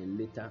met and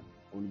later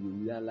on you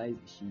realize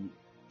she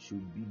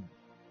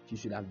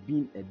should have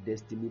been a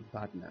destiny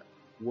partner,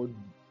 what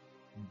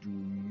do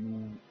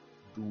you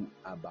do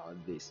about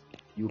this?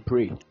 You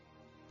pray.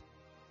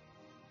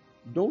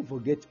 Don't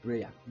forget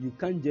prayer. You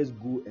can't just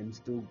go and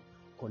still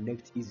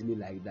connect easily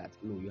like that.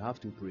 No, you have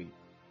to pray.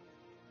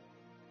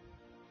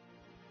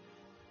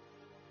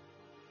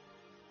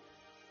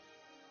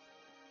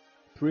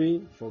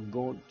 Pray for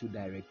God to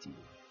direct you.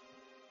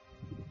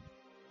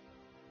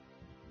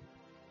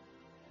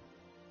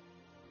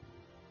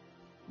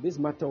 This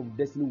matter of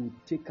destiny will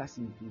take us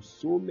into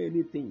so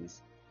many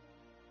things.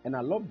 And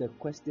I love the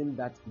question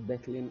that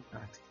Bethlehem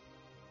asked,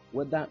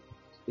 whether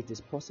it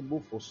is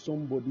possible for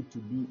somebody to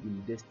be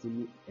in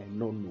destiny and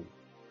not know.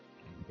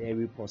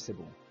 Very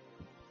possible.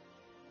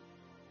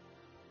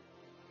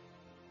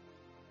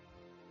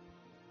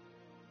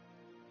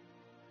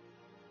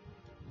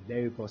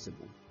 Very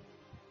possible.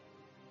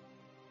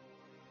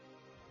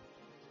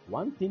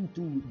 One thing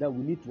too that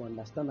we need to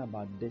understand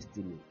about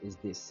destiny is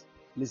this.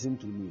 Listen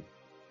to me.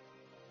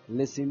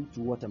 Listen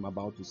to what I'm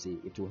about to say.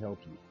 It will help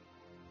you.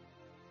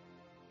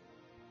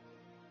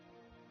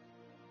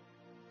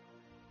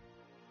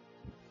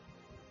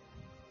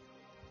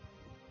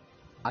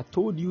 I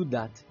told you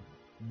that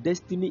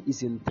destiny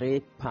is in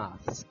 3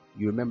 paths.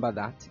 You remember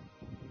that?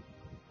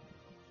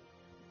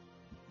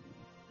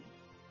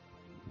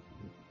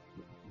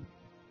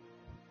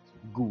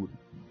 Good.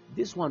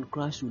 This one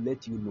crash will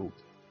let you know.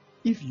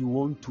 If you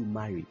want to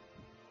marry,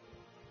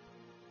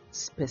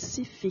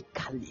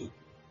 specifically,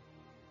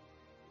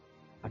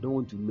 I don't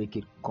want to make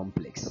it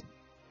complex.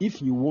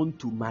 If you want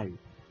to marry,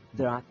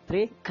 there are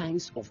 3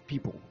 kinds of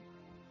people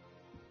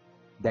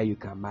that you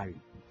can marry.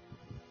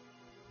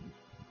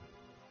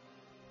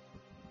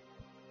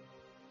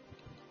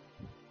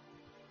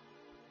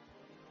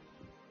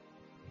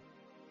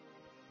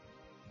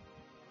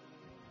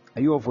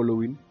 Are you all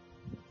following?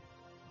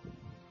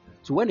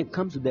 So when it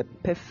comes to the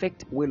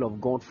perfect will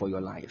of God for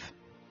your life,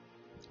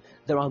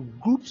 there are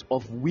groups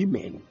of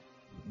women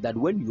that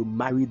when you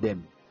marry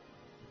them,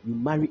 you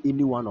marry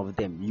any one of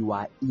them, you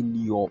are in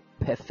your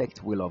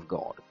perfect will of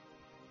God.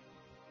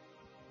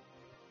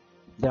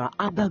 There are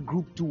other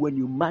groups too, when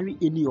you marry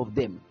any of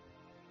them,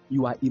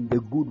 you are in the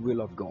good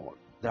will of God.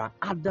 There are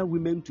other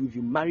women too, if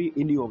you marry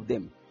any of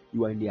them,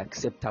 you are in the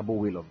acceptable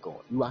will of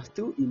God. You are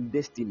still in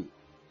destiny,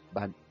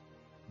 but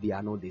they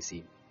are not the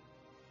same.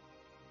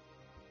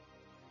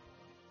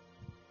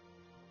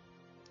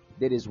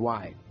 That is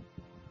why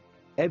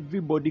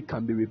everybody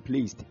can be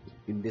replaced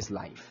in this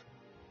life.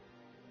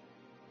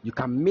 You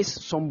can miss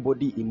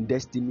somebody in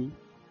destiny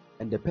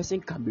and the person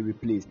can be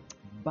replaced,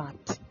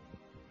 but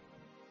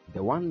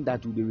the one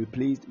that will be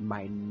replaced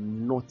might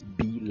not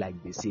be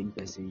like the same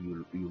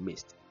person you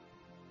missed.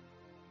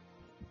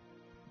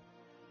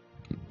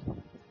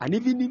 And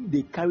even if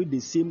they carry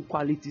the same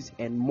qualities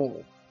and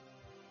more,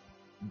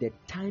 the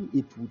time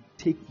it will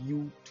take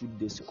you to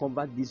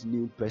discover this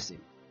new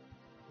person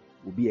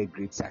will be a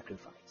great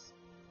sacrifice.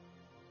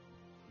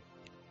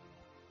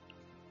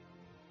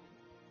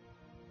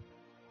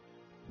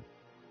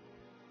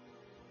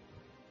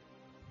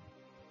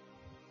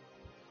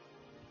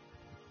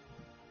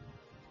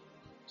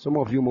 Some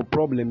of you, my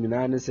problem in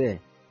I say,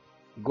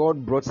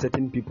 God brought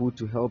certain people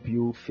to help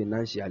you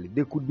financially.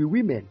 They could be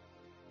women.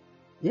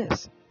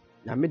 Yes.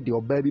 I made the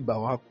baby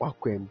to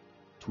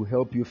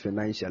help you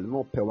financially.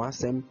 No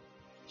pewasem.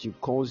 She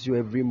calls you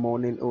every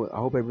morning. Oh, I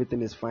hope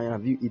everything is fine.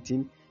 Have you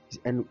eaten?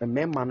 And a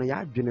man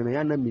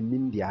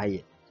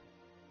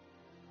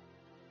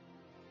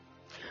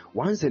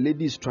once a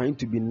lady is trying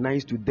to be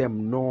nice to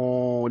them,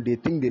 no, they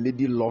think the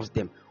lady loves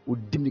them.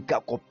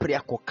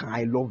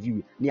 I love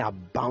you. They are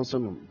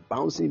bouncing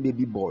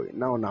baby boy.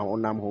 Now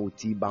on I'm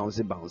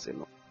bouncing.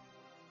 No.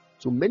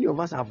 So many of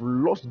us have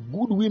lost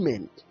good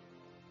women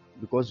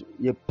because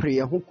your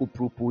prayer who could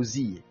propose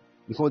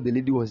because the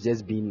lady was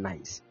just being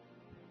nice.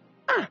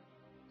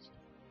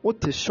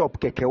 What a shop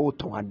keke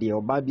oton ade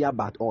or baby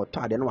about or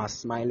to ade no was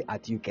smiling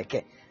at you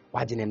keke.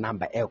 Wajin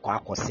number e kwa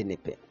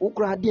akosinepe.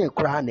 Ukra ade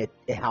kra na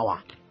e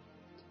hawa.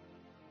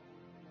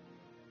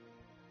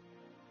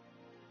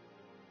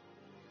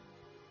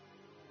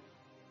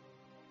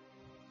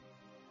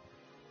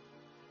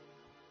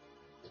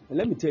 And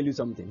let me tell you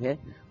something. Eh?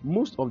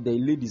 Most of the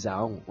ladies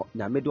are on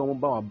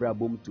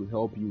to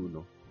help you.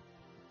 No,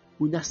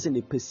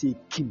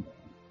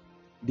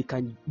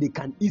 they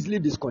can easily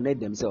disconnect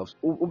themselves.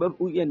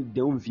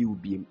 Their own view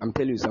be. I'm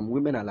telling you, some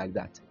women are like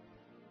that.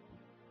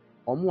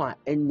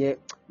 Any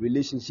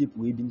relationship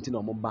with and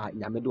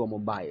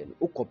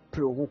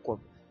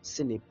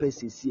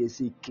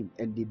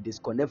they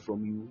disconnect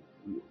from you.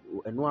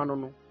 And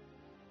no.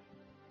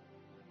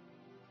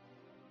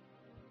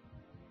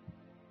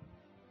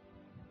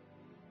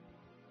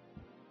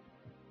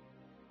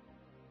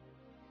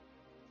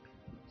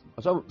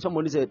 So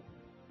somebody said,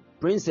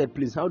 Prince said,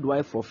 please, how do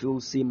I fulfill,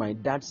 say, my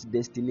dad's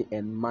destiny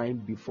and mine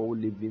before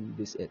leaving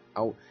this earth?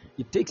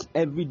 It takes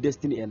every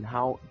destiny and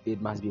how it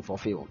must be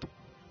fulfilled.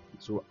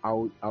 So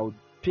I'll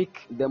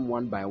pick them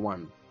one by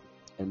one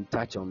and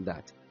touch on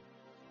that.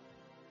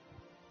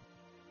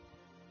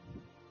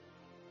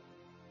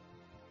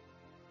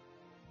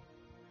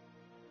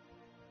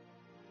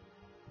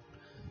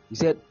 He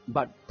said,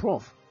 but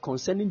Prof,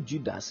 concerning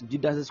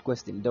Judas's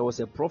question, there was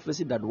a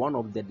prophecy that one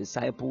of the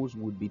disciples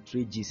would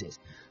betray Jesus.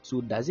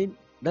 So doesn't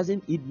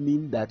it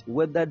mean that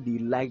whether they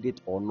liked it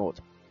or not,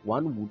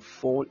 one would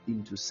fall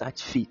into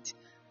such fate?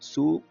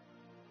 So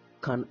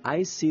can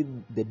I say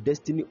the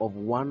destiny of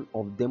one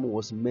of them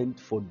was meant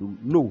for doom?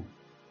 No.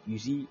 You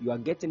see, you are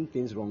getting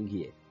things wrong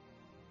here.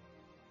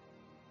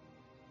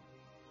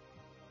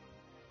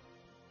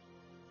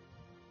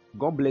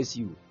 God bless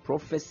you.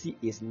 Prophecy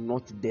is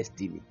not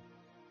destiny.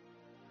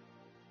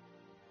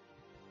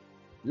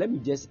 Let me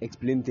just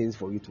explain things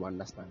for you to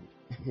understand.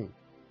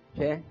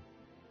 Okay?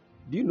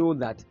 Do you know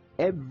that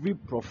every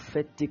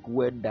prophetic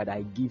word that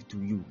I give to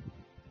you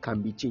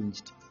can be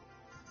changed?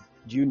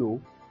 Do you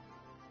know?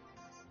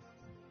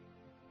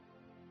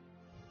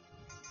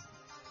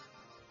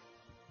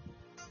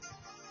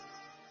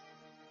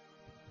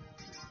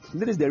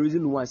 That is the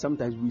reason why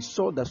sometimes we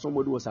saw that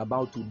somebody was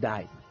about to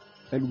die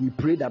and we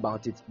prayed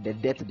about it, the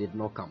death did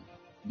not come.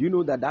 Do you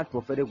know that that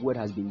prophetic word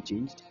has been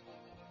changed?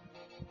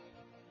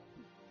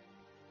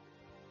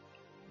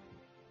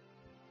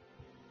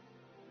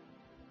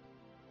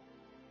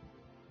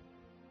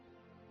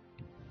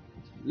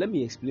 Let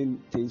me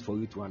explain things for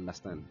you to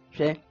understand.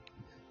 Okay?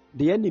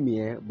 The enemy,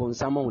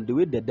 the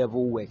way the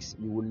devil works,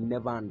 you will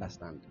never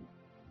understand.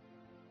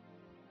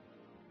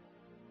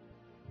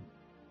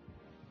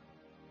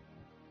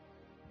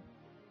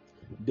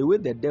 The way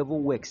the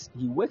devil works,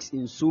 he works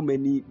in so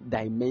many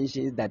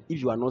dimensions that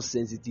if you are not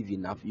sensitive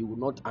enough, you will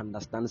not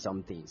understand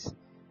some things.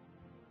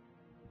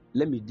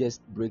 Let me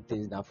just break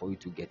things down for you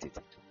to get it.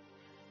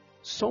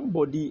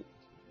 Somebody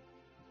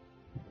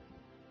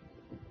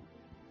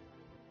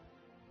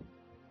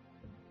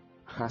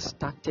has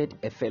started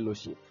a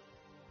fellowship,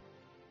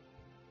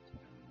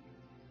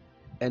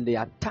 and the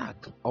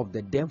attack of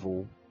the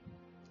devil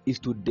is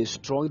to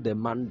destroy the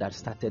man that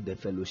started the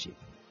fellowship.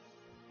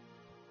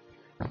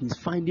 He's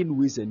finding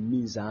ways and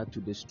means to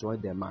destroy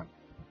the man,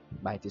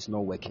 but it is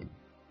not working.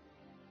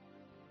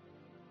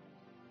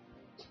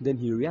 Then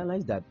he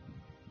realized that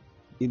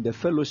in the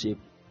fellowship,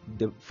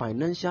 the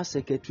financial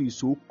secretary is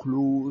so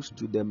close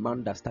to the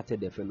man that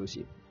started the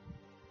fellowship.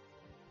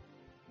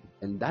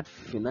 And that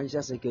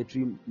financial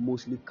secretary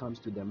mostly comes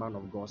to the man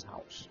of God's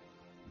house.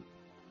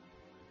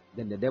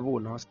 Then the devil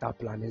will now start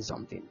planning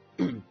something.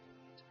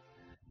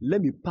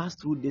 let me pass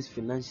through this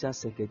financial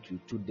secretary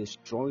to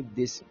destroy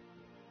this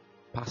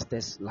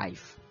pastor's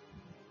life.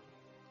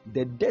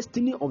 The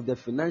destiny of the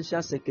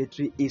financial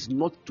secretary is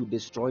not to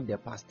destroy the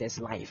pastor's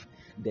life.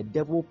 The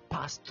devil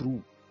passed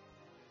through.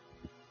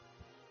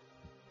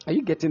 Are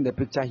you getting the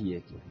picture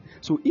here?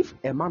 So if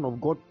a man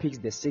of God picks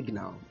the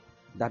signal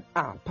that,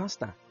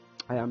 pastor,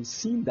 I am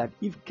seeing that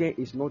if care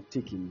is not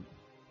taken,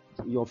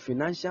 your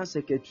financial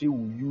secretary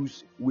will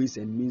use ways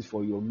and means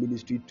for your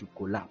ministry to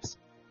collapse.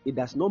 It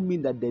does not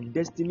mean that the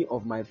destiny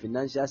of my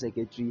financial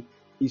secretary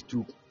is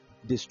to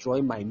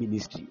destroy my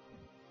ministry.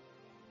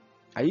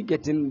 Are you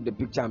getting the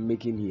picture I'm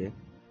making here?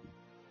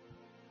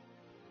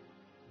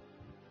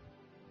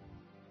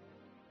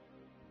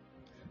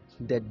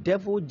 The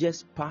devil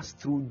just passed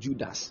through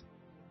Judas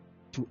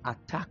to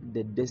attack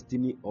the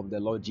destiny of the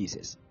Lord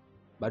Jesus.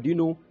 But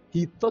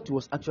he thought he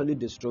was actually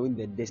destroying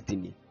the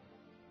destiny.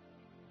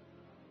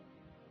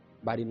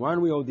 But in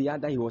one way or the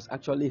other, he was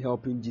actually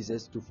helping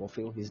Jesus to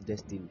fulfill his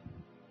destiny.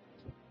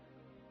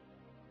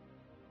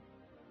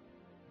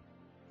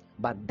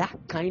 But that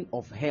kind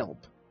of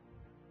help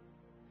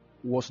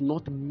was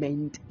not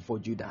meant for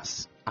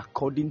Judas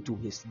according to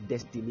his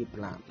destiny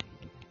plan.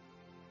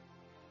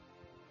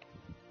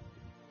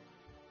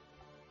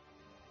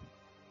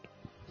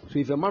 So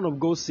if a man of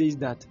God says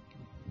that,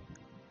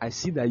 I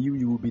see that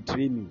you will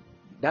betray me,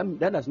 that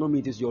does not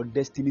mean it is your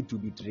destiny to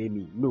betray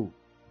me. No,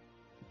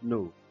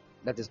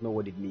 that is not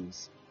what it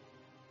means.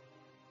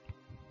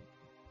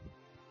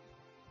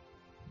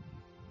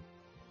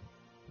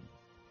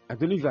 I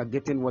don't know if you are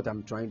getting what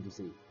I'm trying to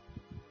say.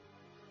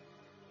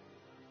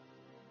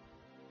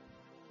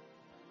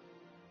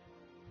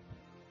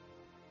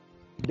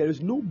 There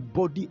is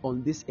nobody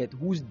on this earth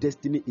whose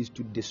destiny is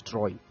to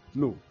destroy.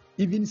 No.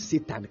 Even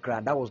Satan,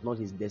 that was not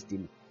his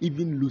destiny.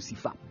 Even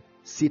Lucifer,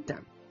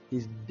 Satan,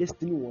 his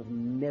destiny was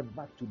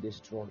never to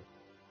destroy.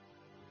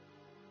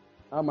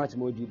 How much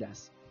more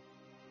Judas?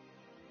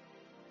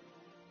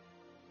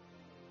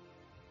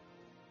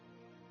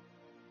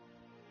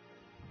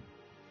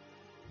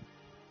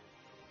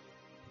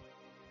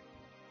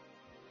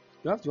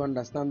 You have to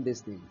understand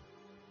this thing.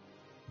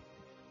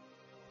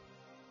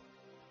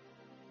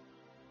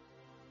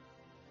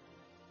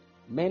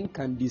 Men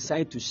can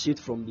decide to shift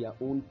from their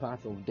own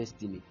path of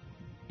destiny.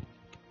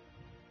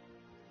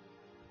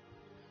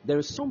 There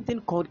is something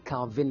called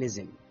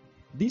Calvinism.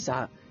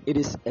 It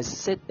is a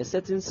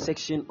certain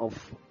section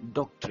of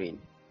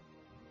doctrine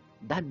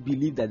that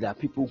believe that there are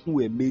people who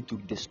were made to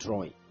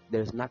destroy.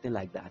 There is nothing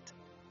like that.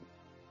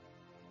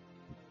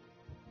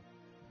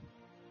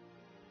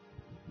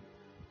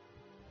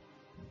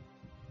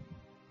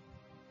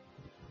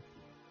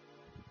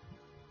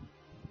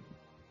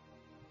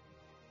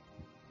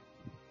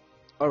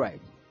 All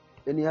right.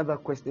 Any other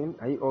question?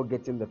 Are you all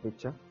getting the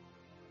picture?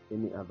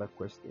 Any other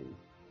question?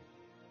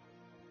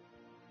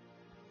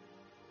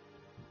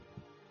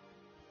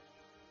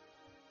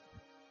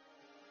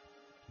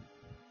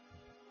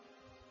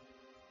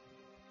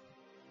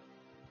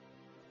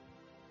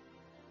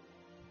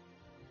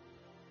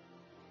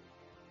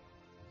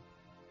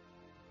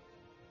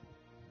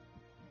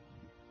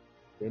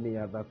 Any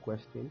other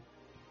question?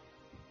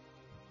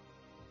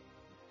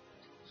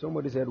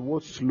 Somebody said,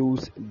 what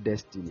slows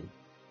destiny?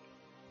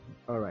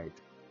 All right.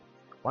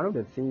 One of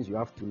the things you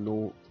have to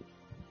know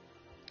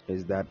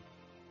is that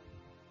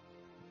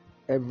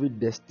every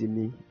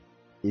destiny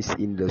is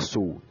in the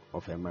soul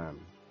of a man.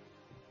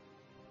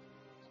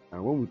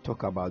 And when we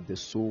talk about the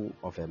soul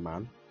of a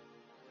man,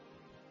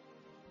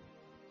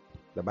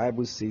 the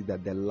Bible says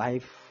that the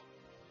life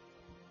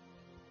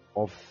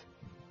of,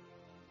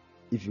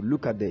 if you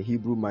look at the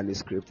Hebrew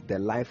manuscript, the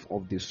life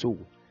of the soul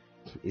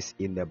is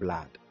in the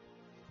blood.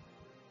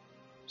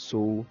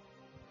 So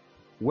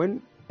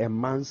when a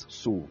man's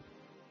soul,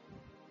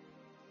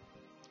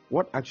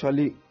 what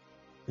actually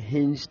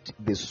hinged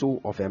the soul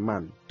of a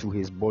man to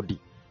his body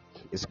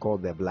is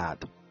called the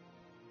blood.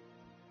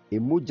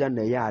 Emoja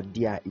na ya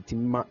adia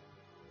itima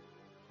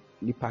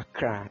nipa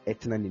kra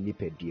etna ni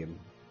nipadiem.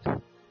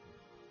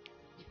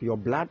 Your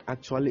blood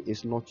actually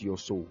is not your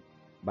soul,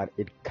 but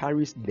it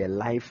carries the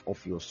life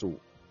of your soul.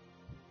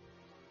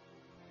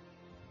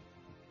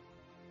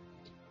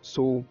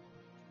 So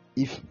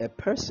if a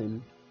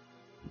person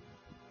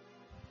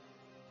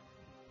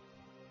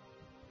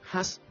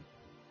has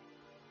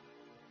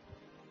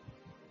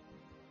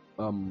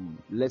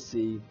let's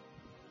say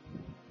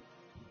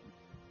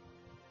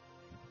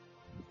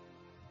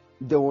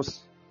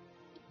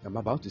I'm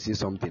about to say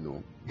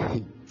something.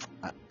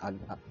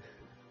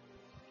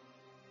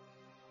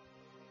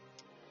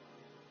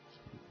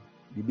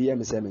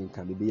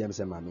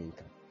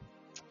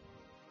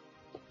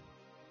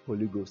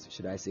 Holy Ghost,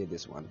 should I say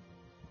this one?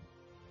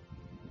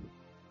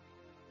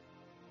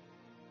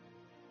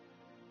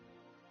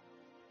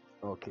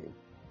 Okay.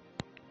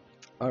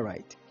 All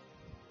right.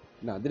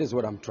 Now, this is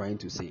what I'm trying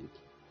to say.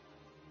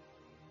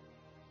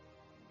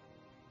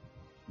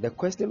 The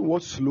question,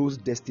 what slows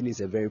destiny, is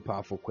a very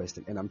powerful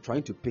question, and I'm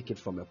trying to pick it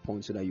from a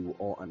point so that you will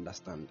all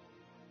understand.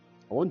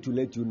 I want to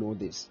let you know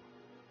this,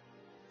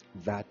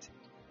 that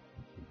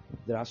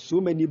There are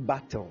so many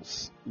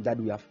battles that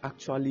we have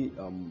actually,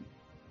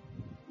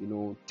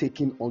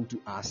 taken onto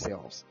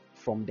ourselves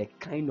from the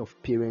kind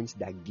of parents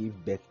that gave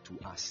birth to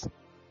us.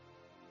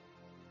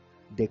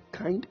 The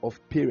kind of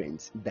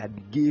parents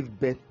that gave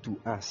birth to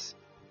us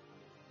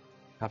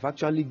have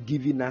actually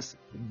given us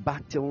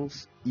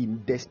battles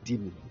in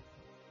destiny.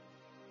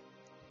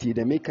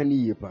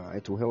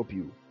 It will help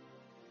you.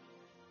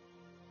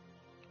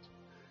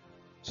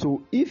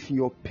 So if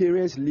your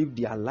parents live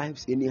their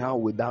lives anyhow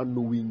without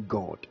knowing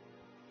God,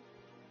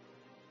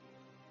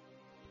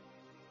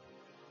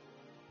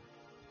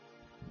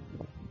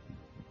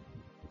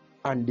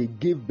 and they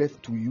gave birth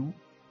to you,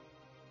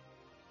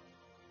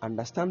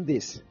 understand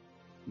this,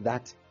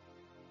 that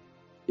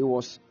it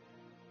was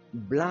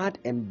blood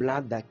and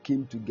blood that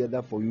came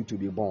together for you to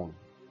be born.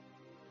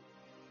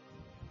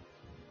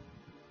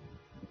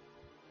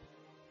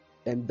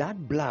 And that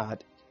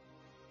blood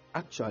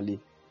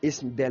actually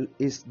is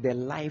the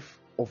life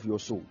of your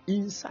soul.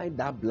 Inside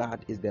that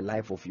blood is the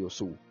life of your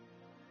soul.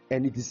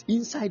 And it is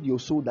inside your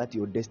soul that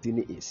your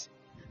destiny is.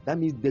 That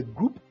means the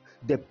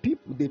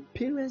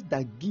parents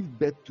that give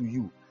birth to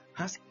you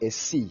has a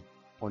say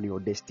on your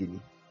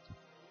destiny.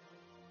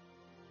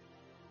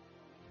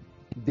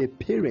 The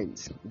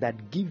parents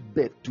that give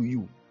birth to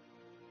you,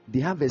 they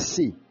have a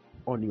say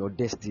on your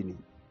destiny.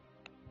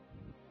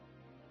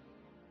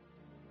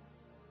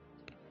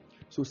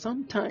 So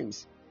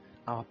sometimes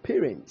our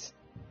parents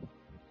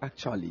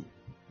actually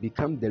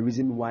become the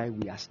reason why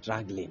we are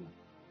struggling,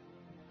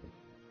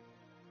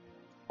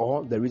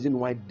 or the reason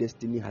why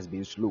destiny has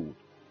been slowed.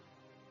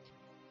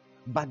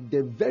 But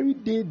the very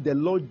day the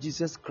Lord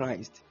Jesus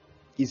Christ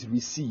is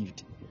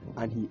received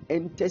and he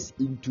enters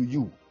into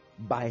you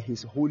by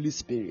his Holy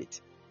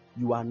Spirit,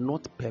 you are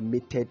not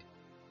permitted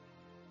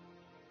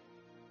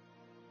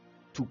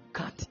to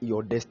cut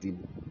your destiny.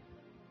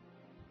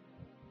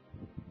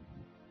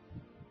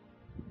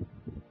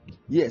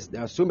 Yes,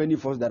 there are so many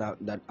forces that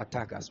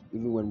attack us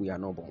even when we are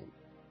not born.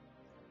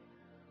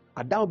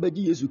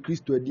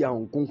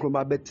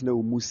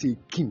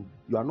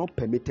 You are not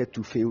permitted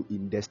to fail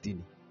in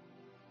destiny,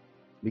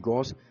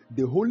 because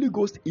the Holy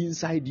Ghost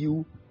inside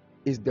you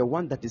is the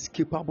one that is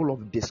capable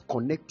of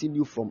disconnecting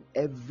you from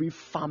every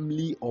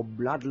family or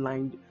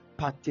bloodline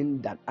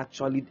pattern that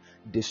actually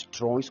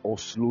destroys or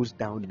slows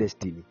down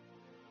destiny.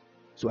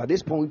 So at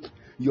this point,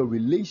 your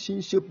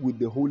relationship with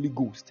the Holy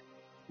Ghost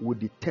will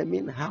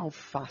determine how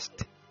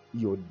fast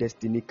your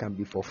destiny can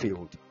be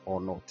fulfilled or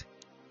not.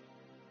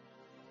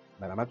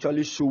 But I'm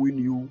actually showing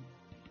you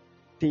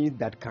things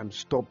that can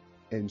stop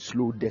and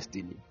slow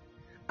destiny.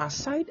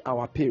 Aside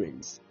our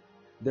parents,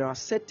 there are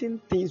certain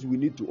things we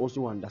need to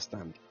also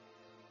understand.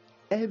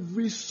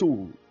 Every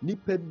soul,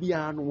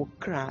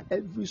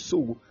 every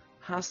soul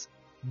has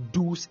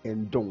do's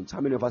and don'ts.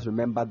 How many of us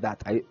remember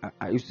that?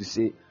 I used to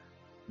say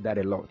that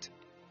a lot.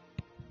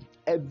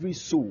 Every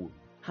soul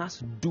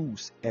has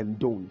do's and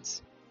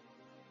don'ts.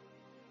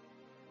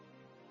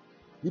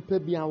 The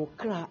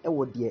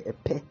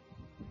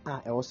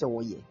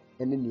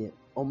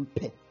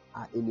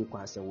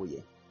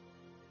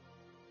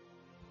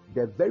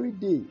very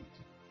day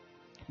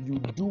you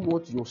do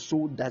what your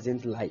soul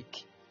doesn't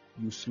like,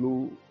 you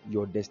slow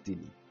your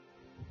destiny.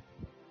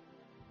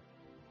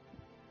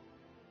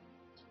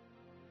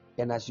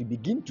 And as you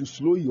begin to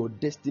slow your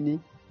destiny,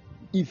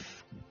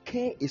 if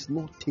care is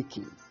not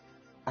taken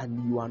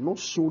and you are not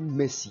shown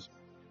mercy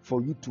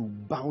for you to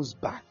bounce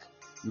back,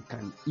 you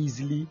can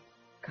easily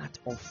cut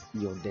off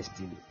your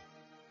destiny.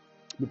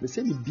 The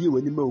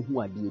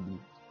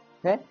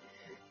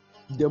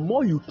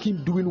more you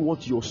keep doing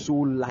what your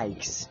soul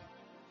likes,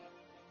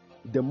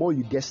 the more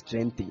you get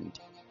strengthened,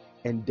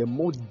 and the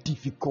more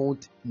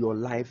difficult your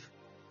life,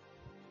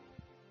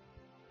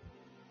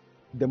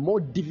 the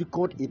more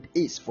difficult it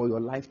is for your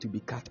life to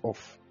be cut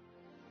off.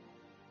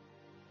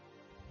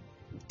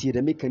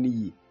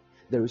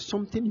 There is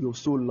something your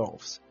soul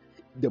loves.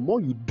 The more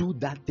you do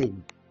that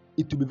thing,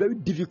 it will be very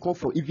difficult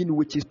for even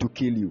witches to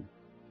kill you.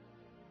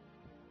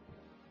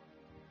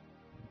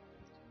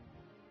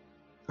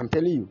 I'm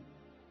telling you.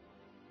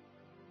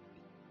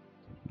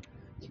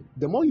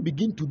 The more you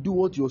begin to do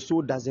what your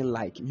soul doesn't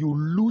like, you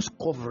lose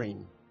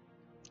covering,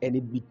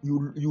 and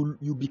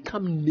you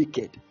become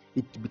naked.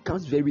 It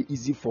becomes very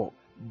easy for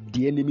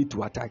the enemy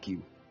to attack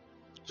you.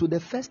 So the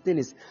first thing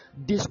is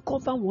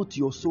discover what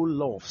your soul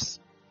loves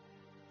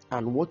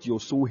and what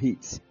your soul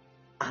hates,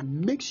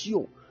 and make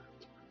sure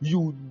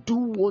you do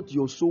what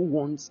your soul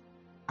wants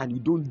and you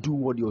don't do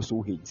what your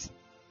soul hates.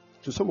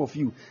 So some of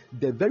you,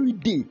 the very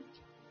day,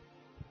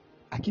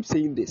 I keep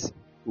saying this,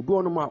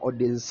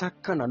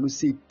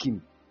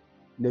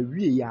 na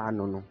wie ya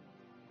ano no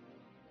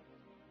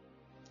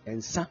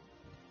ensa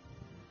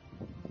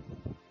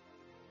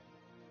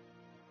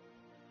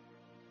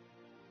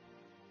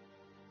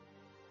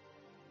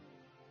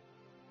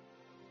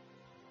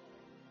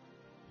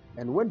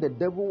and when the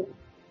devil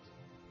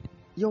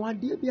your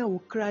idea bia will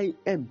cry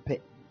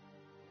empe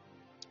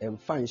and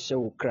find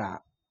shall cry,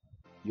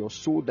 your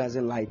soul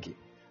doesn't like it,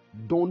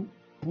 don't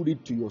put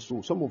it to your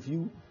soul. Some of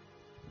you,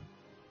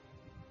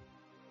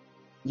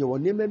 Your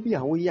name be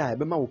a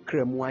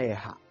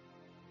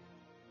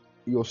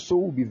your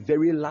soul will be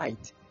very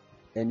light,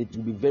 and it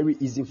will be very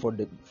easy for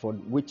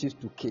witches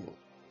to kill.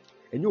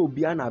 And you will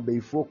be an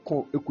before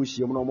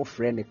equation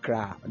friend a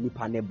cry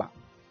nipa neba.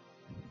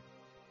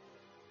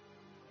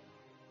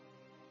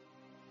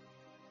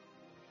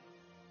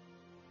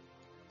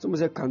 Someone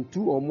said, can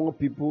 2 or more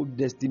people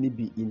destiny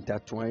be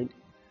intertwined?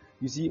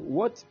 You see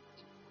what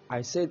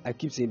I said, I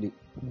keep saying it.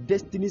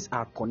 Destinies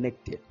are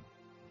connected.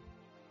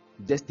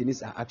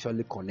 Destinies are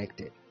actually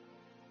connected.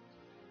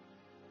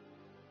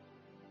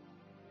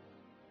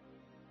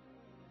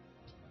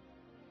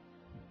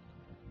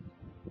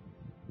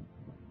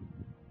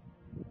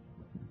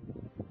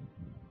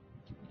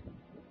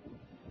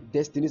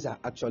 Destinies are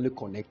actually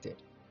connected.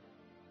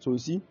 So you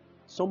see,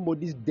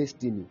 somebody's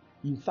destiny,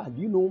 in fact,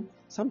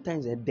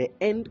 sometimes at the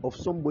end of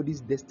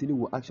somebody's destiny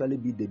will actually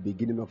be the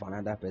beginning of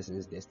another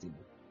person's destiny.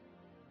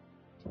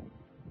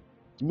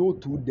 No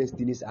two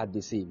destinies are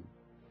the same,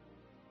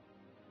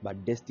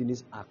 but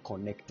destinies are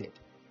connected.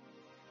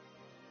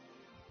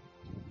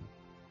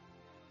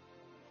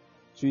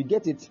 So you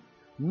get it.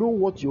 Know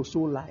what your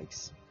soul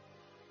likes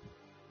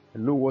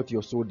and know what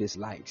your soul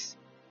dislikes.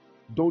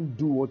 Don't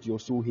do what your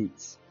soul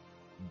hates.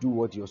 Do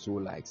what your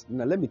soul likes.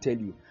 Now let me tell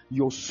you,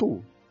 your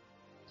soul,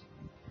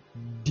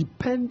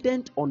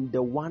 dependent on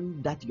the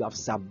one that you have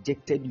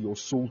subjected your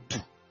soul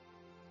to,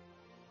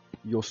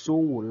 your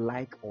soul will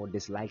like or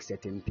dislike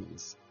certain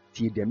things.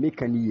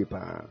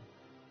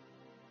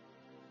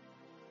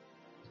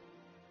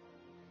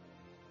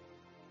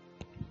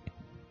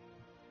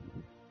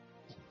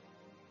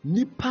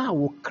 Nipa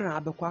will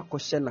crab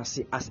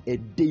as a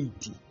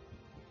deity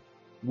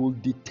will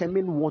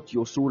determine what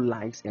your soul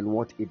likes and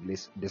what it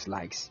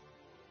dislikes.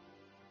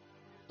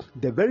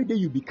 The very day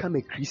you become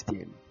a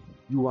Christian,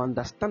 you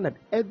understand that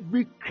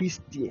every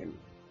Christian,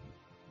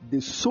 the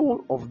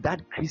soul of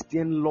that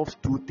Christian loves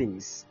 2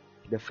 things.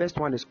 The first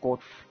one is called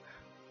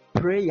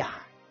prayer,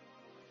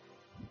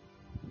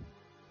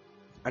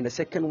 and the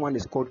second one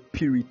is called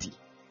purity.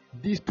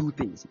 These 2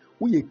 things.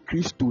 We a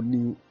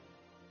Christian.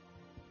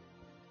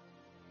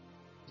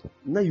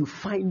 Now you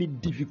find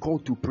it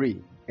difficult to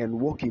pray and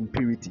walk in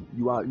purity.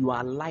 You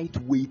are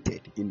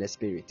light-weighted in the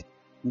spirit.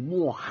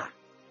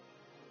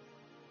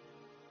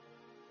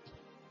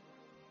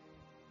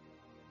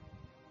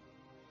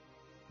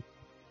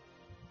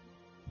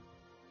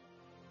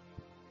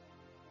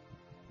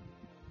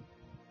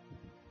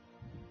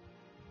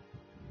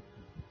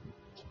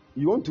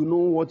 You want to know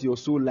what your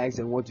soul likes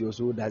and what your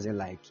soul doesn't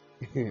like?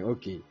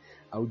 Okay,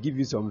 I'll give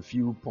you some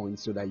few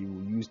points so that you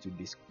will use to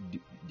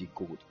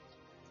decode.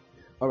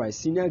 All right,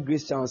 Senior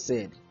Grace Chan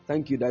said,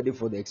 thank you, Daddy,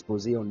 for the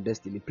expose on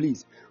destiny.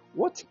 Please,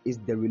 what is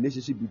the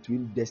relationship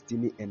between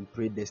destiny and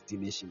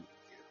predestination?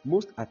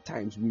 Most at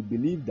times, we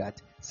believe that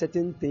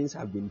certain things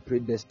have been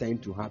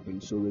predestined to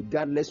happen. So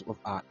regardless of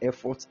our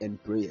efforts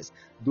and prayers,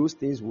 those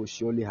things will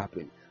surely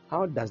happen.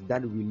 How does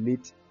that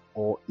relate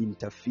or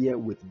interfere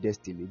with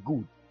destiny?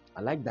 Good. I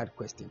like that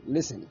question.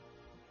 Listen,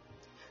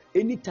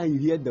 anytime you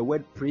hear the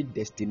word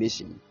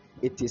predestination,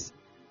 it is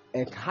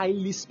a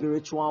highly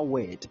spiritual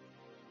word.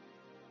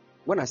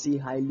 When I say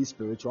highly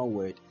spiritual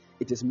word,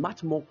 it is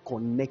much more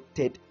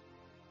connected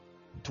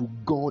to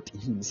God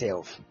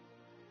Himself,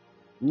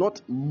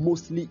 not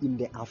mostly in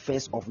the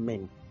affairs of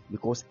men,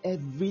 because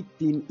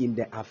everything in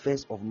the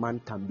affairs of man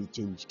can be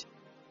changed.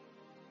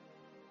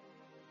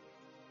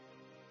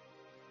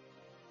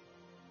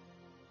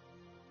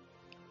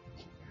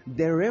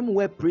 The realm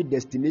where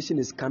predestination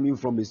is coming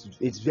from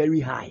is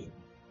very high.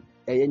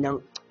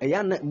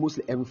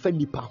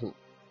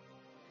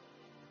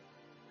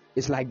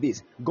 It's like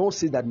this. God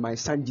said that my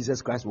son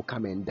Jesus Christ will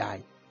come and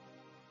die.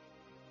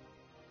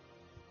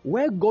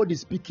 Where God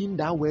is speaking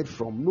that word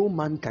from, no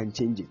man can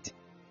change it.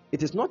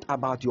 It is not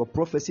about your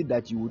prophecy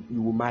that you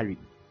will marry.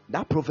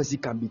 That prophecy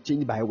can be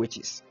changed by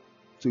witches.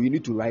 So you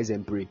need to rise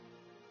and pray.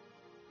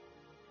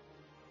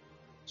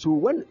 So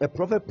when a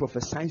prophet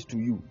prophesies to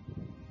you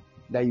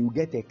that you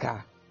get a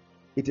car,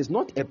 it is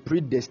not a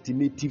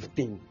predestinative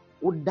thing.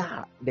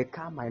 The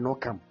car might not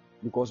come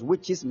because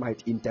witches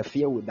might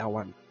interfere with that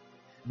one.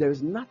 There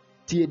is not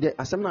the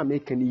assembly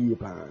making.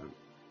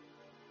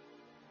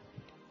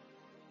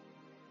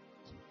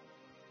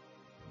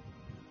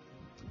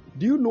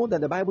 Do you know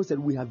that the Bible said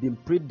we have been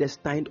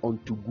predestined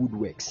unto good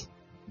works?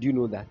 Do you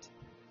know that?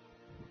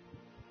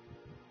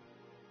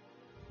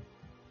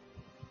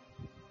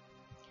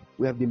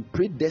 We have been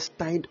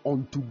predestined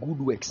unto good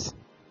works.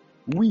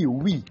 We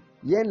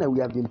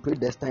have been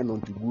predestined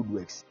unto good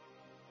works.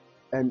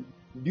 And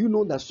do you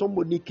know that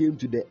somebody came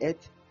to the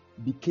earth,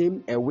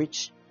 became a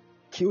witch,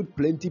 killed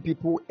plenty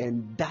people,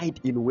 and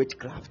died in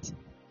witchcraft?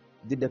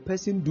 Did the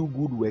person do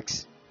good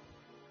works?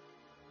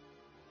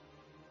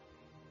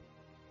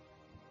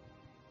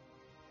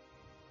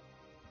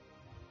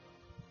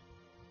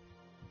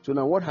 So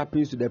now what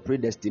happens to the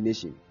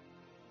predestination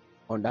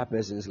on that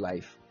person's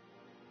life?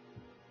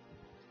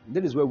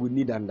 That is where we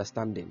need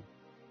understanding.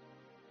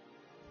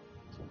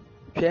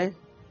 Okay?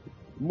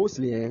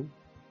 Mostly,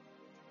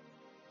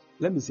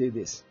 let me say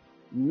this,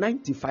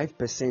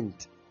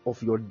 95%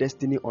 of your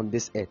destiny on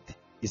this earth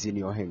is in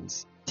your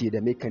hands.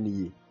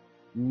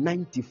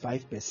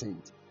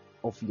 95%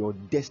 of your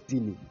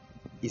destiny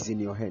is in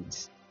your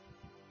hands.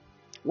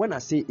 When I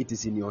say it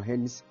is in your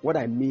hands, what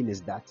I mean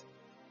is that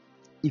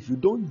if you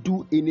don't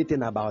do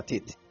anything about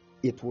it,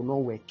 it will not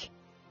work.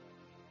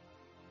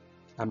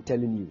 I'm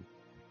telling you.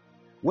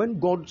 When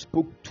God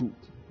spoke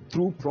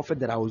through prophet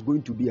that I was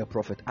going to be a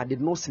prophet, I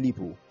did not sleep.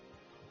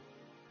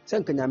 I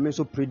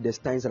also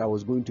predestined that I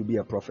was going to be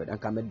a prophet.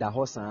 And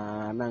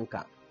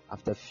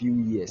after a few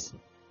years,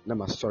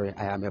 I'm sorry,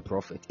 I am a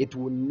prophet. It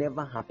will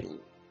never happen.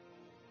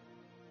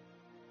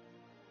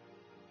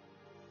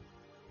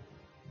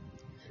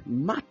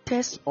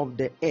 Matters of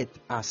the earth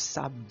are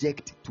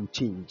subject to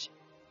change.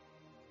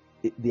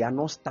 They are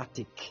not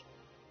static.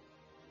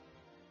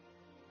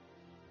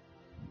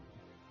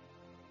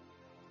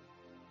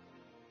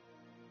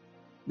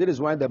 That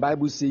is why the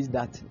Bible says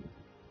that,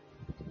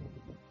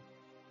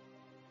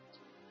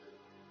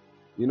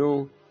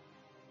 no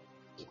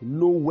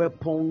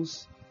weapon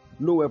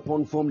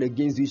formed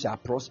against you shall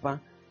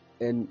prosper,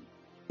 and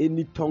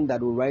any tongue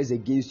that will rise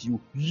against you,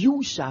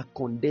 you shall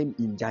condemn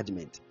in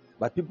judgment.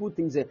 But people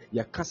think that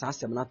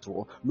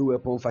no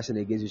weapon fashioned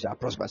against you shall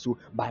prosper. So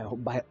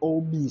by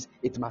all means,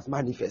 it must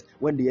manifest.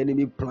 When the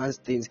enemy plans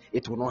things,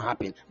 it will not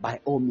happen. By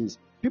all means.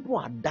 People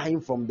are dying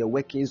from the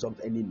workings of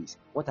enemies.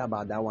 What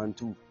about that one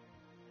too?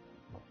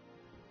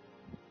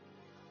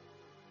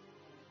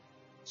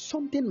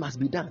 Something must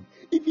be done.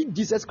 Even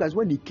Jesus Christ,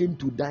 when he came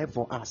to die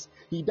for us,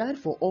 he died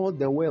for all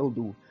the world,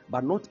 though,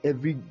 but not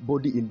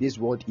everybody in this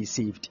world is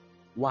saved.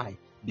 Why?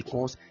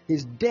 Because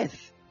his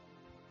death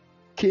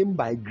came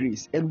by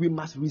grace, and we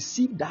must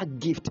receive that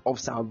gift of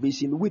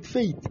salvation with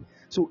faith.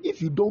 So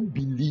if you don't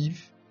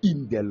believe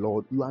in the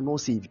Lord, you are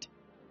not saved.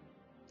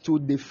 So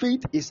the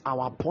faith is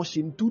our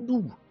portion to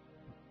do.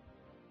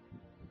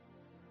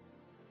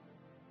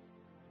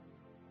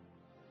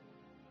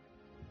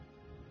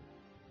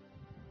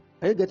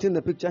 Are you getting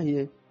the picture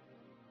here?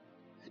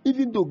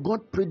 Even though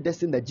God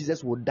predestined that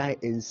Jesus would die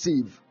and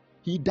save,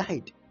 he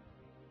died.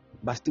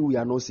 But still we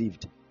are not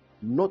saved.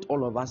 Not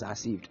all of us are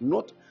saved.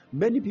 Not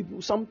many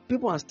people. Some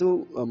people are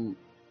still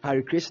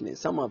Hare Krishnas.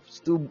 Some are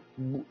still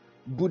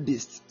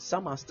Buddhists.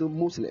 Some are still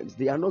Muslims.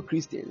 They are not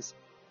Christians.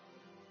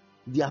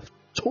 They have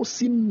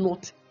chosen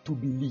not to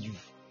believe.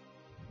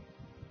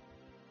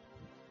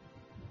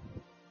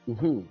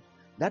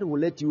 That will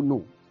let you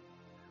know.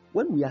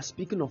 When we are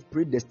speaking of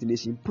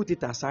predestination, put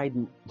it aside.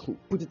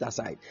 Put it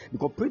aside.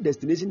 Because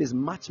predestination is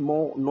much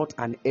more not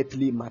an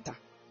earthly matter.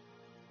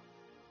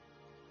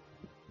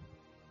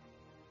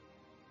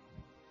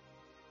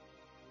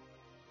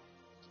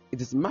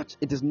 It is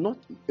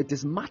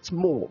much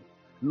more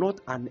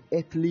not an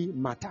earthly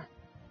matter.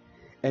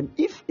 And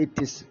if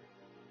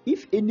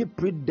any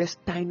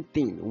predestined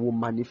thing will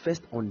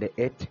manifest on the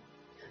earth,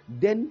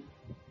 then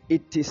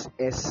it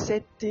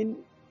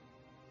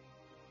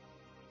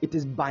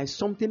is by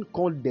something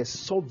called the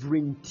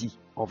sovereignty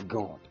of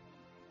God.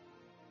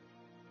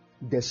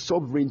 The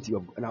sovereignty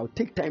of God. And I'll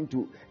take time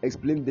to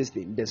explain this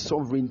thing, the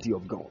sovereignty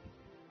of God.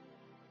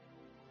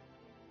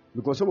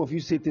 Because some of you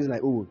say things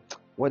like, oh,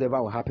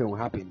 whatever will happen, will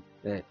happen.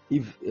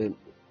 If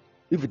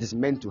it is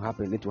meant to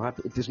happen, it will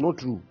happen. It is not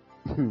true.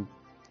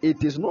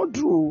 It is not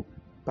true.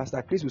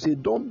 Pastor Chris will say,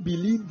 don't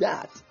believe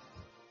that.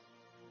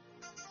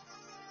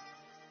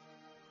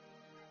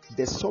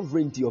 The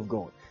sovereignty of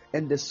God.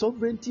 And the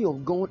sovereignty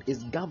of God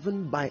is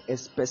governed by a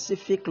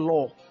specific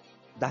law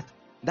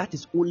that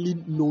is only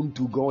known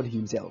to God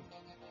himself.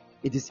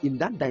 It is in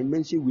that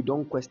dimension we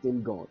don't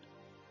question God.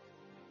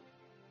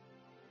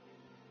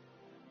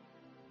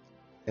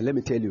 And let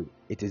me tell you,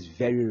 it is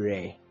very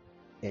rare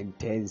and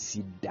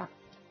tensida.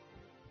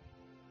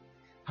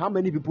 How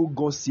many people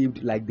got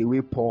saved like the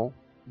way Paul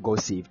got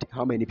saved?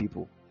 How many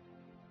people?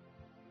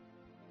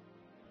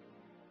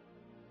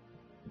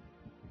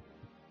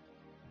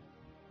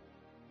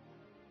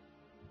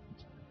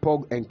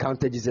 Paul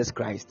encountered Jesus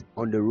Christ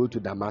on the road to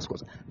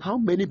Damascus. How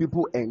many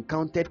people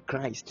encountered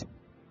Christ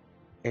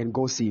and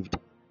got saved?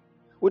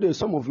 Well,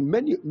 some of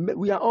many.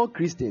 We are all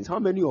Christians. How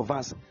many of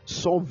us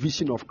saw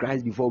vision of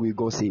Christ before we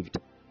got saved?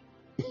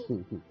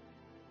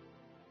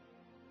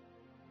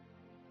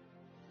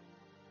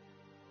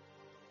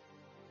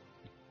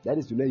 That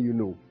is to let you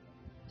know.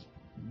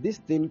 This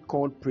thing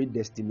called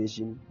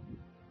predestination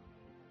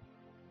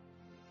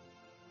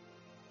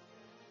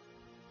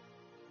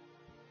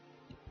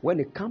when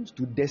it comes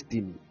to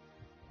destiny,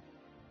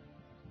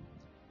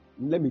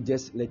 let me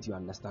just let you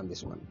understand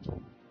this one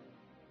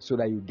so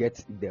that you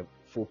get the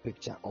full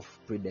picture of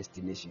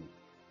predestination.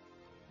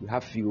 You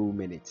have few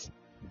minutes.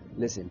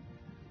 Listen,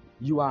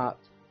 you are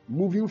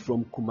moving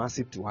from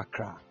Kumasi to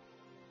Accra.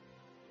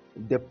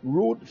 The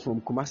road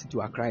from Kumasi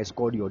to Accra is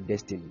called your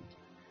destiny.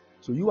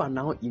 So you are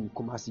now in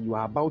Kumasi. You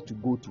are about to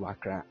go to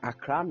Accra.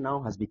 Accra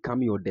now has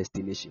become your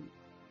destination.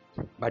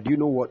 But do you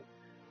know what?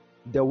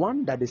 The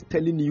one that is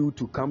telling you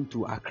to come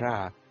to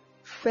Accra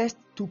first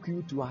took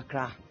you to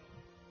Accra.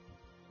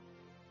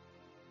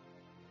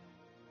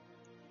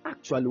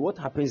 Actually, what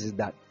happens is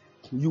that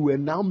you were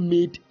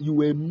made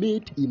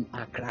in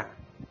Accra.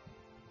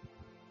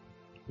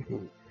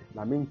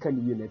 I mean, can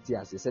you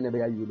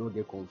you not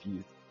get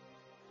confused?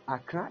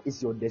 Accra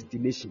is your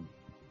destination,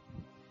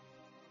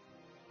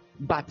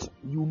 but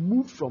you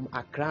move from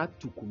Accra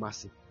to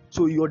Kumasi.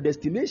 So your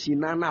destination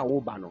Nana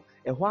Obano,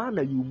 and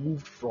where you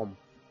moved from.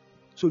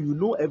 So you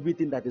know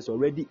everything that is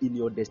already in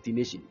your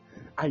destination,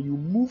 and you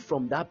move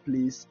from that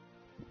place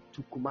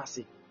to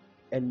Kumasi,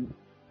 and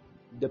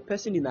the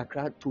person in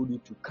Accra told you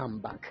to come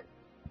back.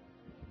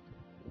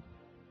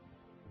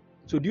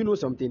 So do you know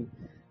something?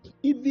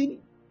 Even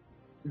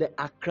the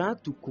Accra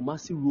to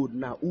Kumasi road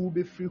now,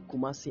 Ube free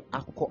Kumasi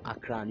Akko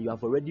Accra, and you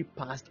have already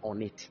passed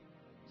on it.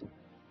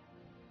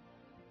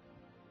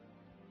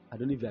 I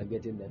don't know if you are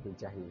getting that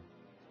picture here.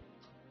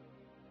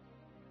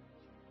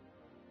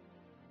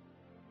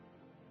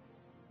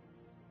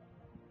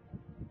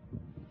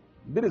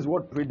 This is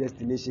what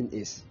predestination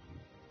is.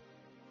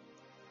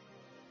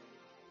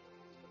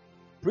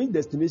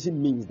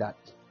 Predestination means that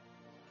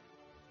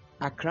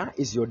Accra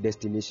is your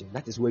destination.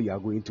 That is where you are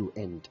going to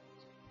end.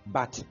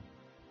 But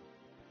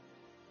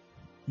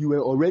you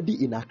were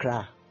already in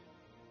Accra.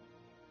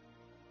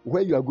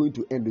 Where you are going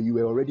to end, you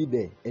were already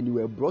there, and you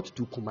were brought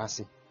to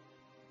Kumasi.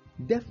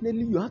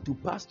 Definitely you have to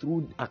pass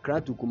through Accra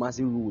to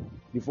Kumasi road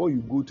before you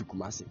go to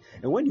Kumasi.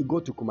 And when you go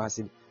to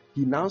Kumasi,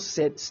 he now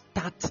said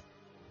start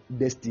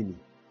destiny.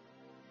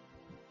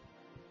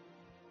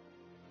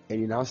 And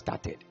you now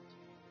started.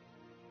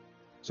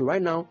 So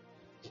right now,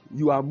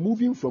 you are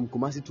moving from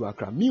Kumasi to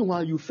Accra.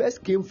 Meanwhile, you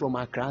first came from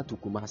Accra to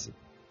Kumasi.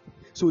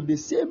 So the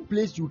same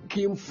place you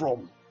came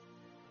from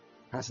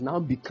has now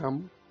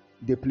become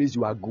the place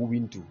you are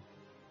going to.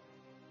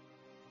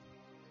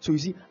 So you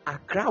see,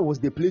 Accra was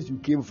the place you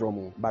came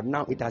from, but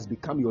now it has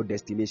become your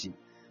destination.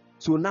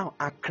 So now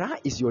Accra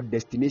is your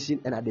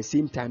destination, and at the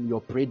same time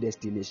your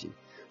predestination.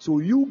 So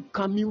you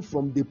coming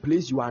from the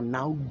place you are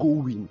now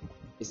going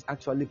is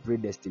actually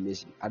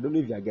predestination. I don't know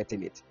if you are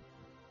getting it.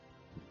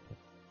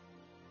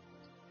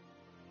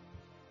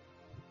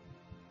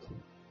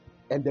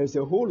 And there's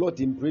a whole lot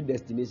in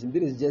predestination.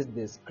 This is just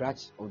the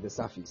scratch of the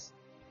surface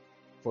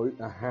for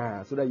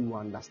so that you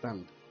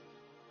understand.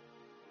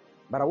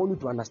 But I want you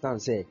to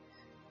understand, say,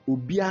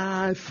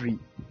 Ubia free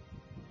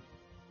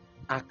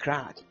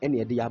Accra, any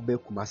idea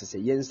Kumasi say,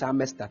 Yensa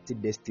may start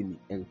destiny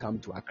and come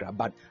to Accra,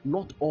 but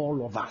not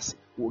all of us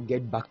will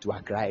get back to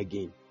Accra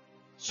again.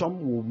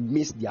 Some will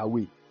miss their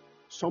way.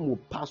 Some will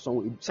pass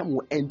on. Some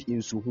will end in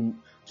Suhum.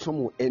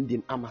 Some will end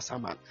in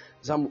Amasaman.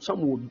 Some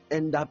will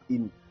end up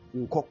in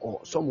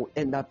Nkoko. Some will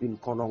end up in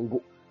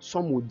Konongo.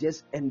 Some will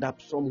just end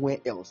up somewhere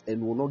else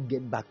and will not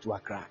get back to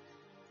Accra.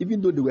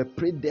 Even though they were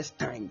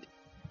predestined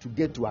to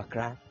get to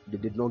Accra, they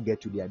did not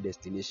get to their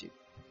destination.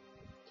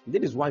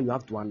 That is why you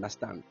have to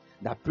understand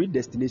that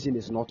predestination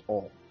is not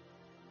all.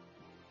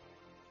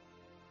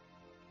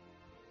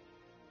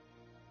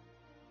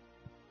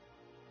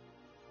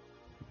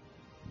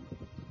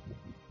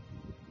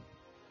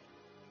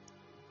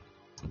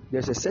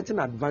 There's a certain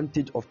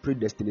advantage of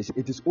predestination.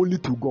 It is only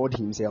to God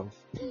Himself.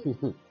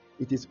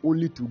 It is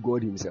only to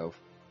God Himself.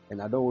 And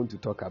I don't want to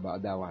talk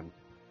about that one.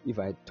 If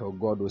I talk,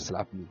 God will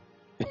slap me.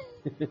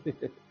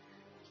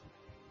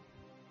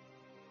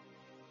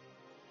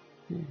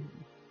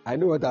 I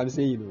know what I'm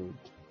saying.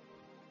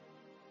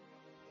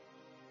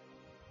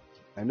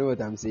 I know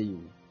what I'm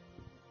saying.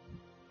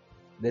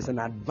 There's an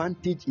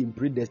advantage in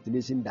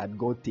predestination that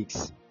God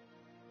takes.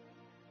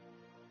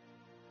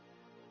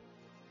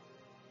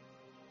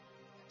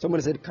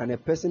 Somebody said, can a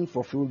person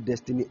fulfill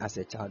destiny as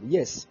a child?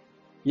 Yes.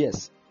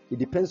 Yes. It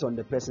depends on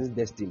the person's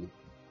destiny.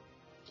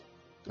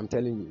 I'm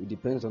telling you, it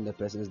depends on the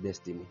person's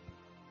destiny.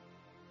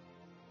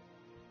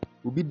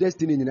 Will be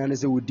destiny in an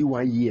will do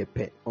 1 year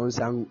pet on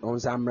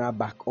some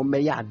back on my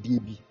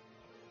DB.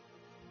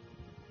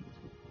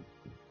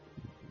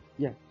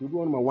 Yeah, you go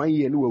on my 1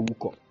 year no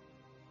will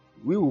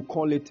we will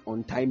call it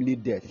untimely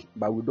death,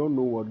 but we don't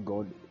know what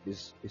God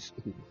is.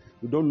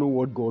 We don't know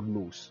what God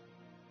knows.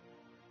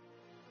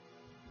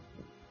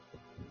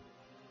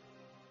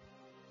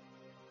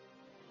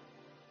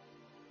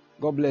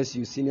 God bless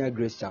you, senior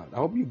grace child. I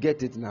hope you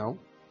get it now.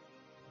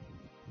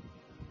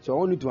 So I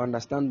want you to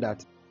understand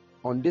that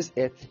on this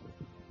earth,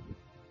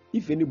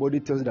 if anybody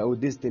tells you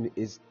that this thing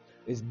is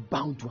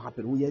bound to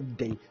happen,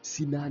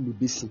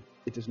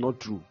 it is not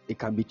true. It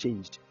can be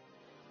changed.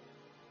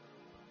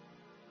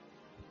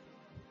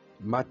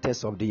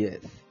 Matters of the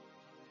earth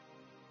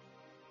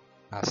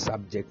are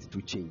subject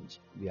to change.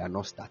 We are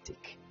not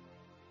static.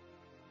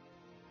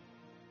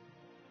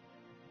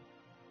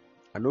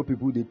 I know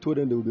people, they told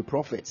them they will be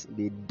prophets.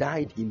 They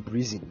died in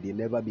prison. They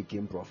never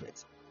became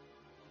prophets.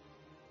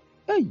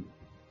 Hey!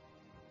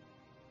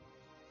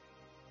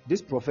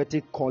 This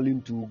prophetic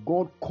calling to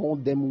God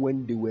called them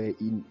when they were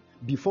in,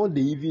 before they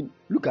even,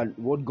 look at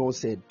what God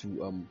said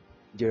to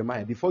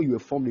Jeremiah, before you were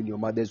formed in your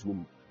mother's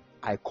womb,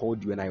 I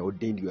called you and I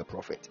ordained you a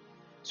prophet.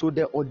 So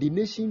the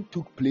ordination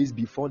took place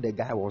before the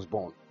guy was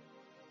born.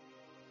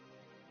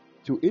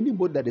 So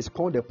anybody that is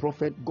called a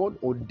prophet, God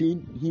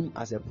ordained him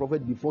as a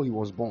prophet before he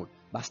was born.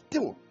 But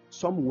still,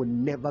 some will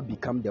never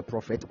become the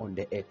prophet on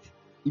the earth,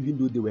 even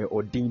though they were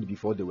ordained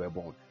before they were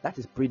born. That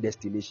is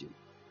predestination.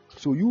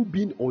 So you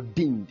being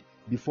ordained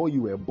before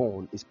you were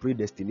born is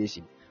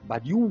predestination.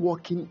 But you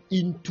walking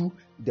into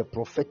the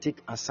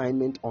prophetic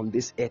assignment on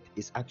this earth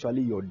is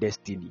actually your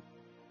destiny.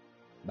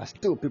 But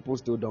still, people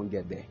still don't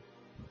get there.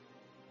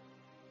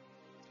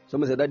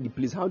 Someone said, Daddy,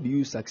 please, how do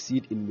you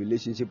succeed in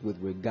relationship with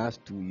regards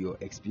to your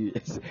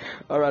experience?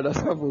 All right,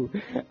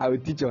 I will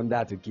teach on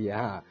that. Okay,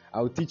 I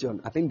will teach on.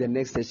 I think the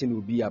next session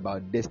will be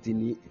about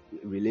destiny,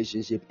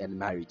 relationship, and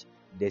marriage.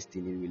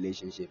 Destiny,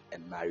 relationship,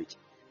 and marriage.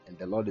 And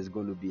the Lord is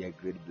going to be a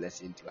great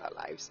blessing to our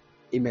lives.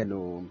 Amen.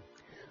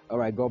 All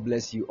right, God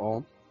bless you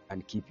all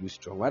and keep you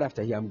strong. Right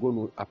after here, I'm going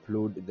to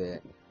upload the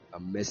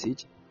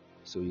message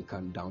so you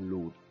can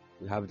download.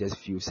 We have just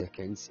few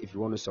seconds. If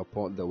you want to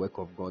support the work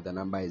of God, the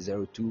number is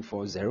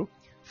 0240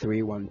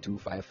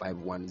 312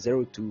 551.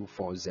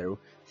 0240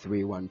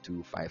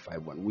 312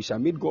 551. We shall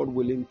meet, God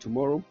willing,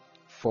 tomorrow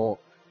for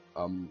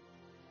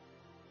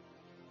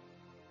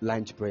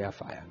lunch prayer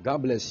fire. God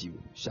bless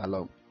you.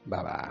 Shalom.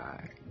 Bye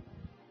bye.